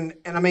 And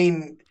I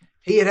mean,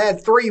 he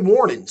had 3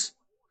 warnings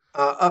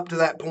up to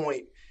that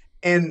point.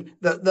 And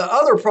the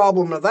other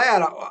problem of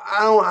that,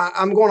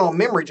 I'm going on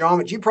memory, John,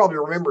 but you probably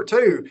remember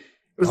too.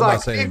 It was I'm like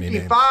not saying any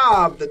names.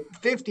 55. The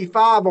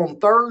 55 on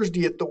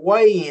Thursday at the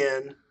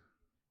weigh-in.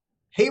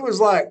 He was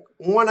like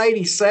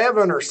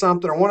 187 or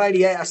something, or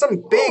 188,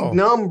 some big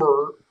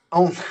number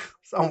on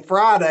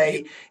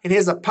Friday, and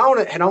his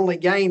opponent had only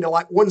gained to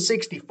like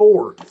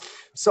 164.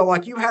 So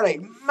like you had a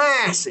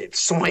massive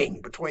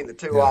swing between the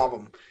two of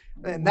them.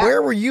 And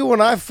where were you when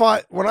I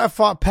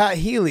fought Pat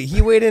Healy?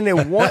 He weighed in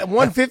at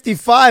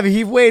 155.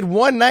 He weighed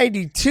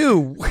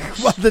 192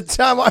 by the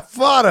time I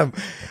fought him.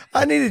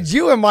 I needed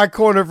you in my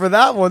corner for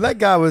that one. That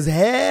guy was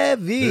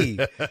heavy.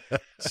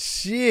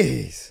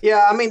 Jeez.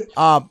 Yeah, I mean,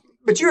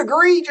 but you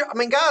agree? I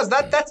mean, guys,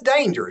 that's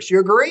dangerous. You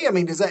agree? I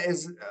mean,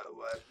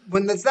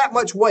 when there's that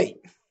much weight?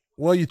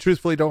 Well, you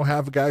truthfully don't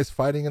have guys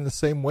fighting in the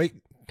same weight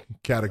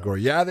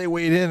category. Yeah, they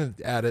weighed in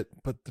at it,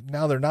 but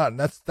now they're not, and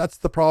that's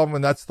the problem,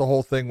 and that's the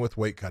whole thing with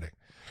weight cutting.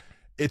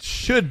 It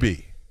should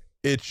be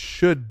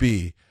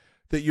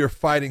that you're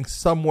fighting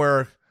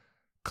somewhere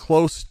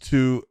close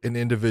to an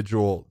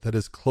individual that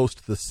is close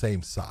to the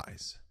same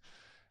size.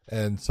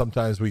 And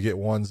sometimes we get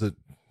ones that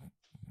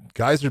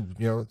guys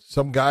are,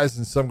 some guys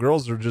and some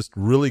girls are just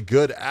really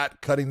good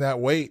at cutting that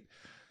weight,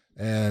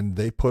 and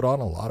they put on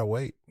a lot of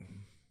weight.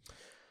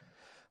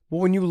 Well,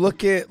 when you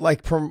look at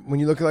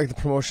the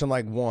promotion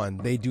like One,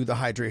 they do the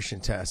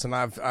hydration test, and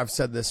I've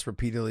said this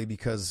repeatedly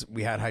because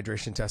we had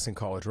hydration tests in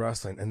college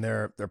wrestling, and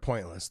they're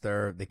pointless.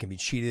 They can be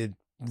cheated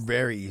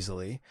very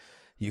easily.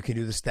 You can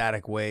do the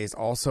static weighs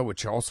also,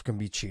 which also can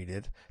be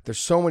cheated. There's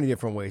so many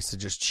different ways to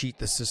just cheat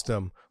the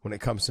system when it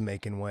comes to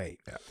making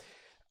weight.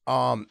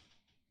 Yeah.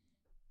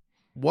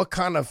 What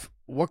kind of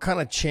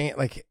change,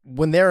 like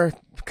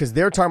because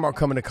they're talking about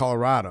coming to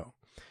Colorado.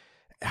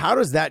 How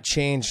does that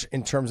change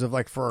in terms of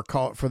like for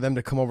them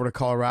to come over to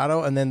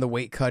Colorado, and then the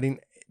weight cutting?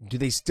 Do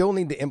they still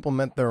need to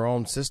implement their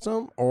own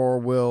system,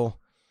 or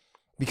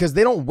because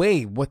they don't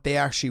weigh what they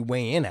actually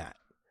weigh in at?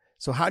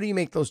 So how do you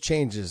make those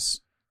changes?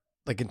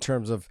 Like in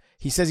terms of,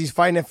 he says he's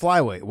fighting at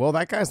flyweight. Well,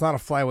 that guy's not a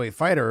flyweight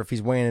fighter if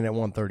he's weighing in at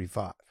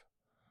 135.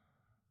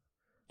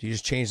 Do you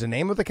just change the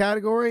name of the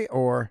category,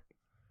 or?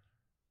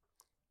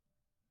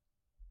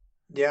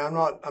 Yeah,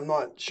 I'm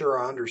not sure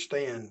I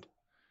understand.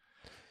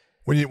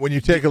 When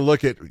you take a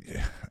look at,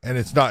 and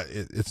it's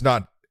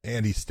not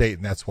Andy State,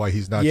 and that's why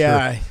he's not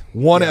sure.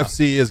 One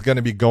FC is going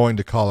to be going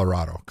to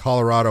Colorado.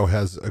 Colorado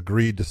has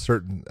agreed to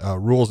certain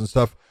rules and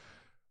stuff.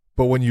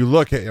 But when you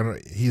look at,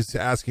 he's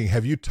asking,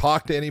 have you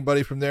talked to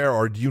anybody from there,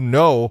 or do you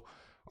know,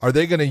 are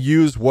they going to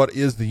use what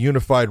is the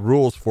unified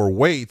rules for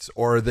weights,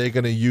 or are they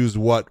going to use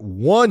what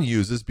One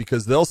uses?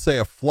 Because they'll say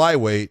a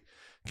flyweight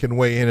can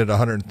weigh in at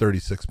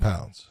 136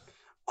 pounds.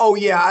 Oh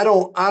yeah, I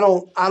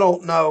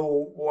don't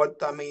know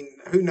what, I mean,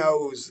 who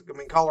knows? I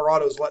mean,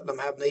 Colorado's letting them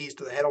have knees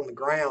to the head on the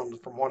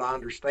ground, from what I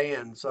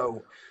understand.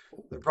 So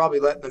they're probably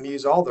letting them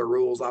use all their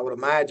rules, I would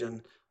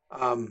imagine.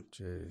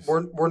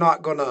 We're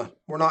not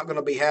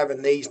gonna be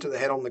having knees to the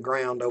head on the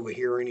ground over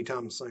here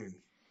anytime soon.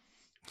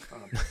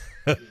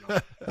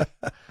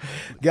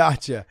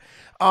 Gotcha.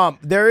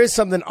 There is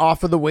something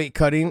off of the weight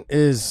cutting.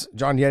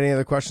 John, you had any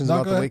other questions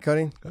about the weight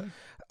cutting?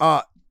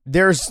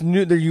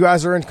 You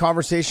guys are in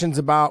conversations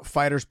about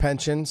fighters'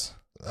 pensions.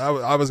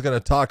 I was going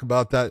to talk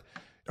about that.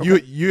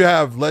 Okay. You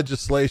have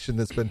legislation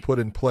that's been put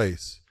in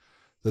place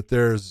that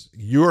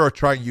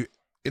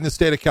in the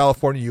state of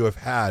California, you have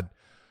had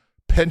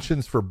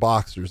pensions for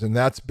boxers, and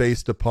that's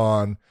based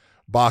upon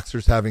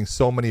boxers having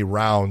so many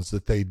rounds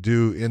that they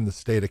do in the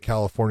state of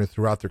California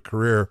throughout their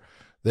career,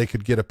 they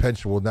could get a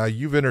pension. Well, now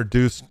you've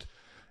introduced,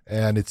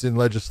 and it's in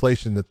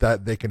legislation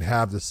that they can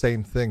have the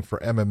same thing for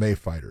MMA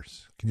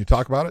fighters. Can you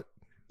talk about it?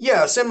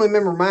 Yeah,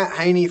 Assemblymember Matt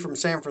Haney from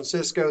San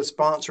Francisco is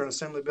sponsoring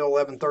Assembly Bill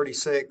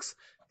 1136.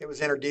 It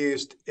was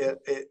introduced. It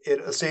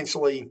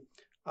essentially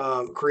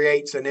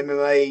creates an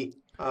MMA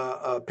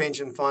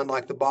pension fund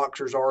like the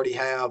boxers already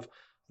have.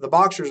 The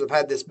boxers have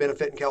had this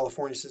benefit in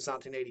California since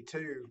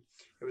 1982.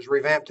 It was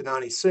revamped in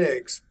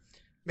 96.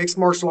 Mixed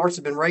martial arts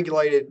have been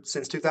regulated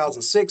since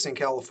 2006 in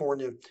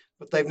California,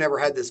 but they've never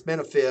had this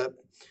benefit.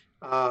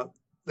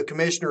 The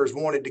commissioners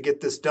wanted to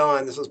get this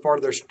done. This was part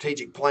of their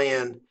strategic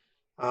plan.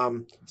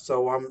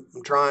 So I'm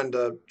trying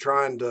to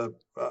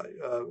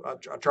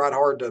I tried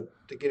hard to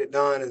get it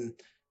done, and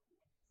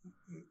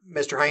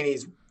Mr.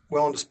 Haney's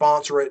willing to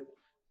sponsor it.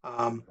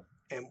 And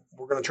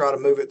we're going to try to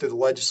move it through the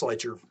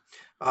legislature.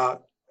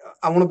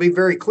 I want to be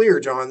very clear,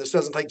 John, this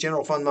doesn't take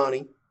general fund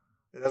money.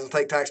 It doesn't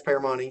take taxpayer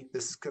money.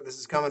 This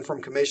is coming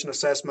from commission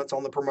assessments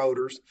on the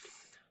promoters.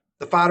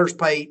 The fighters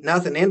pay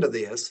nothing into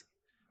this,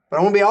 but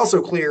I want to be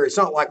also clear. It's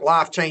not like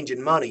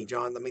life-changing money,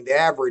 John. I mean, the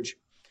average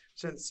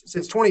since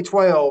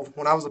 2012,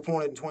 when I was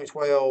appointed in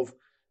 2012,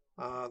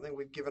 I think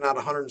we've given out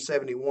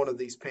 171 of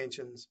these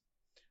pensions.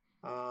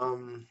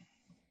 And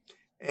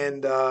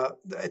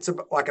it's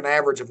like an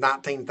average of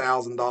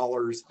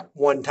 $19,000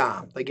 one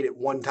time. They get it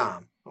one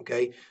time.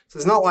 Okay. So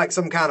it's not like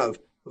some kind of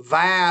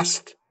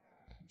vast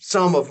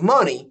sum of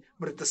money,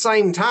 but at the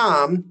same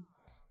time,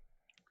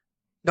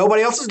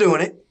 nobody else is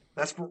doing it.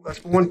 That's for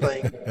one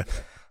thing.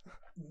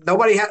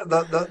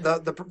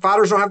 The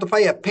fighters don't have to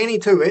pay a penny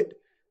to it.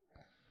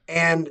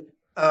 And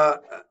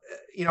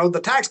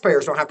the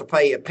taxpayers don't have to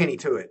pay a penny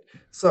to it.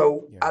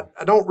 So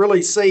I don't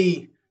really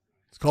see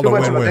It's too called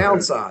much a of a win-win.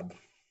 downside.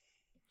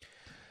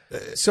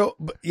 So,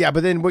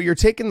 but then what you're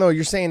taking though,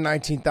 you're saying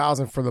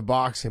 19,000 for the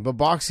boxing, but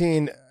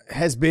boxing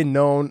has been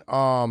known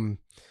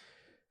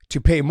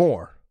to pay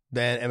more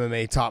than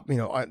MMA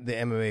the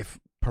MMA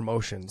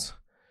promotions.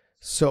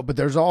 So, but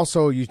there's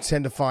also, you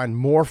tend to find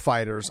more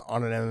fighters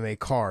on an MMA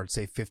card,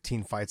 say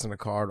 15 fights on a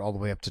card, all the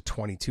way up to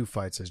 22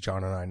 fights, as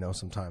John and I know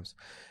sometimes,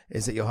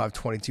 is that you'll have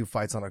 22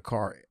 fights on a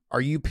card. Are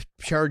you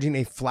charging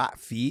a flat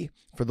fee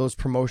for those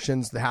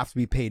promotions that have to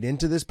be paid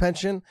into this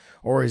pension,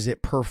 or is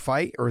it per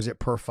fight, or is it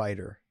per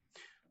fighter?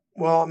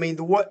 Well, I mean,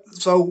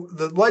 so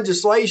the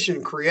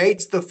legislation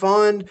creates the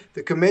fund.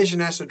 The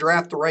commission has to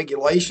draft the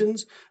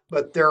regulations,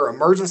 but there are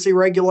emergency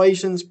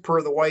regulations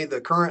per the way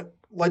the current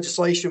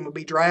legislation would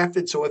be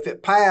drafted. So if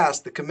it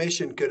passed, the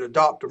commission could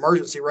adopt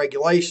emergency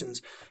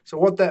regulations. So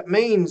what that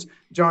means,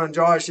 John and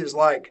Josh, is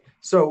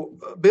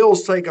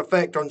bills take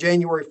effect on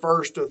January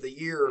 1st of the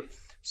year.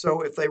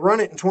 So if they run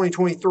it in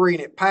 2023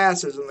 and it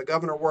passes and the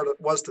governor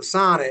was to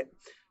sign it,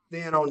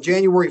 then on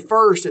January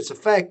 1st, it's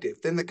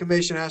effective. Then the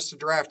commission has to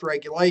draft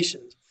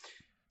regulations.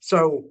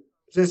 So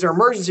since they're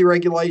emergency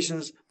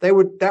regulations,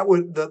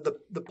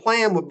 the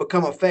plan would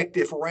become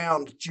effective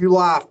around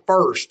July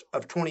 1st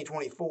of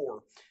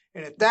 2024.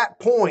 And at that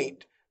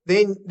point,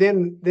 then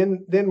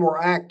we're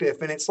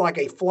active, and it's like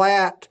a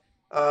flat.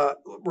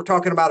 We're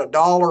talking about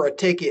 $1 a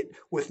ticket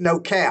with no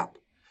cap.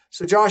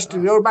 So, Josh, to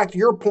go back to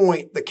your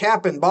point, the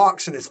cap in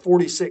boxing is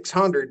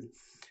 $4,600.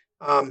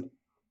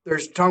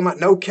 There's talking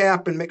about no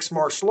cap in mixed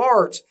martial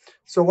arts.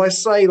 So let's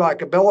say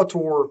like a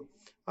Bellator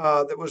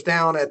that was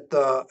down at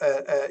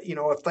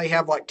if they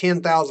have like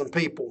 10,000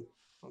 people,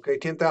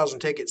 10,000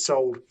 tickets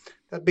sold,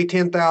 that'd be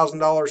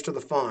 $10,000 to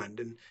the fund.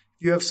 And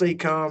UFC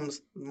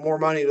comes, more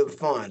money to the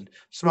fund.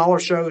 Smaller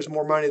shows,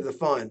 more money to the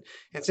fund.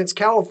 And since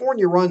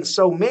California runs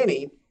so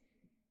many,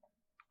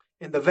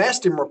 and the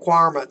vesting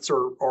requirements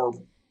are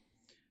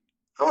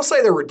I won't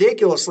say they're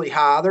ridiculously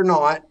high. They're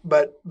not.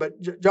 But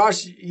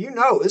Josh,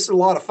 this is a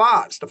lot of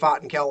fights to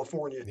fight in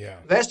California. Yeah.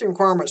 Vesting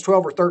requirements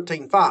 12 or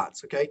 13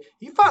 fights. Okay,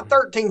 you fight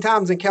 13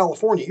 times in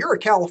California, you're a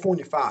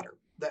California fighter.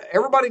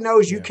 Everybody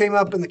knows you came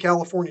up in the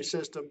California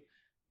system.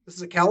 This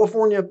is a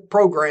California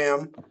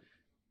program.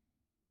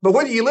 But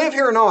whether you live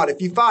here or not,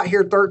 if you fight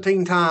here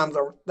 13 times,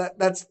 or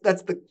that's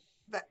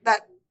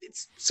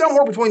it's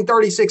somewhere between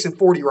 36 and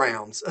 40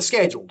 rounds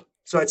scheduled.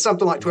 So it's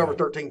something like 12 or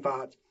 13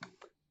 fights.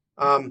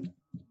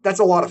 That's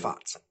a lot of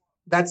fights.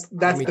 That's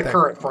the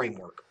current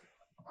framework.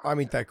 I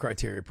meet that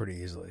criteria pretty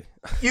easily.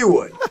 You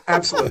would.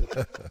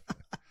 Absolutely.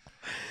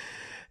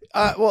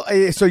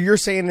 So you're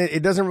saying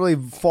it doesn't really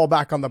fall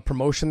back on the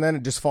promotion then?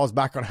 It just falls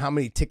back on how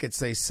many tickets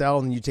they sell,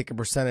 and you take a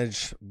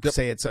percentage,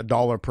 say it's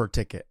 $1 per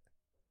ticket.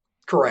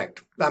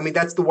 Correct. I mean,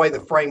 that's the way the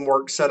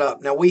framework's set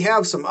up. Now, we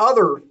have some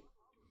other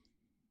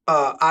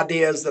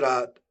ideas that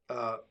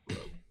I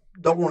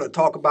don't want to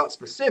talk about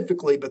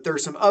specifically, but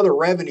there's some other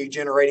revenue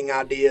generating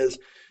ideas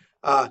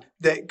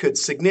that could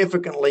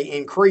significantly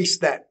increase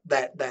that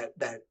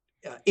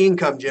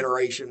income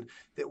generation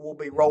that we'll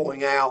be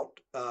rolling out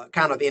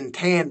kind of in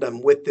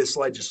tandem with this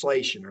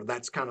legislation, or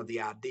that's kind of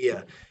the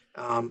idea.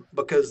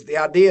 Because the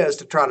idea is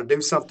to try to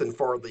do something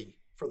for the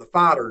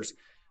fighters.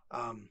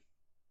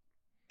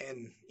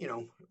 And it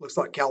looks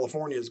like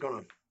California is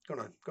gonna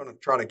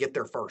try to get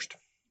there first.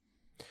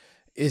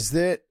 Is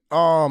this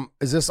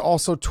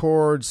also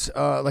towards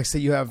like say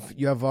you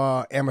have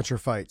amateur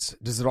fights?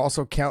 Does it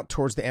also count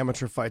towards the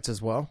amateur fights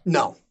as well?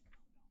 No.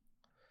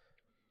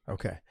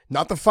 Okay,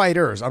 not the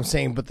fighters. I'm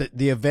saying, but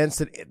the events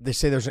that they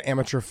say there's an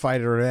amateur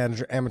fight or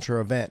an amateur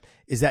event.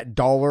 Is that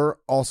dollar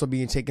also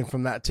being taken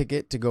from that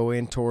ticket to go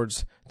in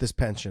towards this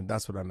pension?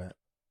 That's what I meant.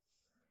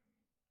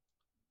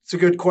 It's a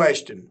good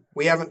question.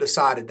 We haven't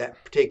decided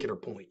that particular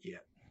point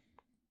yet.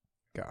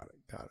 Got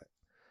it.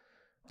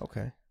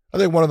 Okay. I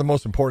think one of the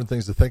most important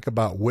things to think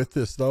about with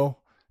this, though,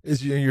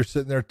 is you're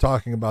sitting there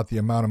talking about the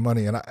amount of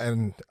money,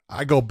 and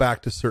I go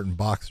back to certain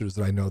boxers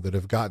that I know that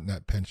have gotten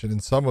that pension,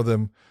 and some of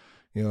them,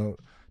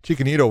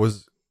 Chicanito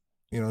was,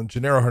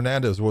 Gennaro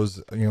Hernandez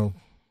was,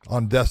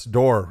 on death's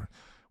door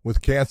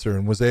with cancer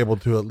and was able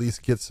to at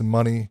least get some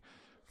money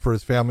for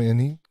his family,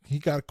 and he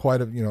got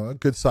quite a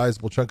good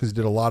sizable chunk because he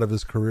did a lot of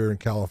his career in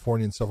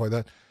California and stuff like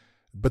that.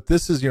 But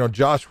this is,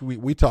 Josh,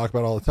 we talk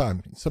about all the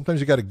time. Sometimes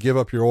you got to give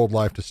up your old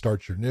life to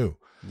start your new.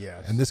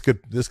 Yes. And this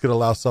could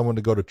allow someone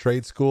to go to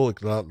trade school. It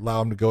could allow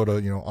them to go to,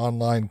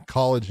 online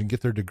college and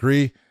get their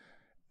degree.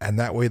 And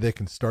that way they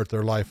can start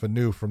their life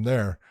anew from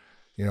there.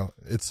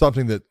 It's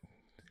something that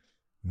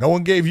no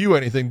one gave you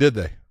anything, did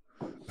they?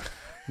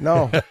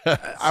 No.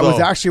 I was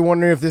actually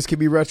wondering if this could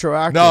be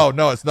retroactive.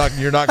 No, it's not.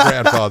 You're not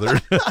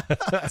grandfathered.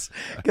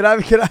 Can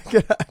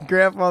I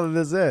grandfather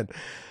this in?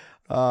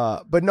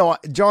 But no,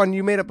 John,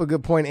 you made up a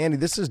good point, Andy.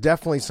 This is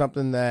definitely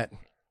something that,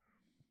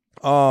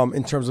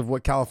 in terms of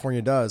what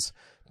California does,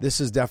 this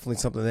is definitely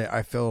something that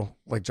I feel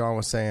like John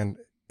was saying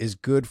is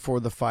good for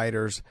the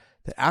fighters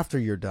that after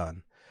you're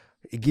done.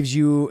 It gives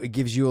you a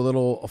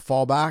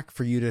fallback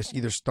for you to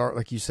either start,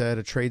 like you said,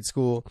 a trade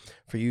school,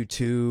 for you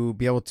to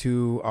be able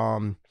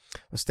to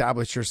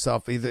establish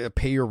yourself, either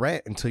pay your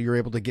rent until you're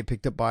able to get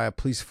picked up by a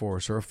police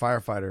force or a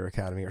firefighter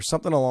academy or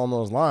something along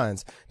those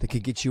lines that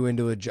could get you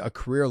into a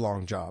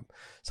career-long job,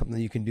 something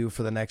that you can do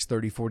for the next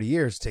 30, 40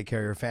 years to take care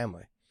of your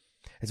family.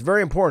 It's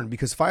very important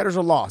because fighters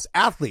are lost.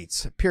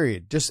 Athletes,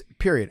 period.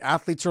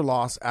 Athletes are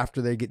lost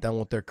after they get done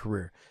with their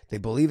career. They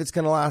believe it's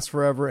going to last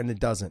forever, and it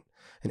doesn't.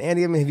 And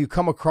Andy, I mean, have you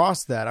come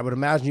across that? I would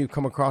imagine you've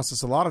come across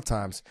this a lot of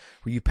times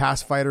where you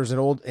pass fighters at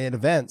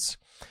events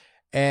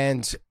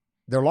and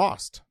they're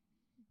lost.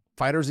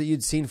 Fighters that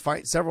you'd seen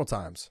fight several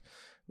times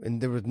and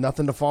there was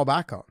nothing to fall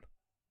back on.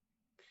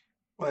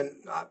 When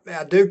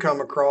I do come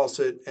across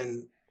it,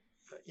 and,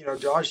 you know,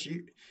 Josh,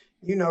 you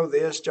know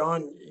this,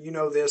 John, you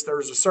know this,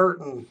 there's a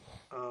certain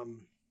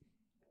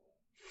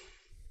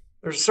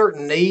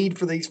need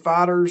for these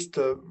fighters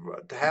to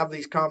have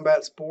these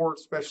combat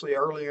sports, especially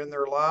earlier in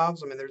their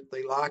lives. I mean,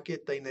 they like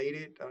it, they need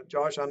it.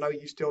 Josh, I know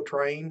you still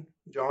train.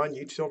 John,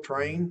 you still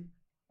train.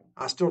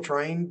 I still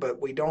train,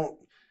 but we don't.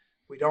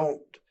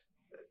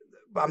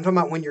 I'm talking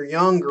about when you're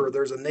younger.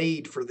 There's a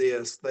need for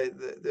this.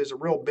 There's a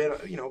real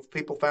benefit. You know,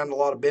 people found a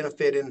lot of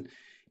benefit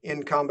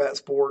in combat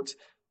sports,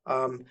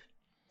 and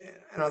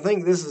I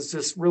think this is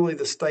just really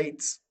the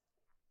state's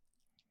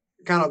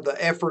kind of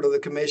the effort of the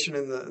commission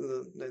and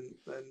the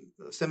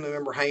Assembly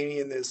Member Haney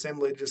and the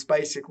Assembly just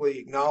basically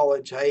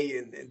acknowledge, hey,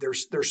 and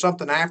there's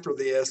something after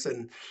this,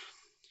 and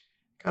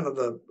kind of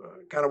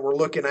we're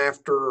looking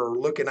after or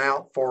looking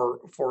out for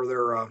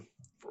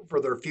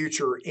their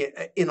future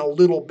in a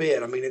little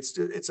bit. I mean, it's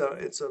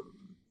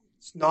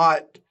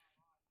not.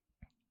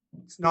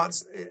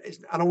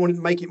 I don't want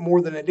to make it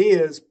more than it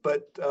is,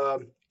 but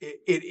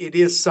it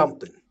is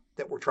something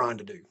that we're trying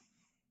to do.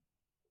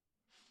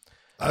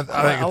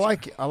 I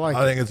like it.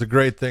 I think it's a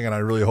great thing, and I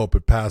really hope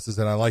it passes.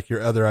 And I like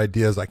your other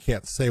ideas. I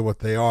can't say what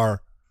they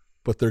are,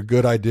 but they're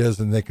good ideas,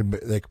 and they can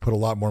put a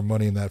lot more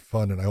money in that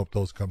fund. And I hope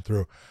those come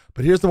through.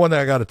 But here's the one that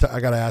I got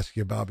to ask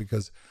you about,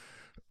 because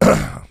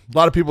a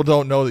lot of people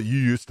don't know that you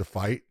used to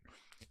fight.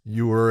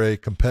 You were a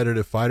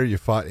competitive fighter. You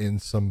fought in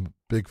some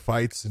big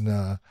fights,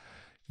 and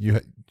you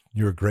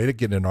were great at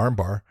getting an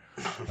armbar.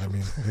 I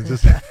mean, it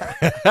just.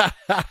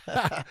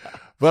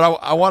 But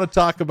I want to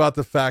talk about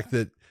the fact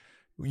that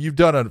you've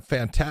done a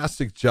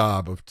fantastic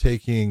job of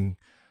taking,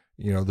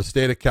 you know, the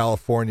state of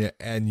California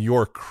and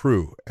your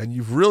crew, and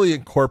you've really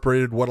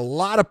incorporated what a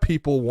lot of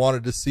people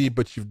wanted to see,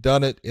 but you've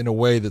done it in a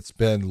way that's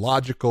been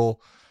logical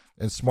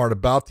and smart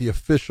about the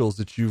officials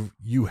that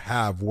you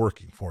have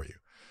working for you.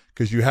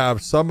 Because you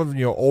have some of,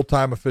 you know, old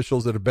time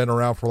officials that have been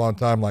around for a long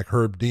time, like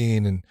Herb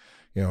Dean, and,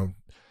 you know,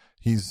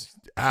 he's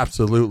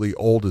absolutely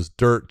old as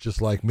dirt,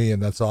 just like me,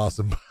 and that's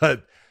awesome.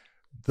 But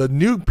the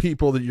new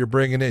people that you're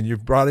bringing in,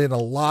 you've brought in a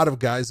lot of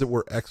guys that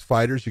were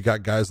ex-fighters. You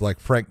got guys like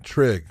Frank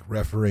Trigg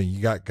refereeing.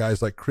 You got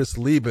guys like Chris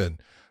Lieben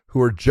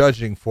who are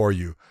judging for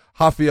you.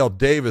 Rafael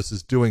Davis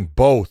is doing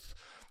both.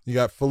 You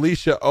got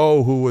Felicia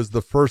O, who was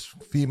the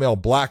first female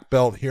black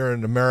belt here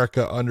in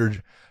America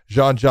under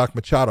Jean-Jacques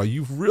Machado.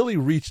 You've really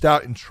reached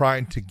out and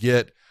trying to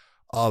get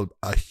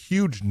a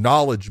huge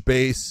knowledge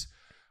base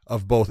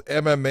of both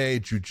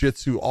MMA,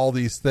 jiu-jitsu, all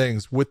these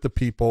things with the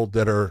people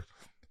that are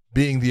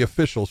being the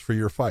officials for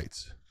your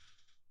fights.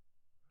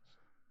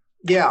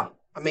 Yeah.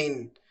 I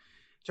mean,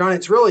 John,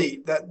 it's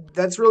really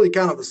that's really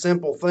kind of a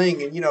simple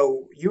thing. And, you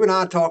know, you and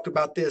I talked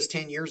about this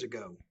 10 years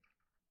ago,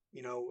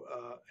 you know,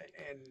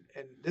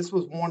 and this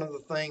was one of the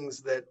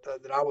things that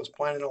I was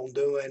planning on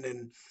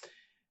doing.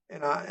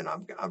 And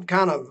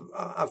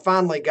I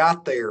finally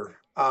got there.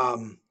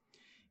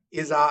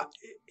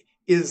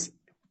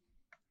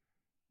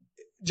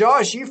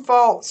 Josh, you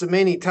fought so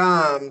many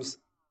times.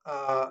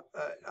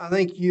 I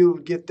think you'll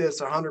get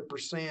this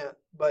 100%,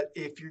 but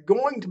if you're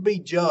going to be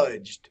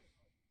judged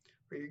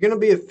or you're going to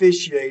be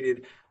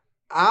officiated,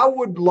 I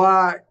would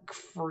like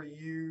for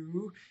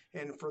you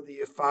and for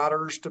the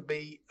fighters to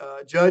be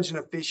judged and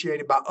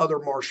officiated by other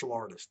martial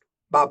artists,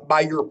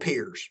 by your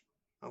peers.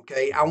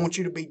 Okay. I want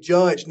you to be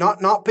judged,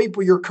 not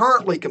people you're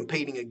currently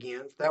competing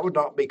against. That would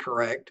not be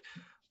correct,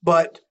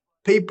 but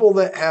people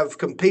that have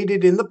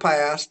competed in the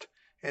past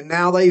and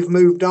now they've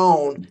moved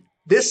on.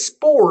 This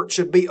sport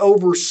should be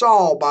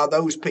oversaw by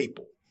those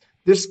people.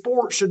 This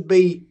sport should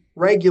be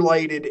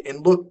regulated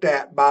and looked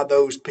at by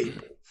those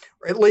people,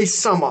 or at least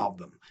some of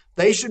them.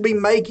 They should be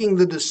making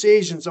the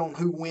decisions on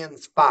who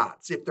wins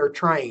fights if they're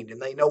trained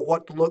and they know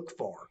what to look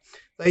for.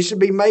 They should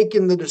be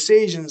making the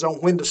decisions on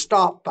when to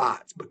stop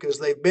fights because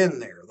they've been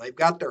there. They've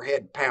got their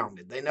head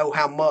pounded. They know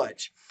how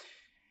much.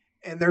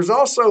 And there's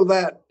also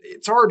that,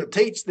 it's hard to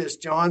teach this,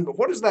 John, but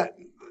what is that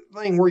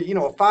thing where, you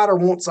know, a fighter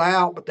wants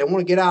out, but they want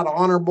to get out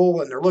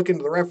honorable and they're looking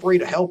to the referee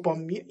to help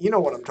them? You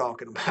know what I'm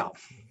talking about.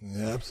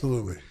 Yeah,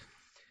 absolutely.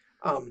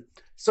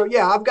 So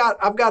yeah, I've got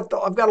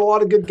a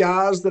lot of good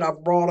guys that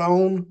I've brought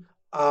on.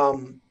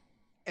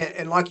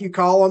 And like you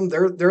call them,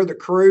 they're the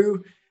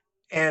crew.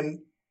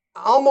 And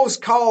I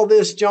almost call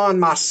this, John,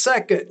 my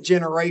second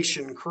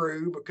generation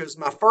crew, because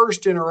my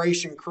first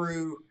generation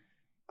crew,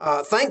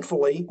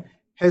 thankfully,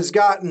 has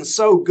gotten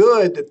so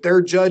good that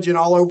they're judging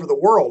all over the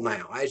world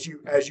now, as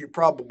you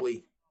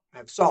probably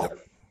have saw.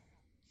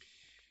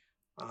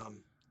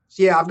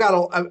 So yeah, I've got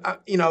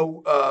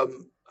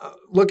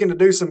looking to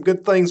do some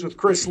good things with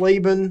Chris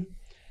Lieben.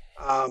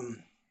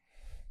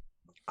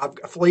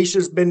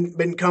 Felicia's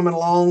been coming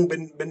along.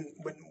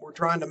 We're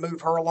trying to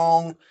move her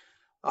along.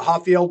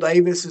 Rafael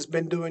Davis has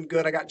been doing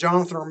good. I got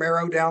Jonathan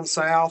Romero down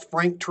south.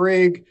 Frank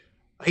Trigg,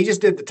 he just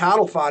did the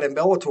title fight in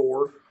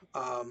Bellator.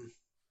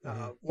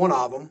 One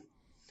of them.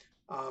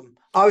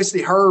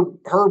 Obviously, Herb,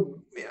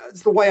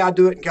 it's the way I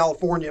do it in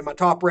California. My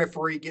top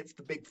referee gets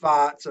the big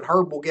fights, and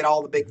Herb will get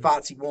all the big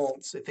fights he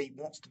wants if he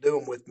wants to do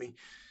them with me.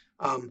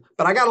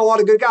 But I got a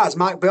lot of good guys.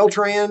 Mike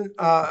Beltran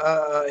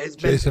has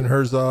been. Jason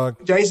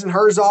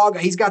Herzog.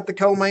 He's got the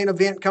co-main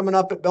event coming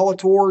up at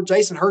Bellator.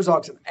 Jason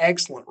Herzog's an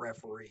excellent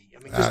referee.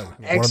 I mean, just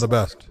one of the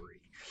best.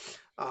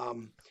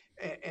 I've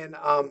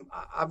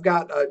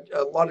got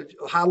a lot of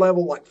high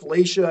level like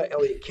Felicia.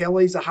 Elliot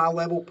Kelly's a high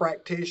level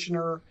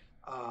practitioner.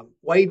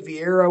 Wade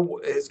Vieira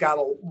has got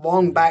a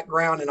long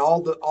background in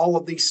all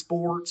of these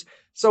sports.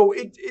 So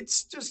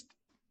it's just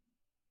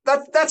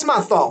that's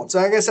my thoughts.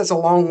 I guess that's a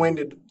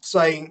long-winded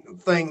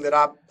thing that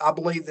I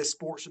believe this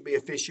sport should be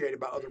officiated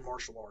by other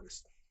martial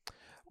artists.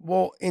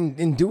 Well,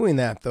 in doing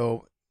that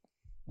though,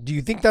 do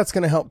you think that's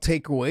going to help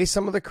take away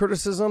some of the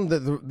criticism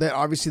that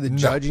obviously the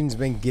judging's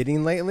been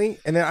getting lately?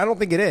 And I don't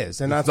think it is,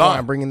 and that's why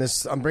I'm bringing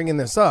this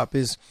up.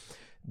 Is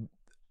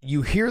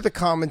you hear the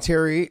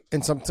commentary,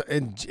 and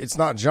it's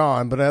not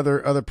John, but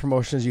other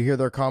promotions. You hear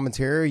their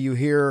commentary. You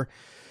hear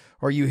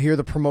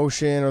the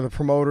promotion or the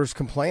promoters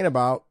complain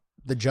about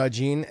the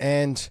judging,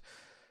 and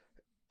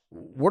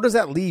where does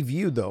that leave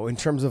you though in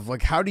terms of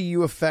like how do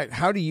you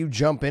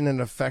jump in and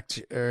affect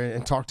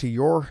and talk to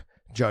your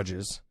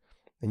judges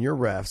and your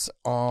refs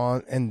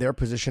and their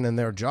position and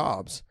their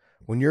jobs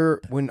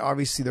when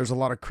obviously there's a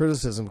lot of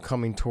criticism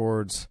coming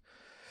towards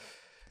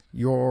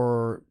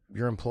your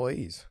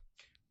employees?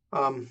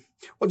 Well,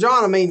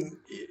 John, I mean,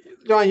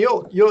 John,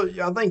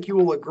 I think you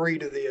will agree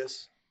to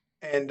this,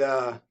 and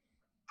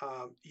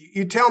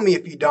you tell me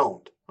if you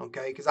don't,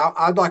 okay? Because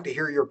I'd like to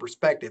hear your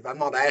perspective. I've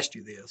not asked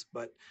you this,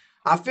 but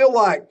I feel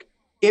like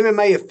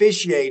MMA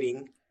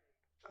officiating,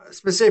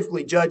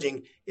 specifically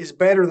judging, is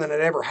better than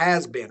it ever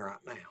has been right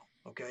now.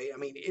 Okay, I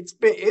mean,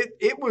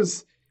 it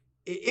was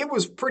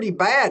pretty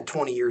bad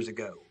 20 years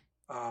ago.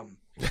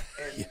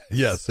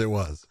 Yes, it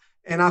was.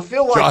 And I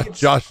feel like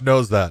Josh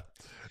knows that.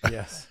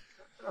 Yes.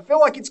 I feel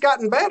like it's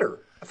gotten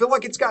better.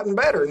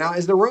 Now,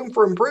 is there room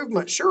for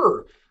improvement?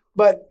 Sure.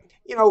 But,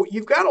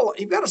 you've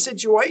got a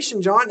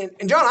situation, John,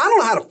 and John, I don't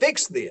know how to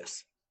fix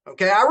this.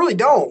 Okay. I really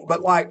don't.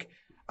 But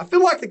I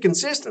feel like the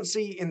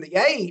consistency in the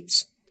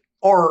eights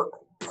are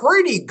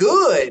pretty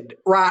good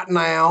right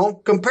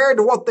now compared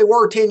to what they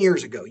were 10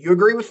 years ago. You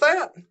agree with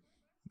that?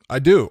 I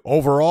do.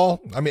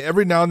 Overall, I mean,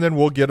 every now and then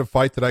we'll get a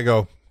fight that I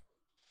go,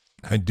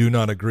 I do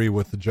not agree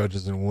with the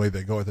judges and the way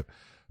they go with it.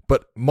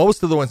 But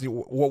most of the ones,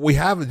 what we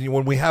have is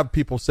when we have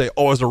people say,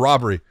 oh, it was a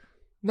robbery.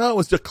 No, it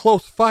was a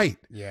close fight.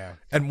 Yeah.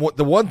 And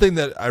the one thing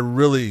that I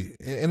really,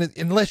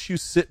 unless you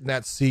sit in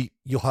that seat,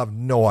 you'll have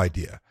no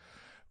idea.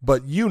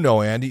 But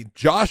Andy,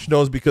 Josh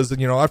knows because,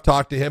 I've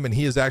talked to him and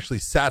he has actually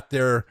sat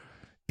there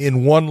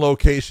in one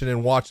location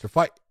and watched a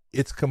fight.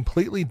 It's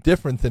completely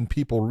different than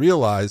people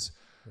realize.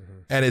 Mm-hmm.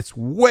 And it's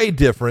way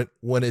different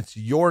when it's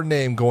your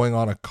name going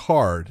on a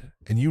card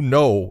and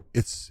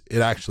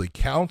it actually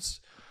counts.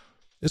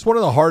 It's one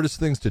of the hardest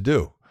things to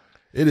do.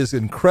 It is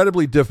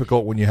incredibly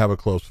difficult when you have a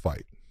close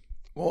fight.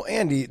 Well,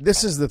 Andy,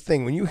 this is the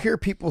thing. When you hear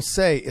people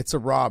say it's a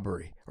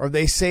robbery, or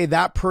they say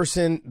that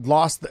person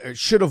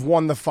should have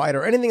won the fight,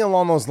 or anything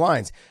along those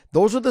lines,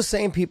 those are the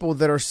same people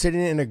that are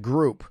sitting in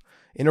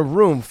a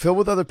room filled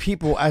with other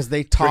people as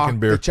they talk,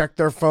 they check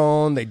their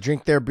phone, they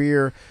drink their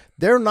beer.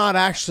 They're not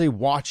actually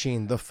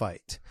watching the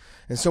fight.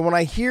 And so when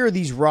I hear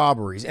these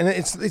robberies, and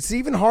it's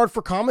even hard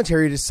for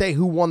commentary to say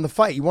who won the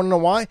fight. You want to know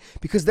why?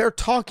 Because they're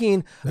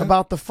talking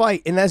about the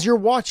fight. And as you're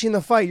watching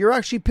the fight, you're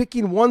actually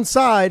picking one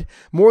side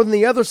more than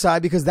the other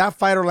side because that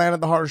fighter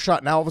landed the harder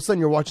shot. Now all of a sudden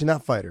you're watching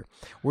that fighter.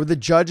 Where the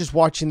judge is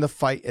watching the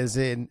fight as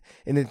in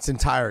its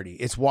entirety.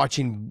 It's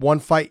watching one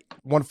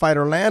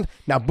fighter land.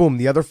 Now boom,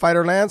 the other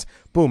fighter lands.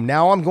 Boom.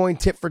 Now I'm going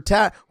tit for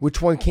tat.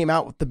 Which one came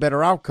out with the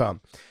better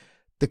outcome?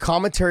 The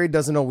commentary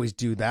doesn't always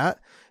do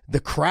that. The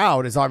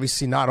crowd is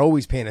obviously not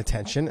always paying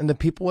attention, and the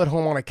people at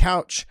home on a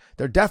couch,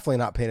 they're definitely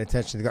not paying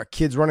attention. They got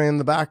kids running in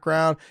the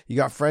background. You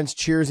got friends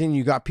cheering.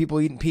 You got people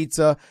eating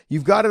pizza.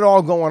 You've got it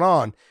all going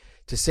on.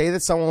 To say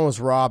that someone was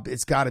robbed,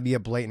 it's got to be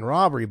a blatant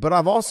robbery. But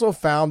I've also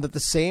found that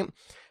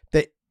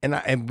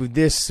and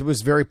this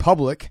was very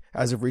public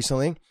as of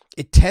recently,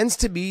 it tends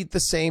to be the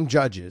same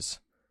judges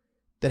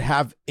that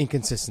have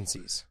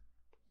inconsistencies.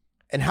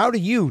 And how do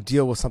you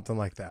deal with something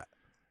like that?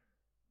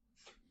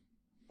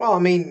 Well, I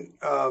mean,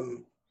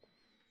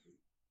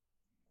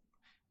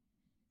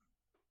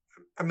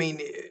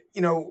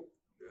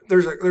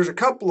 there's a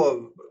couple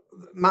of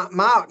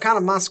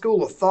my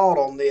school of thought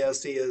on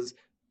this is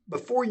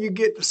before you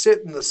get to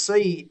sit in the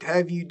seat, what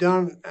have you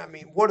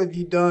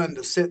done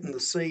to sit in the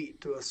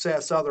seat to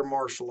assess other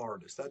martial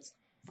artists? That's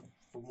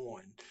for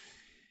one.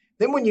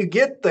 Then when you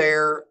get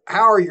there,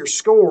 how are your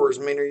scores?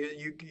 I mean, are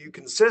you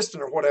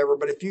consistent or whatever?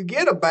 But if you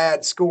get a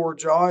bad score,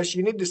 Josh,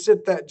 you need to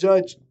sit that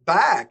judge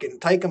back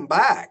and take them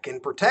back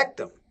and protect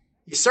them.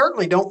 You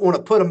certainly don't want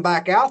to put them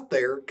back out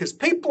there because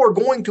people are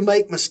going to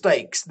make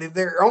mistakes.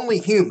 They're only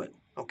human,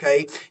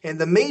 okay? And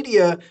the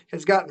media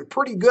has gotten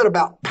pretty good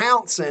about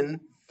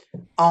pouncing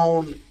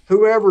on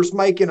whoever's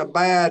making a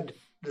bad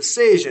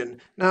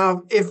decision.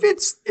 Now, if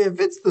it's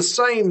the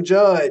same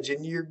judge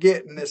and you're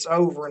getting this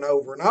over and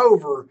over and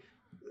over,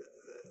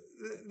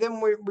 then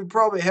we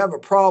probably have a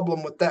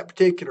problem with that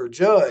particular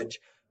judge.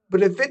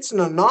 But if it's an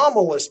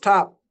anomalous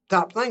type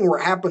thing where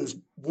it happens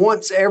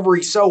once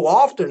every so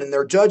often and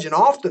they're judging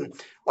often,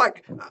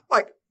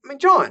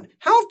 John,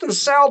 how often does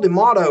Sal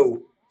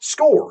D'Amato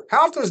score?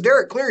 How often does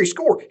Derek Cleary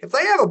score? If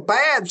they have a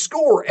bad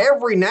score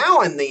every now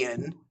and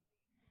then,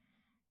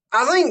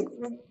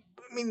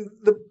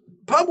 the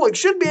public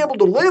should be able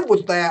to live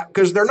with that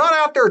because they're not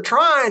out there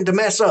trying to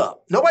mess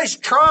up. Nobody's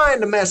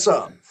trying to mess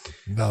up.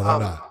 No, they're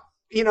not.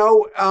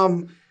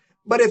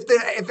 But if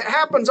it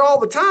happens all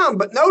the time,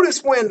 but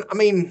notice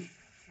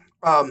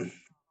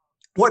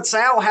what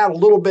Sal had a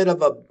little bit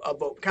of a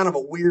kind of a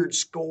weird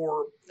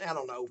score, I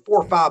don't know,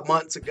 4 or 5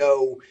 months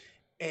ago,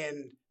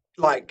 and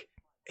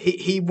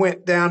he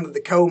went down to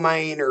the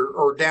co-main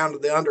or down to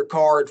the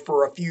undercard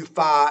for a few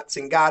fights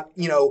and got,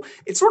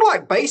 it's sort of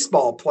like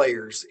baseball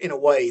players in a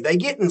way. They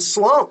get in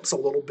slumps a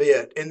little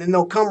bit and then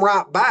they'll come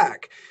right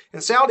back.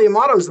 And Sal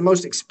D'Amato is the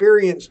most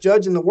experienced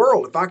judge in the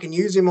world. If I can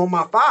use him on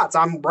my fights,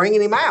 I'm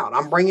bringing him out.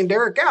 I'm bringing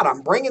Derek out.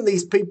 I'm bringing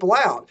these people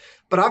out.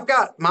 But I've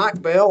got Mike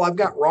Bell. I've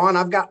got Ron.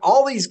 I've got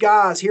all these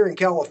guys here in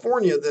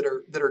California that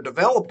are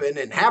developing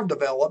and have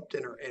developed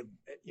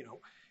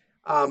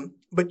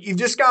but you've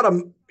just got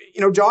to,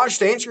 Josh,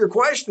 to answer your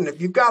question,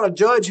 if you've got a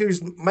judge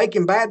who's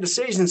making bad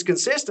decisions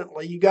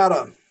consistently, you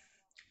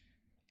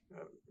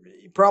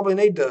probably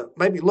need to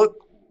maybe look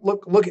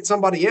at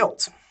somebody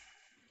else.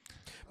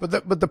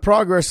 But the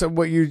progress of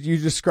what you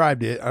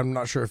described it, I'm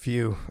not sure if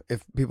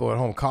people at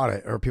home caught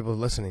it or people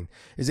listening,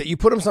 is that you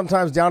put them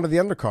sometimes down to the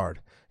undercard.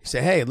 You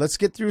say, hey, let's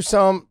get you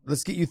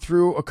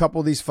through a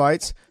couple of these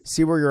fights,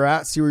 see where you're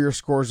at, see where your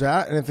score's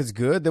at. And if it's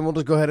good, then we'll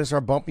just go ahead and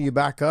start bumping you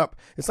back up.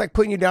 It's like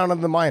putting you down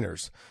in the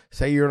minors.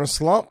 Say you're in a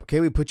slump.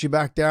 Okay, we put you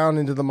back down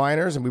into the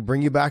minors and we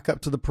bring you back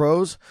up to the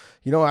pros,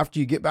 after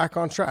you get back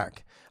on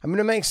track. I mean,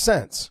 it makes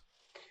sense.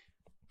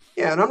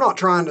 Yeah, and I'm not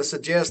trying to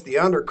suggest the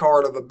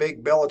undercard of a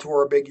big Bellator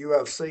or a big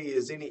UFC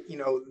is any,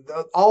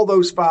 all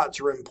those fights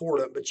are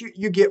important, but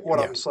you get what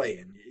I'm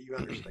saying. You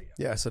understand.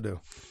 Yes, I do.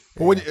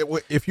 But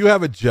if you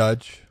have a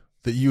judge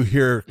that you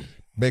hear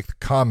make the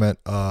comment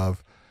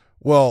of,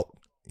 well,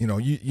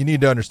 you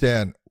need to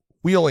understand,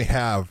 we only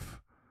have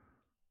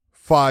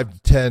 5 to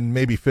 10,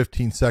 maybe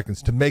 15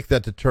 seconds to make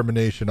that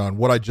determination on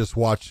what I just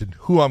watched and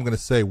who I'm going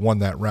to say won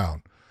that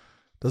round.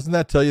 Doesn't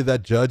that tell you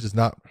that judge is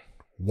not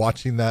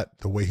watching that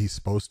the way he's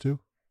supposed to?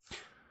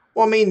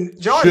 Well,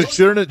 John,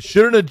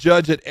 shouldn't a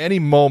judge at any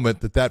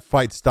moment that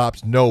fight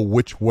stops know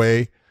which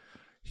way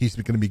he's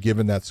going to be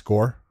given that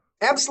score?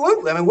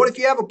 Absolutely. What if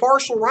you have a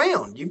partial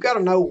round? You've got to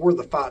know where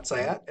the fight's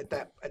at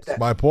that That's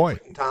my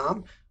point.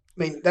 time.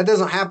 That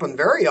doesn't happen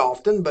very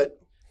often,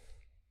 but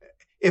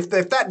if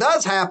that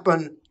does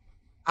happen,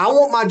 I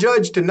want my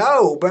judge to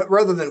know, but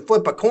rather than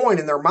flip a coin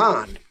in their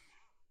mind.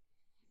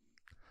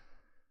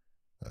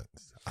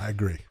 I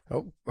agree.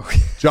 Oh, okay.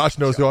 Josh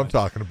knows who I'm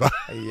talking about.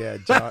 Yeah,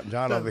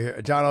 John over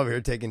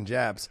here taking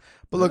jabs.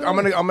 But look, I'm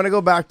gonna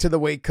go back to the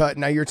weight cut.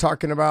 Now you're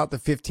talking about the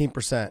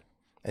 15%,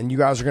 and you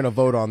guys are gonna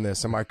vote on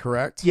this. Am I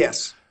correct?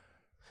 Yes.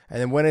 And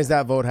then when is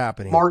that vote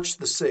happening? March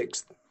the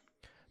 6th.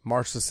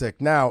 March the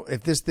 6th. Now,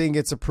 if this thing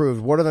gets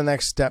approved, what are the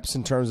next steps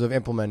in terms of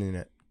implementing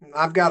it?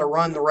 I've got to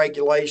run the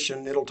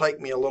regulation. It'll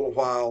take me a little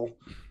while.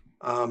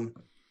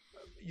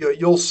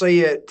 You'll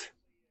see it.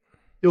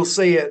 You'll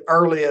see it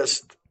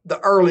the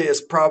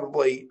earliest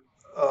probably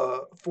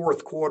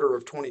fourth quarter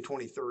of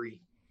 2023.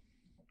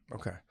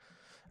 Okay.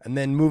 And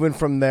then moving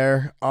from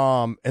there,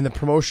 and the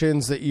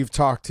promotions that you've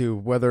talked to,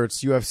 whether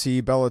it's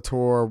UFC,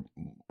 Bellator,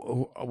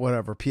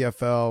 whatever,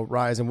 PFL,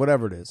 Rise, and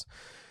whatever it is,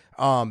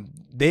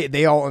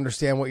 they all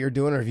understand what you're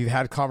doing, or have you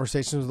had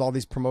conversations with all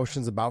these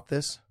promotions about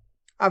this?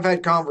 I've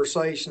had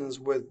conversations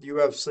with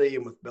UFC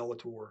and with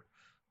Bellator.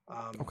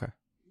 Okay.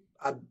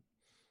 I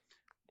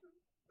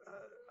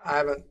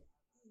haven't.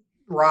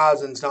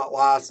 Risen's not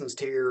licensed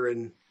here,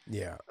 and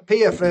yeah,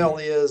 PFL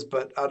is,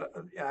 but I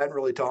hadn't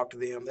really talked to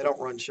them. They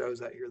don't run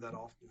shows out here that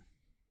often.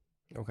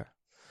 Okay.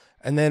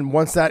 And then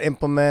once that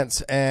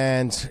implements,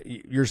 and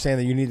you're saying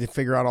that you need to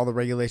figure out all the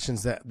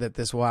regulations that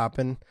this will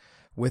happen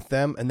with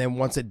them, and then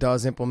once it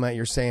does implement,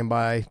 you're saying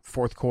by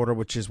fourth quarter,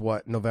 which is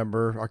what,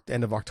 November,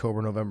 end of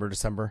October, November,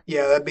 December?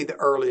 Yeah, that'd be the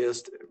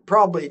earliest.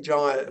 Probably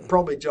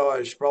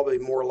Josh, probably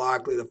more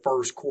likely the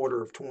first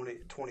quarter of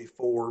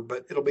 2024,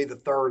 but it'll be the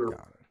third or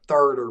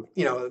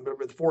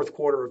the fourth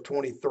quarter of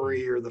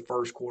 23 or the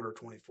first quarter of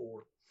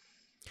 24.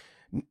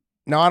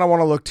 now I don't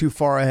want to look too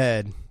far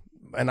ahead,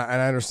 and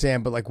I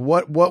understand, but like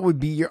what would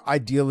be your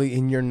ideally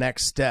in your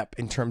next step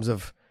in terms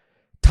of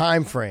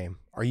time frame?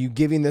 Are you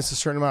giving this a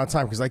certain amount of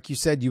time? Because like you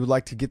said, you would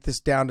like to get this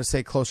down to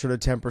say closer to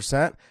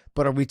 10%,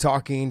 but are we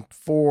talking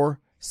 4,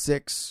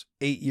 6,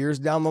 8 years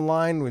down the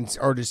line,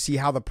 or to see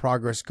how the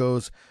progress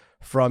goes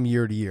from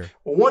year to year?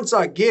 Well, once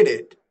I get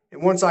it,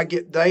 and once I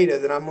get data,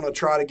 then I'm going to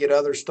try to get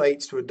other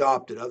states to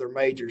adopt it, other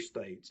major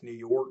states. New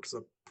York's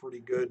a pretty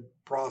good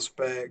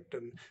prospect,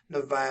 and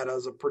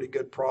Nevada's a pretty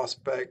good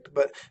prospect,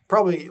 but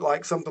probably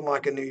like something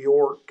like a New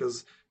York,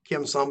 because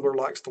Kim Sumbler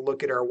likes to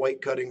look at our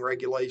weight cutting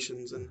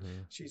regulations, and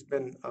she's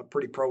been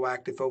pretty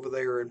proactive over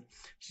there. And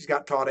she's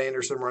got Todd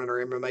Anderson running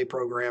her MMA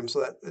program,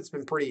 so that it's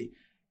been pretty.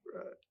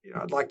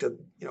 I'd like to,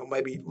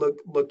 maybe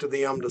look to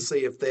them to see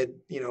if they'd,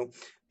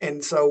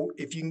 And so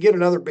if you can get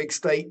another big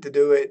state to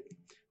do it,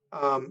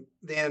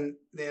 then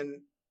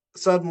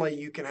suddenly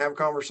you can have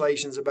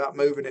conversations about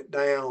moving it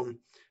down.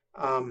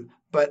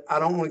 But I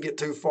don't want to get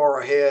too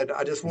far ahead.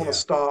 I just want to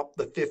stop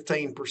the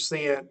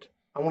 15%.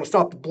 I want to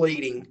stop the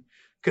bleeding.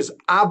 Because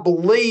I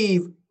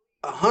believe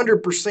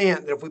 100%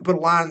 that if we put a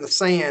line in the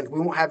sand,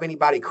 we won't have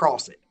anybody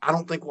cross it. I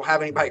don't think we'll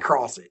have anybody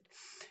cross it.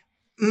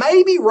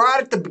 Maybe right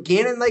at the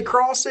beginning they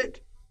cross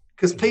it,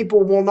 because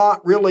people will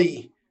not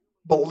really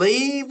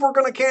believe we're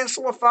going to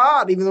cancel a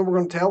fight, even though we're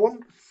going to tell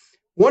them.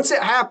 Once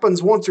it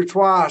happens once or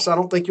twice, I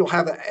don't think you'll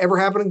have that ever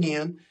happen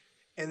again.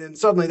 And then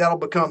suddenly that'll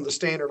become the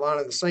standard line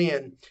in the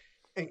sand.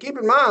 And keep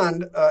in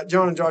mind,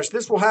 John and Josh,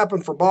 this will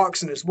happen for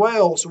boxing as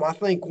well. So I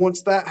think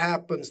once that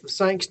happens, the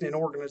sanctioning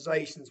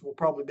organizations will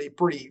probably be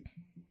pretty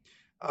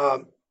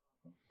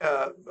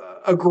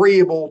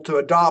agreeable to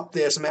adopt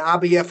this. I mean,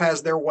 IBF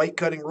has their weight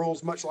cutting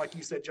rules, much like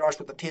you said, Josh,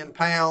 with the 10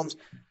 pounds.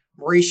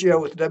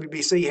 Mauricio with the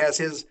WBC has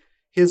his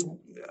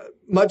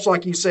much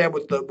like you said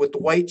with the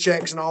weight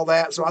checks and all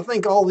that. So I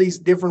think all these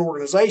different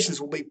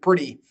organizations will be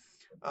pretty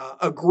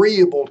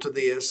agreeable to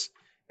this,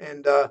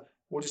 and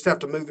we'll just have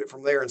to move it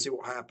from there and see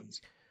what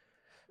happens.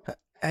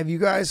 Have you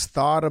guys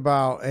thought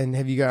about, and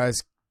have you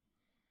guys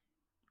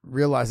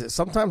realized that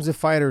sometimes the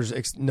fighters,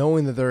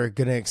 knowing that they're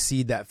going to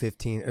exceed that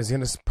 15, is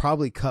going to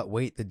probably cut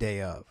weight the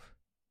day of?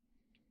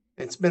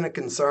 It's been a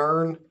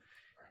concern,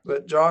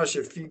 but Josh,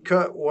 if you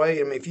cut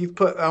weight, I mean, if you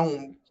put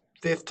on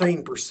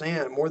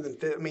 15%, more than,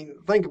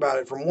 think about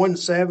it, from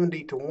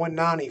 170 to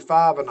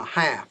 195 and a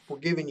half, we're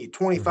giving you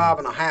 25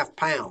 and a half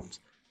pounds.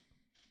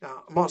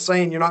 Now, I'm not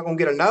saying you're not going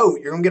to get a note.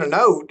 You're going to get a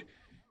note.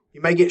 You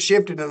may get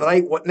shifted into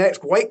the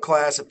next weight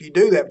class if you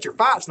do that, but your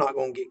fight's not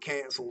going to get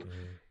canceled.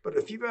 But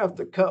if you have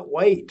to cut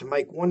weight to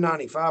make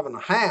 195 and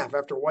a half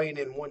after weighing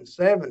in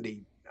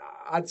 170,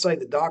 I'd say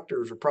the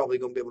doctors are probably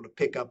going to be able to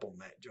pick up on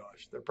that,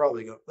 Josh. They're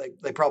probably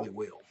they probably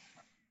will.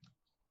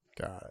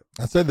 Got it.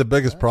 I'd say the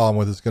biggest problem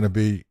with it's going to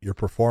be your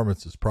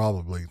performance is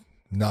probably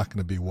not going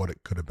to be what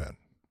it could have been.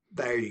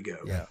 There you go.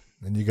 Yeah,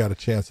 and you got a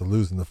chance of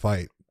losing the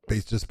fight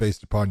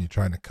based upon you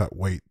trying to cut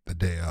weight the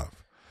day of.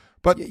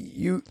 But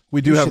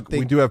we do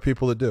have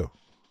people that do.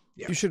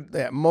 Yeah. You should.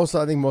 Yeah,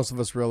 I think most of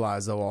us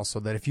realize though also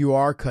that if you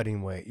are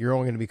cutting weight, you're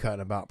only going to be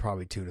cutting about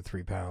probably 2 to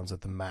 3 pounds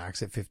at the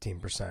max at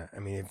 15%. I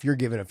mean, if you're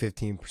given a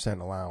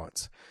 15%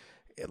 allowance,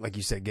 like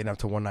you said, getting up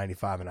to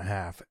 195 and a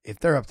half, if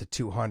they're up to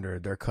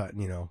 200, they're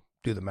cutting,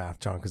 do the math,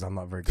 John, because I'm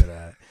not very good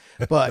at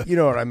it. But you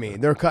know what I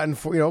mean? They're cutting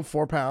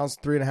 4 pounds,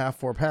 3.5,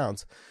 4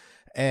 pounds.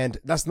 And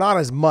that's not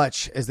as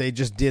much as they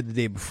just did the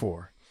day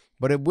before.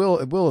 But it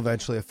will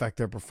eventually affect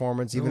their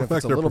performance, even if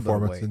it's a little bit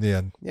of weight. In the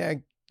end. Yeah,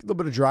 a little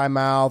bit of dry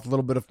mouth, a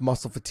little bit of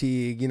muscle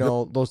fatigue,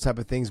 those type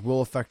of things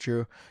will affect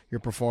your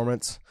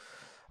performance.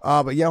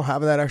 But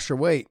having that extra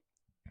weight,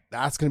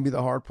 that's going to be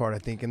the hard part, I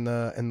think, in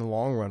the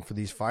long run for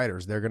these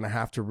fighters. They're going to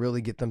have to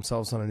really get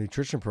themselves on a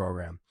nutrition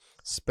program,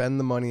 spend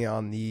the money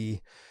on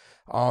the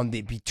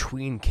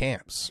between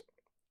camps.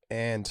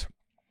 And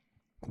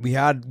we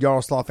had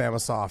Yaroslav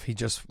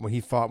Amosov. When he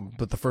fought,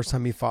 but the first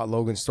time he fought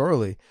Logan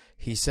Storley,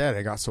 he said,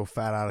 I got so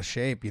fat out of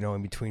shape,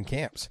 in between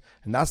camps.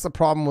 And that's the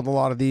problem with a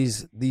lot of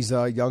these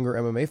younger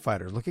MMA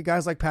fighters. Look at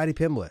guys like Paddy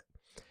Pimblett.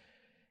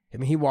 I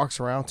mean, he walks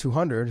around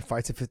 200,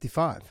 fights at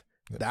 55.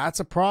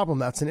 That's a problem.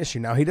 That's an issue.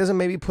 Now, he doesn't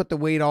maybe put the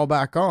weight all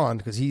back on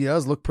because he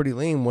does look pretty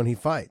lean when he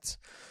fights.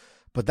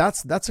 But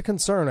that's a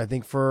concern, I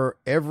think, for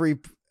every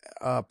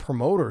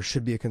promoter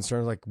should be a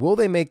concern. Like, will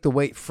they make the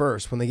weight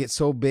first when they get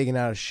so big and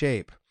out of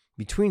shape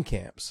between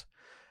camps?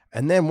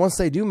 And then once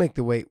they do make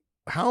the weight,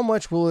 how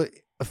much will it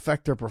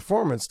affect their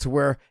performance to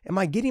where, am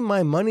I getting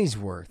my money's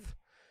worth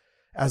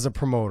as a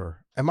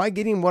promoter? Am I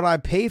getting what I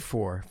paid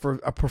for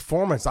a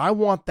performance? I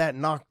want that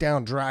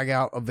knockdown, drag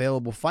out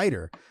available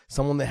fighter,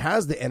 someone that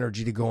has the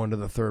energy to go into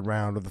the 3rd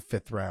round or the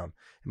 5th round.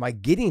 Am I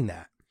getting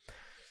that?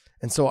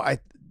 And so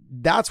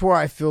that's where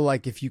I feel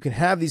like if you can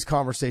have these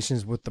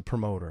conversations with the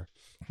promoter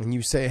and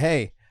you say,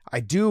 hey, I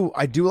do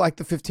like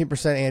the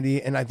 15%,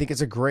 Andy, and I think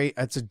it's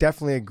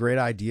definitely a great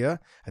idea.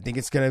 I think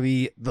it's going to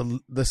be the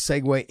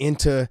segue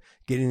into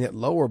getting it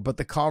lower, but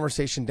the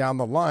conversation down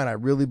the line, I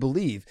really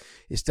believe,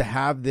 is to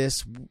have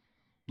this.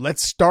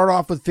 Let's start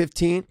off with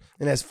 15,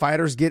 and as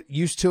fighters get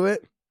used to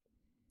it,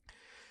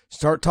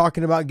 start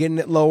talking about getting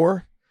it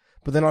lower.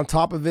 But then on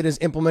top of it is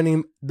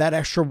implementing that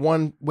extra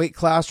 1 weight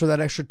class or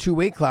that extra 2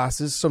 weight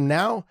classes. So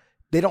now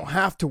they don't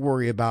have to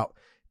worry about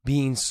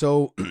being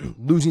so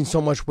losing so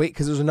much weight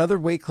because there's another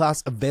weight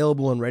class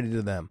available and ready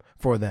to them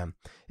for them.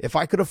 If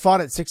I could have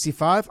fought at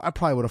 65, I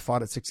probably would have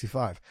fought at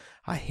 65.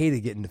 I hated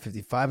getting to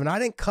 55, and I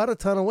didn't cut a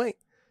ton of weight.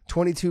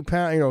 22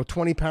 pounds,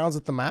 20 pounds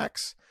at the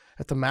max.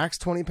 At the max,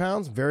 20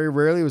 pounds. Very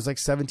rarely it was like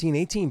 17,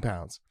 18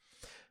 pounds.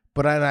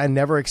 But I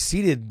never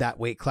exceeded that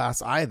weight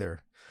class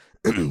either.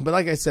 But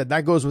like I said,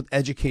 that goes with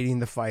educating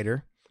the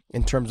fighter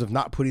in terms of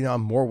not putting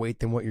on more weight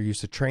than what you're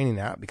used to training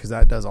at, because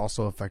that does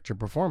also affect your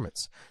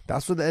performance.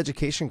 That's where the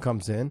education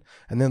comes in.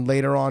 And then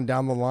later on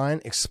down the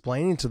line,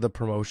 explaining to the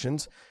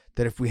promotions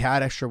that if we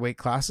had extra weight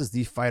classes,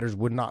 these fighters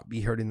would not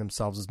be hurting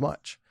themselves as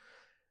much.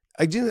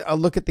 I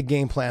look at the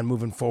game plan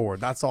moving forward.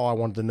 That's all I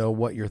wanted to know,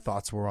 what your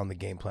thoughts were on the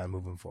game plan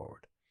moving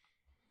forward.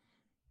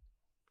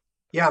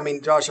 Yeah, I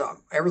mean, Josh,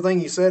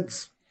 everything you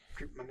said's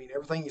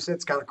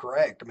kind of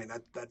correct. I mean,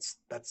 that's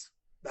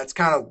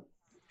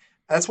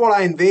what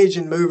I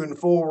envision moving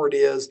forward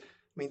is,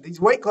 I mean,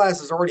 these weight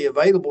classes are already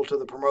available to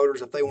the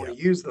promoters if they want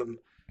to use them.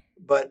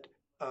 But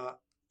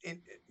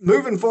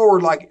moving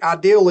forward, like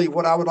ideally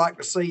what I would like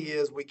to see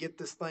is we get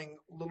this thing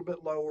a little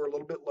bit lower,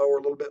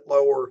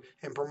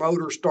 and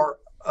promoters start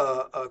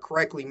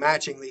correctly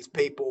matching these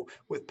people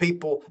with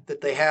people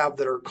that they have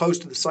that are close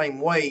to the same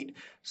weight.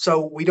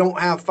 So we don't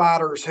have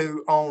fighters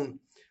who on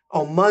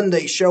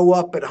Monday show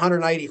up at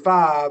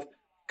 185,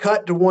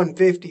 cut to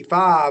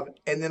 155,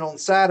 and then on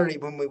Saturday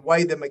when we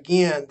weigh them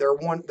again, they're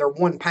 1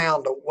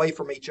 pound away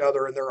from each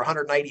other, and they're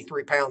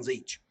 183 pounds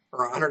each,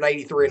 or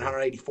 183 and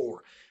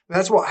 184. And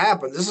that's what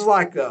happens. This is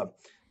like a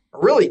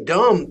really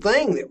dumb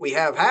thing that we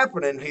have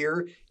happening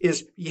here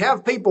is you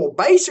have people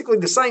basically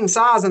the same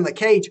size in the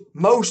cage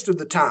most of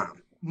the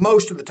time.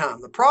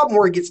 The problem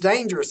where it gets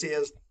dangerous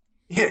is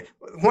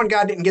one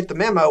guy didn't get the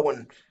memo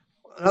and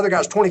another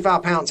guy's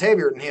 25 pounds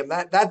heavier than him.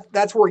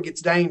 That's where it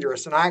gets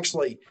dangerous. And I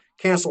actually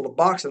canceled a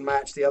boxing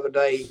match the other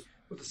day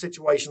with a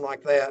situation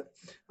like that.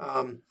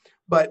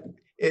 But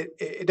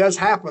it does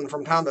happen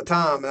from time to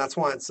time, and that's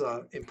why it's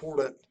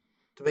important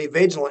to be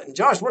vigilant. And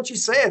Josh, what you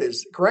said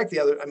is correct.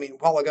 A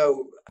while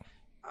ago,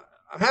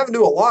 I'm having to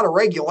do a lot of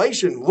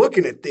regulation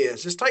looking at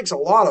this. This takes a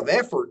lot of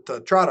effort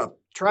to try to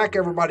track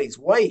everybody's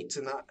weights,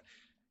 and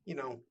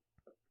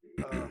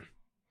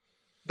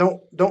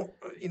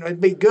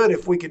it'd be good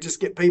if we could just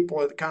get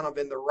people kind of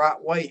in the right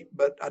weight,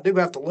 but I do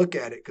have to look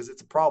at it because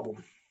it's a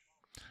problem.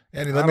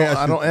 Andy, let me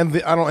ask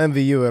you. I don't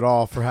envy you at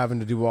all for having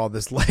to do all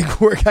this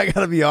legwork. I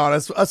got to be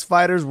honest. Us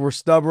fighters, we're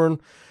stubborn.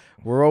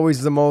 We're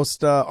always the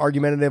most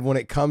argumentative when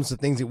it comes to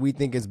things that we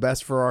think is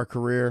best for our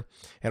career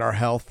and our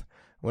health,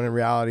 when in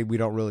reality, we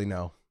don't really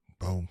know.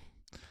 Boom.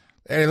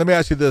 Andy, let me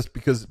ask you this,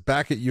 because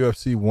back at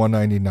UFC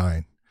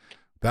 199,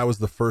 that was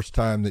the first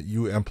time that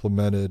you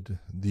implemented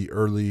the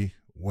early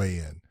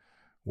weigh-in,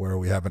 where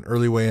we have an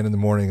early weigh-in in the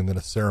morning and then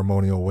a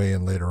ceremonial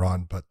weigh-in later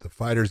on, but the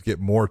fighters get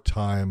more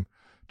time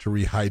to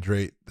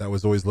rehydrate. That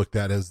was always looked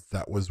at as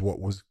that was what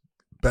was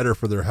better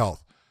for their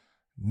health.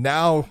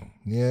 Now,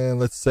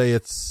 let's say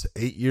it's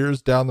 8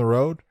 years down the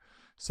road,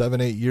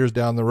 7-8 years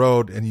down the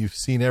road, and you've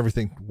seen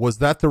everything. Was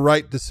that the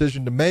right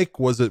decision to make?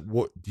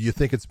 Do you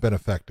think it's been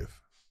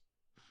effective?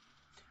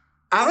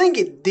 I think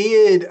it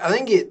did. I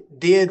think it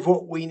did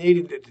what we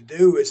needed it to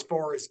do as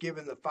far as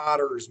giving the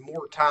fighters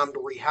more time to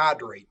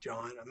rehydrate,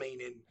 John. I mean,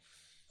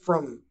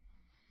 from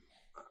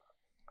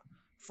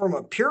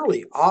a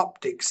purely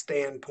optics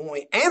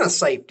standpoint and a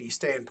safety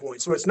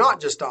standpoint. So it's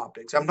not just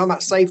optics. I'm talking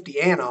about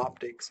safety and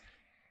optics.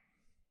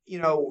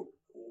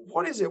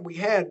 What is it we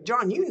had,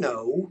 John,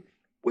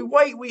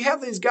 we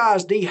have these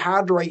guys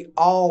dehydrate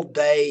all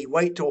day,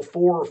 wait till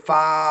 4 or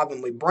 5,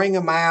 and we bring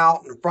them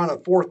out in front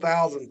of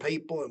 4,000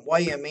 people and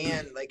weigh them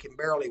in, and they can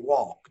barely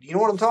walk. Do you know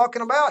what I'm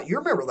talking about? You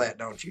remember that,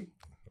 don't you?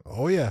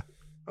 Oh, yeah.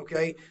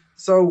 Okay,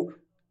 so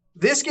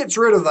this gets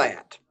rid of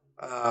that.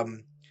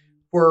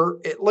 Where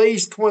at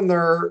least when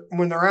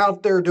they're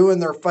out there doing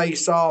their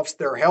face-offs,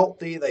 they're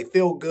healthy, they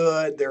feel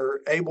good,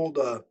 they're able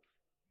to,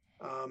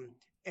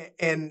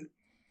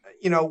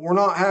 we're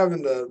not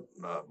having to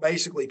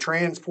basically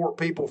transport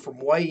people from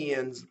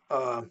weigh-ins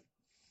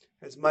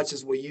as much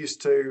as we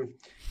used to.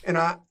 And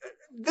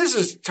this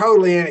is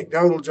totally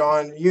anecdotal,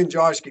 John. You and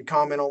Josh could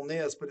comment on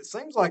this, but it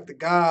seems like the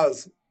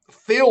guys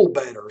feel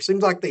better. It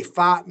seems like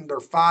they're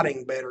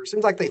fighting better. It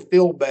seems like they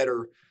feel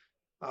better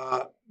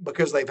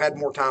because they've had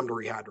more time to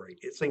rehydrate.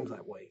 It seems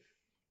that way.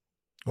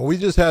 Well, we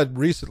just had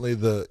recently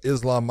the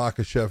Islam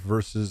Makhachev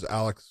versus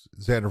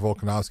Alexander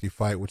Volkanovski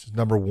fight, which is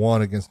number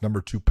 1 against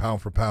number 2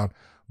 pound for pound.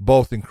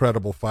 Both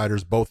incredible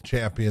fighters, both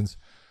champions.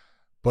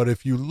 But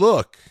if you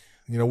look,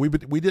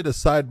 we did a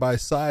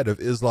side-by-side of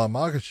Islam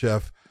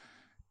Makhachev,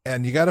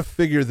 and you got to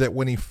figure that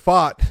when he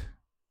fought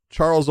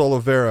Charles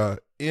Oliveira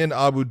in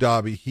Abu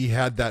Dhabi, he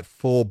had that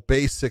full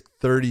basic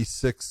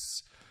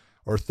 36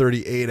 or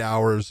 38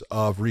 hours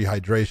of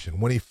rehydration.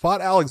 When he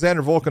fought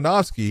Alexander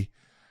Volkanovski,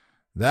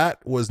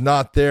 that was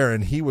not there,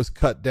 and he was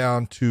cut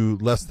down to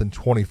less than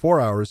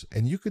 24 hours,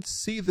 and you could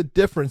see the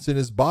difference in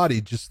his body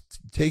just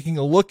taking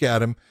a look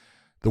at him,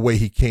 the way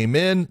he came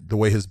in, the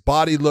way his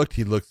body looked,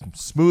 he looked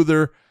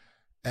smoother.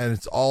 And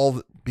it's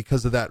all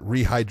because of that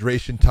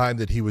rehydration time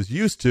that he was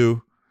used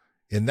to.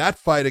 In that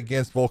fight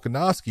against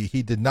Volkanovski,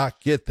 he did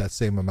not get that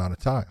same amount of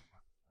time.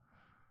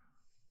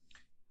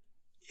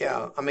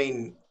 Yeah, I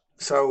mean,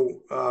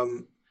 so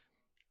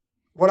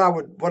what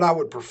I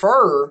would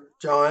prefer,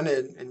 John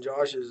and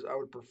Josh, is I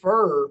would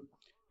prefer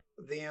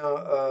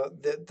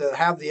to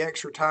have the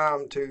extra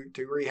time to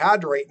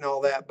rehydrate and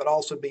all that, but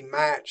also be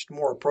matched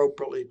more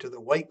appropriately to the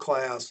weight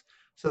class,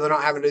 so they're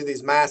not having to do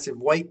these massive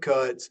weight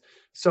cuts,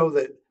 so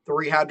that the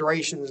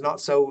rehydration is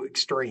not so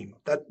extreme.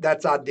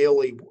 That's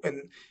ideally,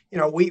 and you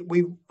know,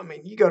 I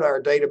mean, you go to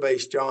our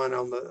database, John,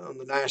 on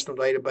the national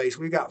database,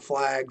 we've got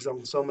flags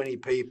on so many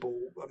people.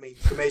 I mean,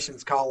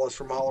 commissions call us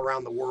from all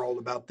around the world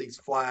about these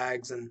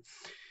flags, and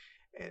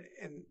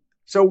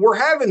so we're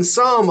having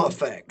some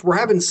effect. We're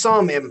having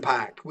some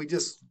impact. We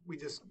just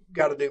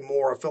got to do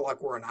more. I feel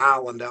like we're an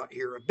island out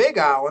here, a big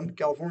island.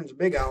 California's a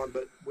big island,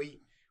 but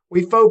we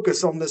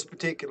focus on this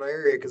particular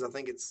area because I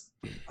think it's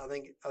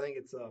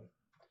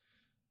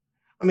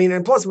I mean,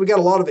 and plus we got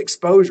a lot of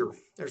exposure.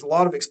 There's a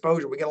lot of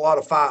exposure. We get a lot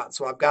of fights,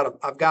 so I've got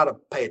to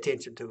pay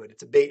attention to it.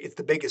 It's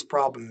the biggest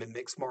problem in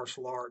mixed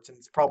martial arts, and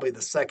it's probably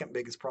the second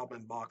biggest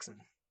problem in boxing.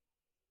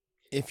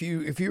 If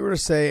you were to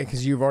say,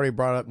 because you've already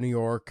brought up New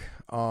York,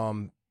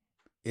 in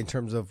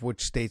terms of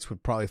which states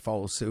would probably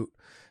follow suit,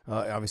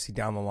 obviously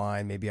down the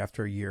line, maybe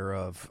after a year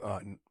of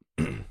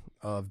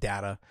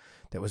data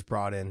that was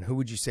brought in, who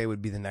would you say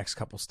would be the next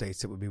couple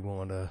states that would be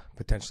willing to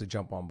potentially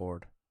jump on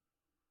board?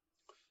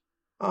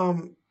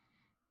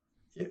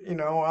 You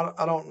know,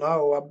 I don't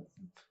know.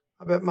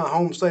 I bet my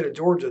home state of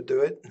Georgia would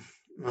do it.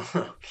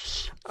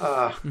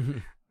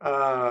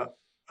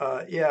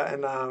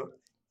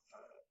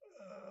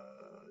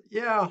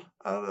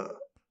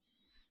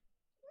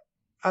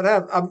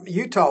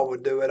 Utah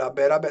would do it. I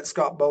bet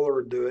Scott Bowler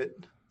would do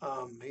it.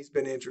 He's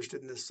been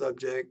interested in this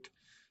subject.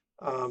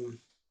 You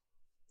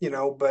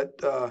know,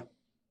 but I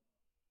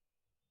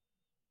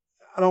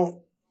don't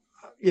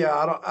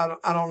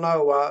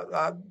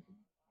know.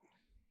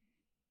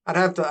 I'd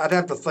have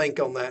to think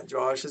on that,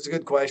 Josh. It's a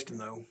good question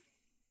though.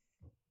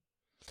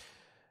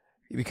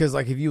 Because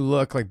like if you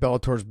look, like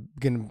Bellator's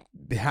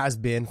has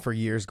been for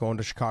years going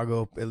to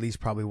Chicago at least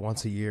probably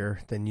once a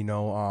year. Then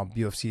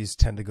UFCs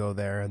tend to go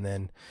there, and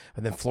then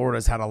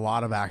Florida's had a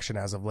lot of action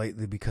as of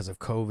lately because of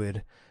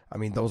COVID. I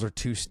mean, those are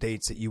two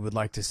states that you would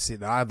like to see,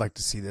 that I'd like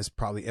to see this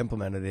probably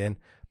implemented in.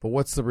 But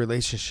what's the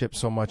relationship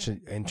so much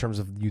in terms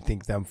of you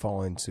think them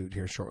following suit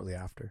here shortly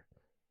after?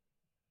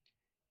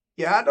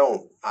 Yeah,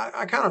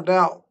 I kind of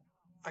doubt.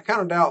 I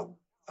don't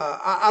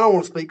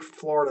want to speak for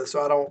Florida,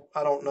 so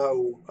I don't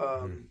know.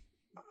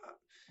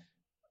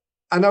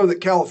 I know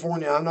that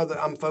California. I know that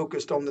I'm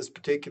focused on this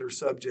particular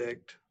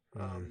subject,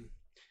 and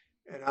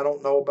I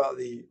don't know about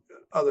the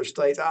other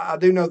states. I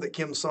do know that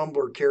Kim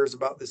Sumbler cares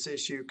about this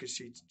issue because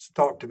she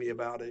talked to me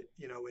about it.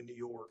 You know, in New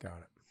York. Got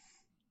it.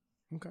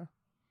 Okay.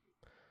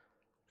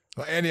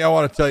 Well, Andy, I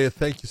want to tell you,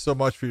 thank you so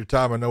much for your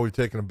time. I know we've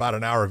taken about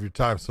an hour of your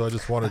time, so I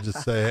just want to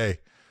say, hey,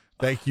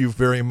 thank you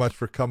very much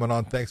for coming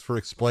on. Thanks for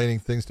explaining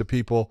things to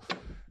people.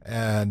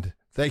 And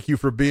thank you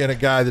for being a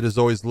guy that is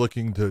always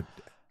looking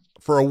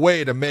for a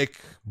way to make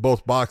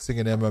both boxing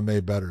and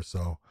MMA better.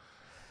 So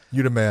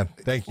you the man.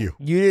 Thank you.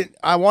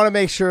 I want to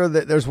make sure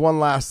that there's one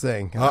last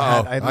thing.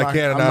 I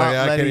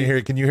can't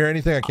hear. Can you hear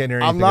anything? I can't hear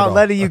anything. I'm not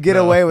letting you get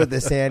away with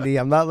this, Andy.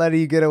 I'm not letting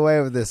you get away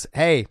with this.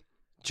 Hey,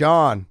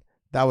 John,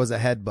 that was a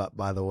headbutt,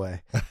 by the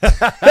way. I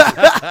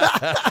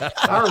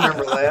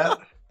remember that.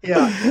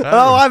 Yeah.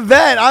 Oh, I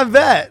bet.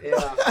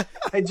 Yeah.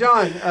 Hey,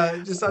 John, I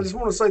just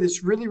want to say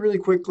this really, really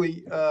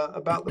quickly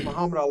about the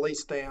Muhammad Ali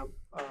stamp.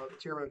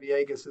 Chairman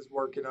Villegas is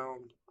working on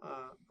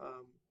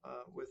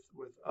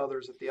with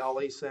others at the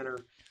Ali Center.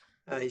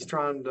 He's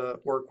trying to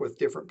work with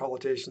different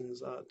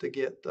politicians to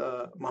get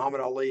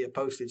Muhammad Ali a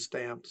postage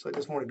stamp. So I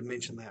just wanted to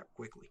mention that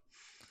quickly.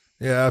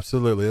 Yeah,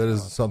 absolutely. That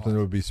is something that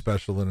would be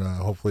special, and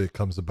hopefully it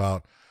comes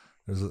about.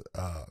 There's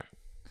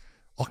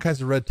all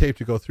kinds of red tape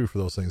to go through for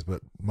those things,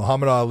 but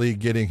Muhammad Ali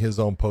getting his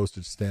own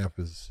postage stamp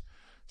is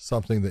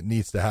something that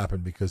needs to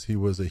happen because he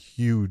was a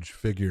huge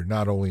figure,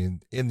 not only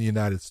in the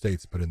United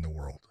States, but in the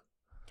world.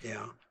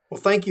 Yeah.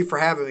 Well, thank you for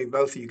having me,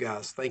 both of you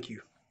guys. Thank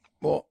you.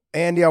 Well,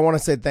 Andy, I want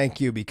to say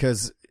thank you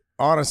because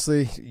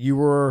honestly, you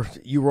were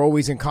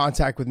always in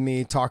contact with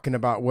me talking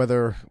about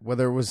whether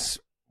it was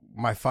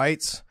my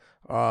fights,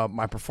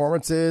 my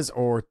performances,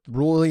 or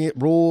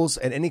rules,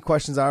 and any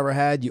questions I ever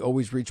had. You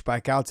always reach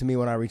back out to me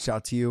when I reached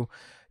out to you.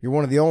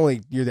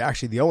 You're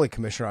actually the only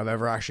commissioner I've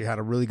ever actually had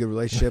a really good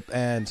relationship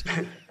and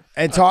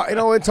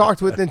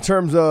talked with in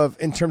terms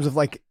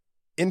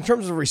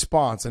of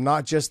response, and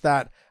not just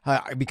that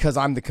because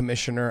I'm the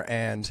commissioner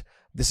and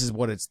this is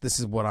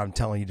what I'm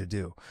telling you to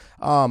do.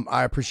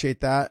 I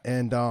appreciate that.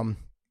 And,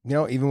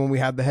 even when we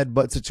had the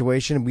headbutt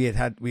situation, we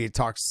had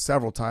talked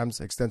several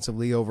times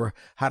extensively over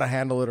how to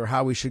handle it or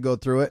how we should go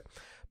through it.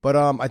 But,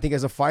 I think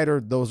as a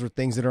fighter, those are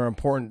things that are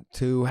important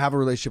to have a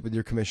relationship with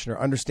your commissioner,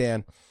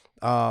 understand,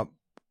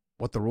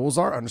 what the rules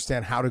are,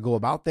 understand how to go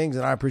about things.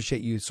 And I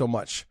appreciate you so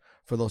much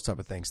for those type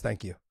of things.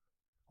 Thank you. I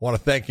want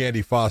to thank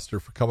Andy Foster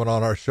for coming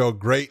on our show.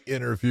 Great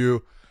interview.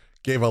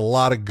 Gave a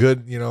lot of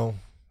good,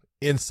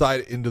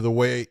 insight into the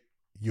way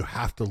you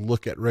have to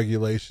look at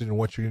regulation and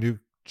what you're going to do.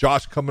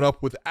 Josh coming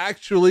up with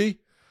actually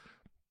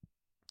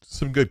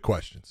some good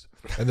questions.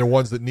 And they're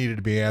ones that needed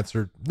to be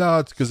answered. No,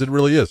 it's because it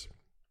really is.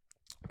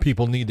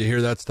 People need to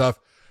hear that stuff.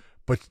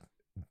 But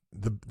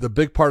the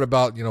big part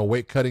about,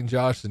 weight cutting,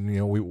 Josh,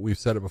 and, we've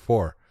said it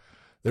before.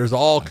 There's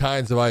all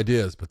kinds of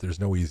ideas, but there's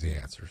no easy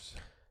answers.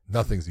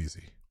 Nothing's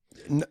easy.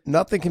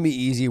 Nothing can be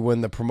easy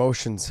when the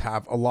promotions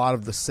have a lot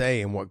of the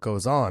say in what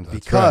goes on.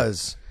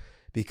 That's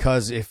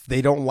Because if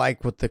they don't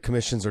like what the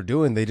commissions are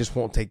doing, they just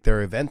won't take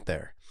their event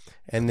there.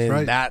 And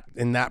then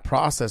in that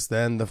process,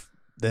 then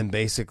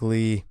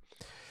basically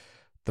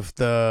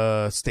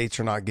the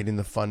states are not getting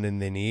the funding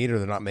they need, or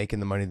they're not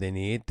making the money they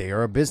need. They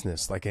are a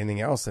business like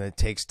anything else, and it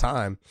takes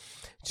time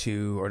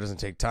or it doesn't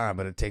take time,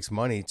 but it takes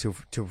money to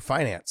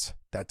finance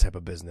that type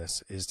of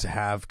business, is to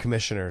have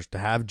commissioners, to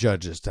have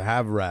judges, to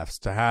have refs,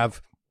 to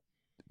have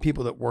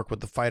people that work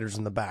with the fighters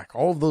in the back.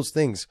 All of those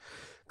things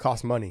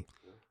cost money.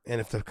 And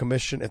if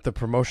the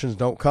promotions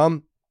don't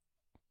come,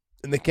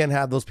 then they can't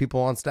have those people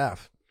on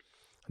staff.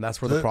 And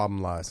that's where the problem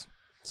lies.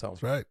 So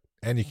that's right.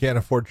 And you can't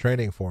afford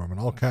training for them, and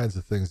all kinds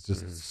of things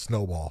just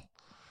snowball.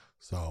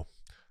 So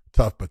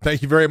tough. But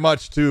thank you very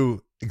much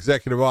to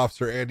Executive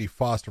Officer Andy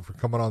Foster for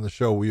coming on the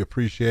show. We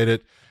appreciate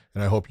it.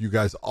 And I hope you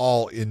guys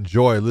all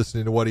enjoy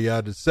listening to what he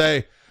had to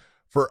say.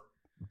 For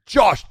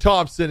Josh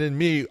Thompson and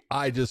me,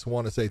 I just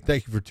want to say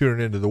thank you for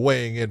tuning into the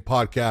Weighing In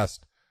podcast,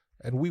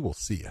 and we will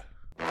see you